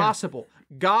was impossible.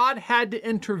 Yeah. God had to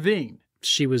intervene.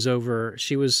 She was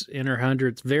in her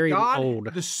hundreds, very old.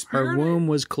 Her womb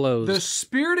was closed. The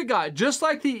Spirit of God, just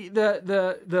like the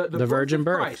virgin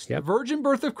birth. Christ, the virgin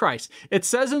birth of Christ. It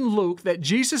says in Luke that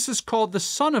Jesus is called the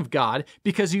Son of God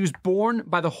because he was born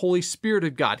by the Holy Spirit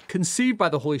of God, conceived by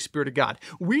the Holy Spirit of God.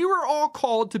 We were all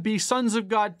called to be sons of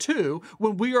God too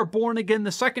when we are born again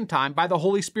the second time by the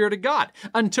Holy Spirit of God.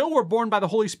 Until we're born by the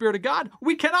Holy Spirit of God,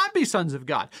 we cannot be sons of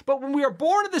God. But when we are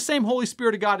born of the same Holy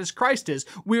Spirit of God as Christ is,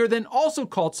 we are then also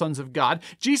called sons of God.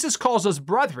 Jesus calls us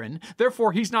brethren.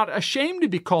 Therefore, he's not ashamed to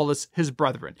be called as his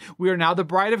brethren. We are now the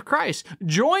bride of Christ,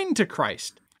 joined to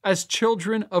Christ as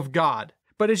children of God.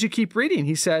 But as you keep reading,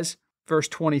 he says, verse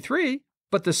 23,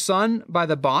 but the son by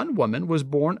the bondwoman was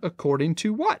born according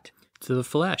to what? To the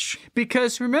flesh.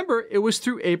 Because remember, it was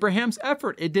through Abraham's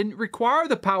effort. It didn't require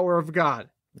the power of God.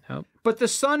 Nope. But the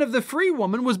son of the free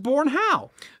woman was born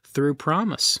how? Through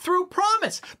promise. Through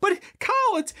promise. But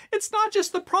Kyle, it's not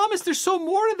just the promise. There's so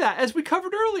more to that, as we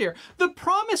covered earlier. The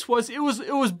promise was it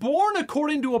was born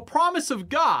according to a promise of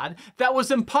God that was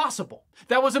impossible.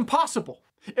 That was impossible.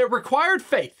 It required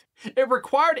faith. It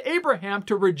required Abraham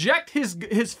to reject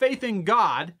his faith in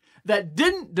God that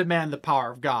didn't demand the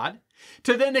power of God,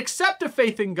 to then accept a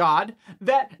faith in God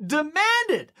that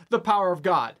demanded the power of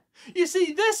God. You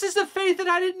see, this is the faith that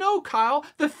I didn't know, Kyle.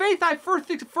 The faith I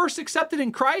first accepted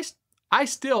in Christ, I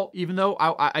still, even though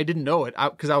I didn't know it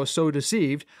because I was so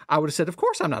deceived, I would have said, of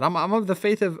course I'm not. I'm of the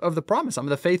faith of the promise. I'm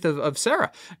of the faith of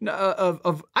Sarah,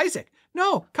 of Isaac.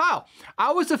 No, Kyle,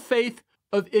 I was the faith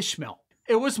of Ishmael.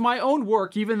 It was my own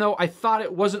work, even though I thought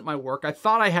it wasn't my work. I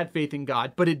thought I had faith in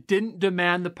God, but it didn't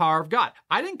demand the power of God.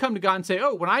 I didn't come to God and say,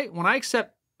 oh, when I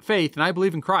accept faith and I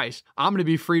believe in Christ, I'm going to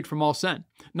be freed from all sin.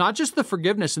 Not just the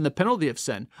forgiveness and the penalty of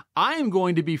sin. I am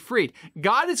going to be freed.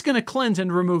 God is going to cleanse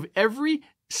and remove every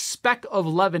speck of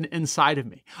leaven inside of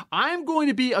me. I am going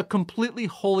to be a completely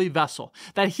holy vessel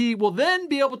that he will then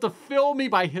be able to fill me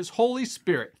by his Holy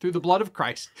Spirit through the blood of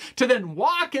Christ, to then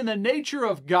walk in the nature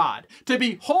of God, to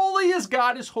be holy as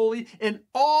God is holy in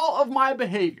all of my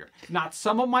behavior. Not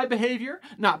some of my behavior,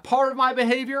 not part of my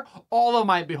behavior, all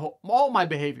my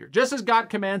behavior, just as God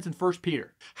commands in 1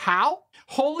 Peter. How?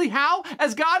 Holy how?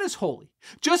 As God is holy.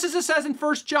 Just as it says in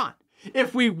 1 John.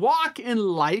 If we walk in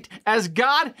light as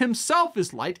God himself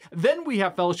is light, then we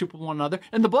have fellowship with one another,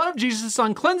 and the blood of Jesus, his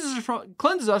son,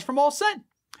 cleanses us from all sin.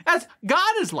 As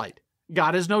God is light,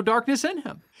 God has no darkness in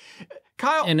him.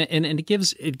 Kyle, and it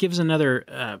gives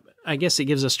another. I guess it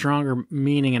gives a stronger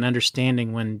meaning and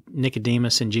understanding when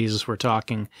Nicodemus and Jesus were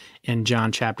talking in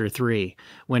John chapter 3,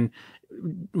 when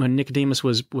Nicodemus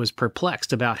was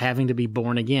perplexed about having to be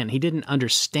born again. He didn't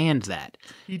understand that.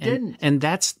 He didn't. And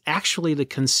that's actually the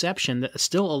conception that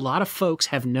still a lot of folks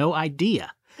have no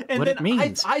idea what it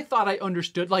means. I thought I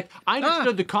understood. Like, I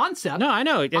understood the concept. No, I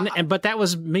know. But that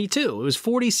was me too. It was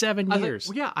 47 years.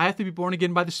 Like, well, yeah, I have to be born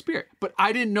again by the Spirit. But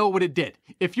I didn't know what it did.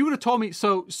 If you would have told me,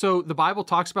 so the Bible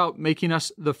talks about making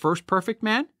us the first perfect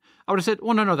man, I would have said,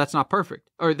 well, no, that's not perfect,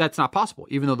 or that's not possible,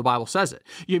 even though the Bible says it.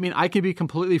 You mean I can be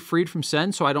completely freed from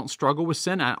sin so I don't struggle with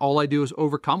sin and all I do is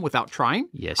overcome without trying?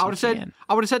 Yes, I would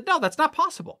have said, no, that's not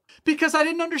possible. Because I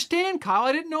didn't understand, Kyle.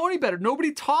 I didn't know any better.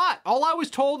 Nobody taught. All I was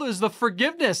told is the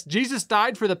forgiveness. Jesus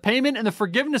died for the payment and the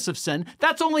forgiveness of sin.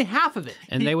 That's only half of it.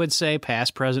 And they would say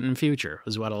past, present, and future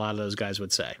is what a lot of those guys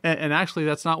would say. And actually,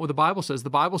 that's not what the Bible says. The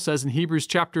Bible says in Hebrews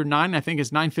chapter 9, I think it's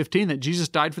 9:15, that Jesus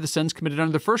died for the sins committed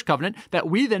under the first covenant, that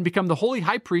we then become the holy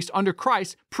high priest under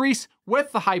Christ, priests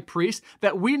with the high priest,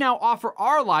 that we now offer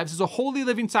our lives as a holy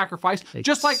living sacrifice,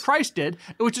 just like Christ did,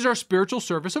 which is our spiritual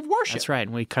service of worship. That's right.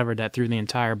 And we covered that through the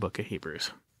entire book of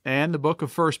Hebrews. And the book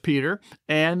of 1 Peter,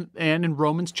 and in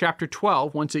Romans chapter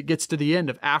 12, once it gets to the end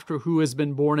of after who has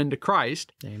been born into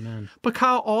Christ. Amen. But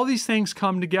Kyle, all these things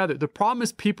come together. The problem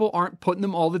is people aren't putting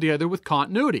them all together with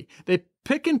continuity. They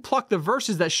pick and pluck the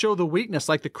verses that show the weakness,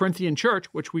 like the Corinthian church,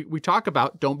 which we talk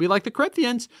about. Don't be like the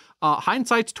Corinthians.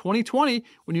 Hindsight's 20/20.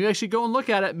 When you actually go and look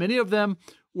at it, many of them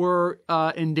were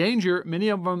in danger. Many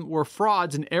of them were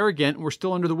frauds and arrogant, were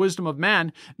still under the wisdom of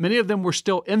man. Many of them were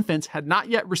still infants, had not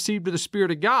yet received the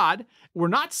Spirit of God, were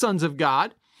not sons of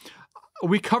God.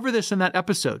 We cover this in that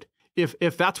episode.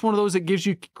 If that's one of those that gives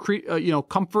you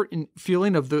comfort and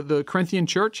feeling of the Corinthian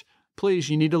church, please,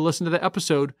 you need to listen to the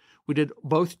episode. We did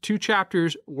both 2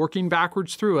 chapters, working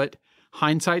backwards through it.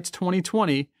 Hindsight's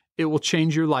 2020. It will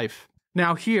change your life.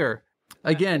 Now here,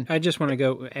 again. I just want to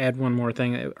go add one more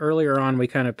thing. Earlier on, we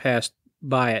kind of passed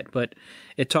by it, but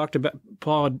it talked about,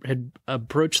 Paul had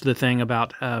approached the thing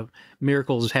about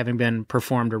miracles having been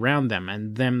performed around them,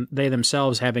 and they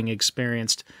themselves having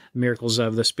experienced miracles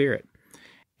of the Spirit.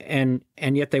 And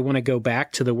yet they want to go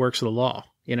back to the works of the law.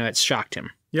 It shocked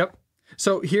him. Yep.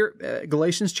 So here,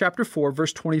 Galatians chapter 4,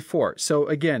 verse 24. So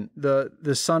again,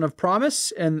 the son of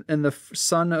promise and the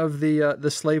son of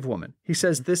the slave woman. He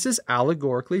says, this is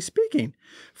allegorically speaking.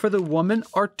 For the woman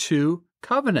are 2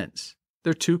 covenants.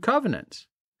 They're 2 covenants.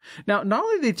 Now, not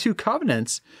only are they 2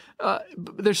 covenants,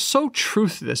 there's so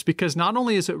truth to this, because not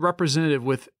only is it representative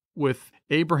with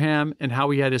Abraham and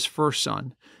how he had his first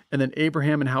son, and then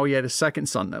Abraham and how he had his second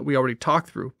son that we already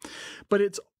talked through, but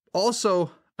it's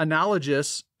also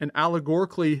analogous and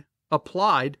allegorically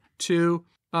applied to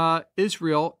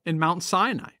Israel in Mount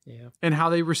Sinai, and how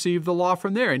they received the law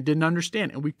from there and didn't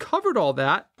understand. And we covered all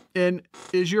that in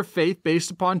Is Your Faith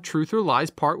Based Upon Truth or Lies,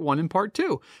 Part 1 and Part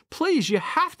 2. Please, you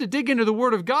have to dig into the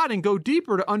Word of God and go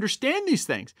deeper to understand these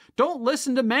things. Don't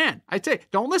listen to man. I say,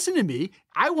 don't listen to me.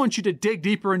 I want you to dig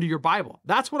deeper into your Bible.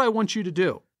 That's what I want you to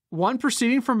do. One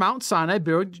proceeding from Mount Sinai,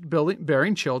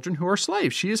 bearing children who are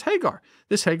slaves. She is Hagar.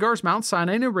 This Hagar is Mount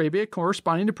Sinai in Arabia,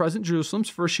 corresponding to present Jerusalem,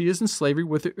 for she is in slavery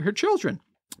with her children.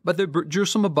 But the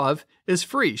Jerusalem above is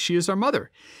free. She is our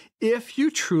mother. If you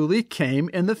truly came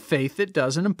in the faith that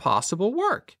does an impossible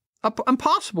work.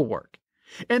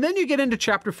 And then you get into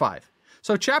chapter 5.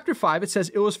 So chapter 5, it says,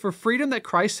 it was for freedom that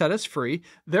Christ set us free.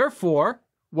 Therefore,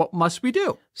 what must we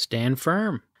do? Stand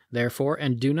firm, therefore,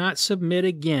 and do not submit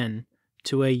again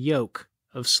to a yoke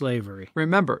of slavery.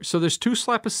 Remember, so there's two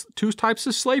types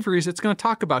of slaveries it's going to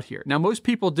talk about here. Now, most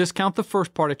people discount the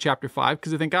first part of chapter 5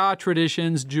 because they think,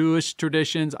 traditions, Jewish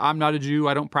traditions, I'm not a Jew,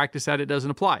 I don't practice that, it doesn't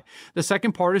apply. The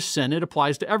second part is sin, it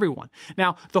applies to everyone.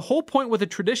 Now, the whole point with the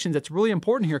traditions that's really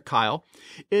important here, Kyle,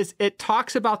 is it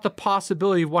talks about the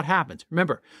possibility of what happens.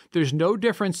 Remember, there's no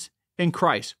difference in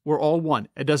Christ. We're all one.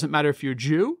 It doesn't matter if you're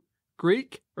Jew,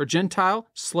 Greek, or Gentile,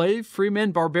 slave,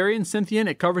 freeman, barbarian, Scythian.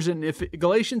 It covers it in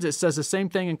Galatians. It says the same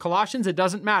thing in Colossians. It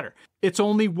doesn't matter. It's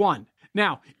only one.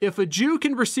 Now, if a Jew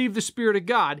can receive the Spirit of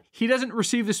God, he doesn't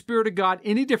receive the Spirit of God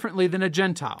any differently than a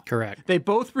Gentile. Correct. They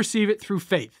both receive it through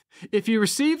faith. If you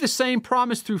receive the same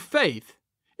promise through faith,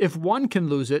 if one can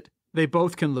lose it, they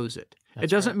both can lose it. It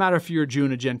doesn't matter if you're a Jew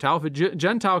and a Gentile. If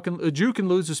a Jew can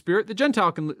lose the Spirit, the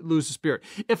Gentile can lose the Spirit.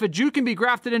 If a Jew can be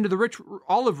grafted into the rich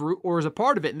olive root or is a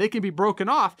part of it, and they can be broken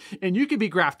off, and you can be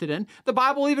grafted in, the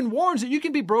Bible even warns that you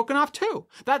can be broken off too.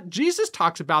 That Jesus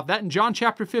talks about that in John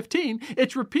chapter 15.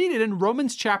 It's repeated in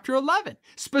Romans chapter 11,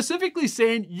 specifically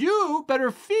saying you better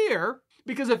fear,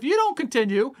 because if you don't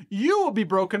continue, you will be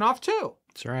broken off too.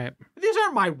 That's right. These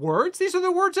aren't my words. These are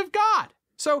the words of God.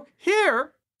 So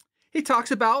here he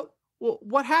talks about, well,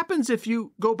 what happens if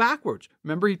you go backwards?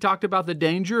 Remember, he talked about the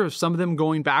danger of some of them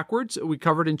going backwards. We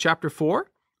covered in chapter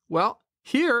 4. Well,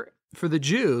 here for the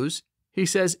Jews, he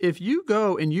says, if you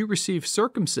go and you receive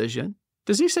circumcision,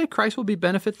 does he say Christ will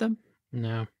benefit them?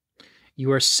 No.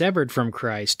 You are severed from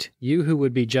Christ, you who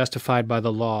would be justified by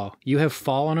the law. You have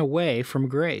fallen away from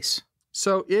grace.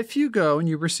 So if you go and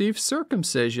you receive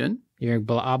circumcision, you're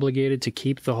obligated to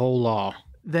keep the whole law.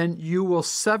 Then you will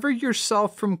sever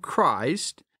yourself from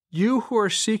Christ. You who are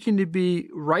seeking to be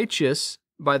righteous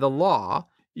by the law,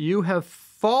 you have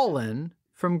fallen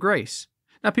from grace.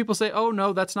 Now people say, oh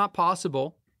no, that's not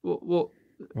possible. Well,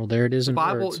 there it is in the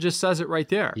Bible words. just says it right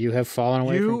there. You have fallen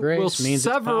away from grace means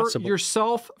it's possible. You will sever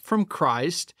yourself from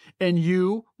Christ and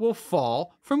you will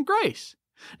fall from grace.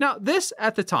 Now this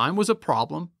at the time was a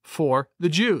problem for the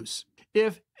Jews.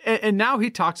 And now he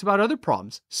talks about other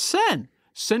problems. Sin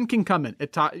can come in.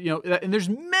 And there's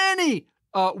many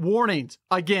warnings.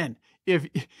 Again,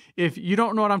 if you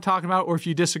don't know what I'm talking about, or if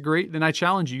you disagree, then I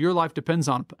challenge you. Your life depends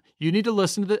on it. You need to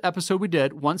listen to the episode we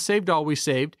did, Once Saved, Always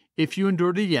Saved, if you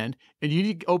endure to the end. And you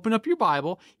need to open up your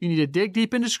Bible. You need to dig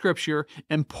deep into Scripture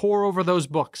and pore over those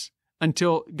books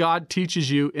until God teaches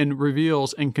you and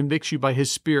reveals and convicts you by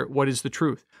His Spirit what is the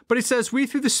truth. But he says, we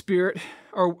through the Spirit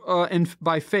and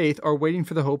by faith are waiting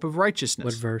for the hope of righteousness.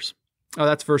 What verse? Oh,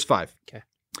 that's verse 5. Okay.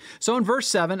 So in verse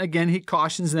 7, again, he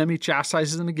cautions them, he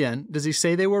chastises them again. Does he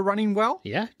say they were running well?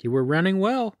 Yeah, you were running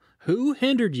well. Who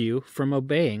hindered you from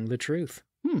obeying the truth?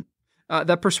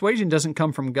 That persuasion doesn't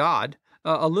come from God.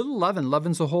 A little leaven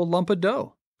leavens a whole lump of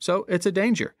dough. So it's a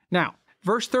danger. Now,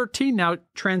 verse 13 now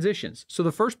transitions. So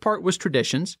the first part was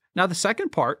traditions. Now the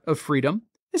second part of freedom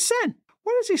is sin.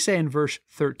 What does he say in verse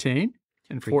 13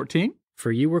 and 14?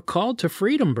 For you were called to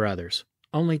freedom, brothers.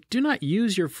 Only do not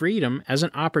use your freedom as an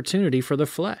opportunity for the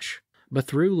flesh, but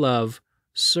through love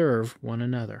serve one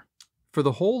another. For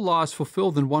the whole law is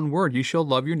fulfilled in one word, you shall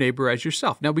love your neighbor as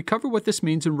yourself. Now, we cover what this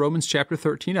means in Romans chapter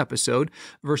 13 episode,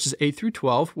 verses 8 through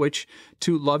 12, which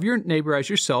to love your neighbor as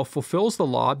yourself fulfills the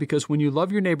law, because when you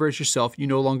love your neighbor as yourself, you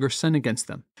no longer sin against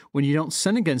them. When you don't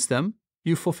sin against them,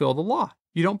 you fulfill the law.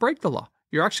 You don't break the law.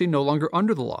 You're actually no longer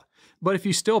under the law. But if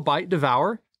you still bite,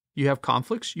 devour, you have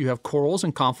conflicts, you have quarrels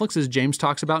and conflicts, as James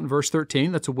talks about in verse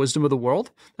 13. That's a wisdom of the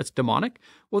world. That's demonic.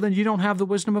 Well, then you don't have the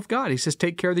wisdom of God. He says,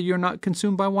 take care that you're not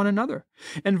consumed by one another.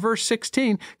 And verse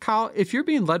 16, Kyle, if you're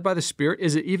being led by the Spirit,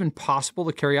 is it even possible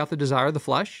to carry out the desire of the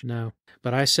flesh? No.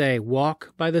 But I say,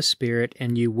 walk by the Spirit,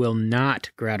 and you will not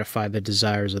gratify the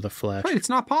desires of the flesh. Right, it's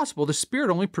not possible. The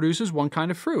Spirit only produces one kind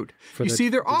of fruit. For the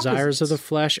desires of the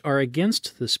flesh are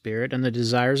against the Spirit, and the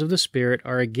desires of the Spirit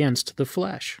are against the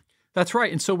flesh. That's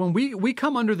right. And so when we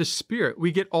come under the Spirit,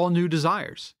 we get all new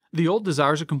desires. The old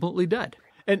desires are completely dead.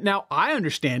 And now I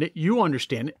understand it. You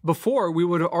understand it. Before, we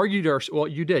would have argued well,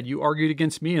 you did. You argued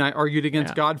against me, and I argued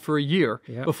against God for a year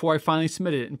before I finally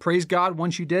submitted it. And praise God,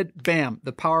 once you did, bam,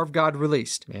 the power of God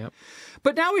released. Yep.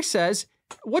 But now he says,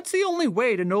 what's the only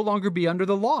way to no longer be under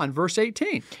the law in verse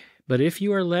 18? But if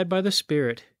you are led by the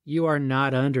Spirit, you are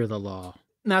not under the law.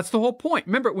 And that's the whole point.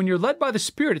 Remember, when you're led by the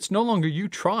Spirit, it's no longer you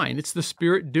trying, it's the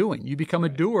Spirit doing. You become a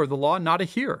doer of the law, not a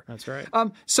hearer. That's right.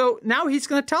 So now he's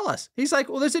going to tell us. He's like,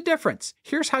 well, there's a difference.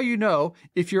 Here's how you know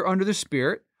if you're under the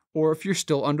Spirit or if you're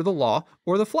still under the law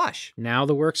or the flesh. Now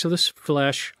the works of the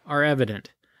flesh are evident: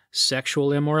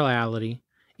 sexual immorality,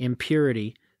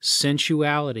 impurity,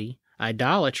 sensuality,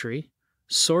 idolatry,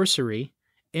 sorcery,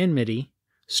 enmity,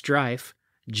 strife,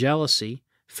 jealousy,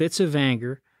 fits of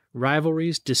anger,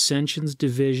 rivalries, dissensions,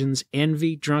 divisions,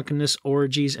 envy, drunkenness,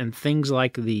 orgies, and things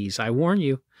like these. I warn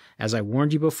you, as I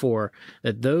warned you before,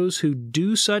 that those who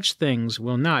do such things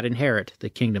will not inherit the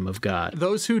kingdom of God.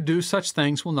 Those who do such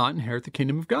things will not inherit the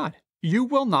kingdom of God. You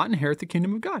will not inherit the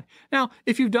kingdom of God. Now,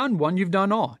 if you've done one, you've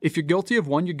done all. If you're guilty of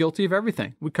one, you're guilty of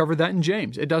everything. We covered that in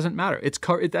James. It doesn't matter.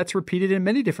 That's repeated in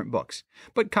many different books.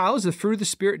 But Kyle, is the fruit of the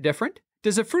Spirit different?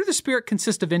 Does the fruit of the Spirit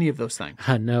consist of any of those things?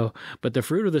 No, but the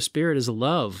fruit of the Spirit is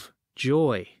love,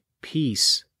 joy,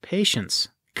 peace, patience,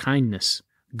 kindness,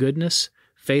 goodness,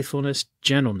 faithfulness,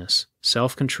 gentleness,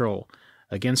 self-control.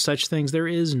 Against such things there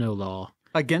is no law.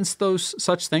 Against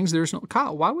such things there's no...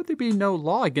 Kyle, why would there be no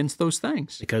law against those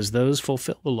things? Because those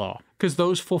fulfill the law. Because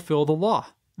those fulfill the law.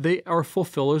 They are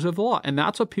fulfillers of the law, and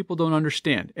that's what people don't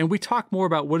understand. And we talk more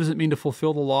about what does it mean to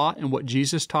fulfill the law and what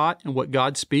Jesus taught and what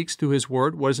God speaks through his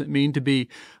word. What does it mean to be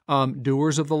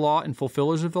doers of the law and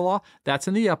fulfillers of the law? That's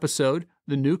in the episode.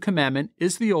 The new commandment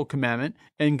is the old commandment,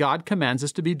 and God commands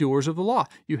us to be doers of the law.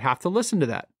 You have to listen to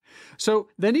that. So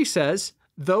then he says,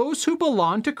 those who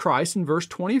belong to Christ in verse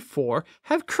 24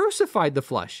 have crucified the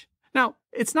flesh. Now,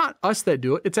 it's not us that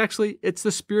do it. It's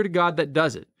the Spirit of God that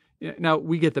does it. Now,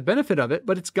 we get the benefit of it,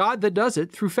 but it's God that does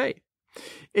it through faith.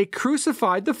 It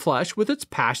crucified the flesh with its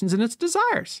passions and its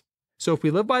desires. So if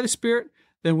we live by the Spirit,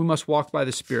 then we must walk by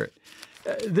the Spirit.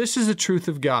 This is the truth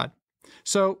of God.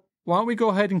 So why don't we go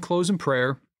ahead and close in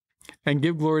prayer and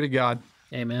give glory to God.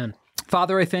 Amen.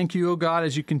 Father, I thank you, O God,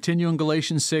 as you continue in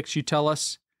Galatians 6, you tell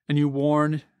us and you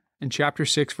warn in chapter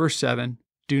 6, verse 7,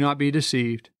 do not be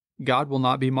deceived. God will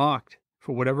not be mocked.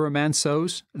 For whatever a man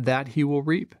sows, that he will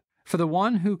reap. For the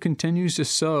one who continues to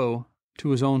sow to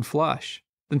his own flesh,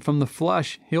 then from the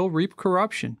flesh he'll reap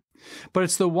corruption. But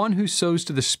it's the one who sows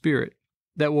to the Spirit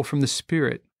that will from the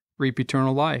Spirit reap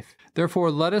eternal life. Therefore,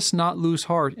 let us not lose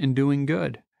heart in doing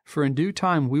good, for in due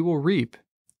time we will reap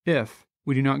if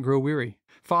we do not grow weary.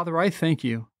 Father, I thank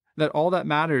you that all that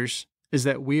matters is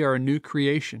that we are a new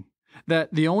creation,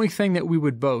 that the only thing that we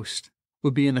would boast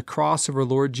would be in the cross of our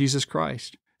Lord Jesus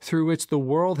Christ, through which the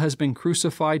world has been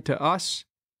crucified to us,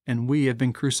 and we have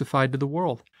been crucified to the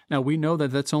world. Now, we know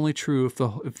that that's only true if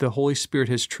the Holy Spirit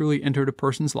has truly entered a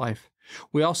person's life.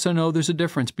 We also know there's a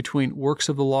difference between works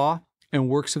of the law and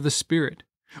works of the Spirit.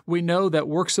 We know that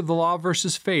works of the law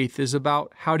versus faith is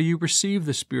about how do you receive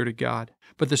the Spirit of God.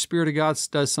 But the Spirit of God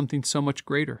does something so much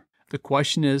greater. The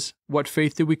question is, what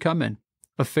faith do we come in?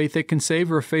 A faith that can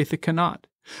save or a faith that cannot?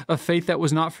 A faith that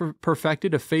was not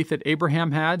perfected, a faith that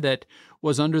Abraham had that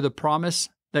was under the promise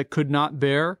that could not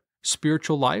bear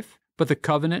spiritual life, but the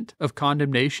covenant of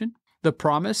condemnation, the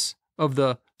promise of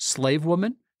the slave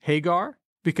woman, Hagar,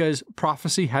 because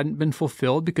prophecy hadn't been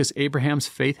fulfilled, because Abraham's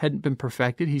faith hadn't been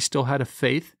perfected. He still had a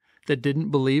faith that didn't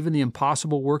believe in the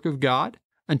impossible work of God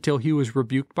until he was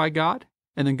rebuked by God.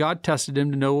 And then God tested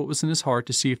him to know what was in his heart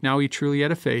to see if now he truly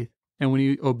had a faith. And when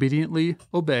he obediently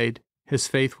obeyed, his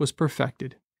faith was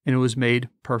perfected. and it was made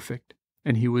perfect,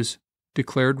 and he was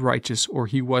declared righteous, or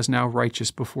he was now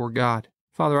righteous before God.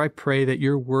 Father, I pray that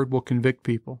your word will convict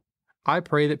people. I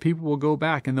pray that people will go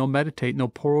back and they'll meditate and they'll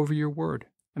pore over your word.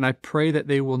 And I pray that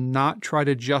they will not try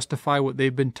to justify what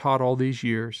they've been taught all these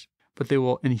years, but they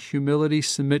will in humility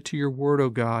submit to your word, O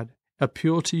God,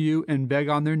 appeal to you and beg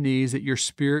on their knees that your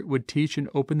Spirit would teach and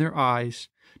open their eyes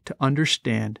to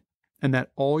understand, and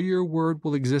that all your word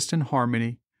will exist in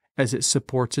harmony as it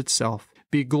supports itself.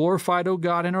 Be glorified, O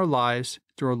God, in our lives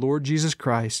through our Lord Jesus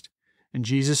Christ. In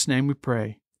Jesus' name we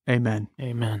pray. Amen.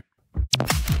 Amen.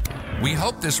 We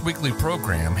hope this weekly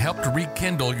program helped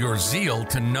rekindle your zeal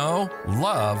to know,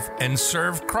 love, and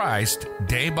serve Christ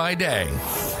day by day.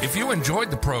 If you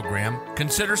enjoyed the program,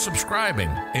 consider subscribing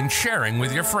and sharing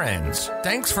with your friends.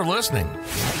 Thanks for listening.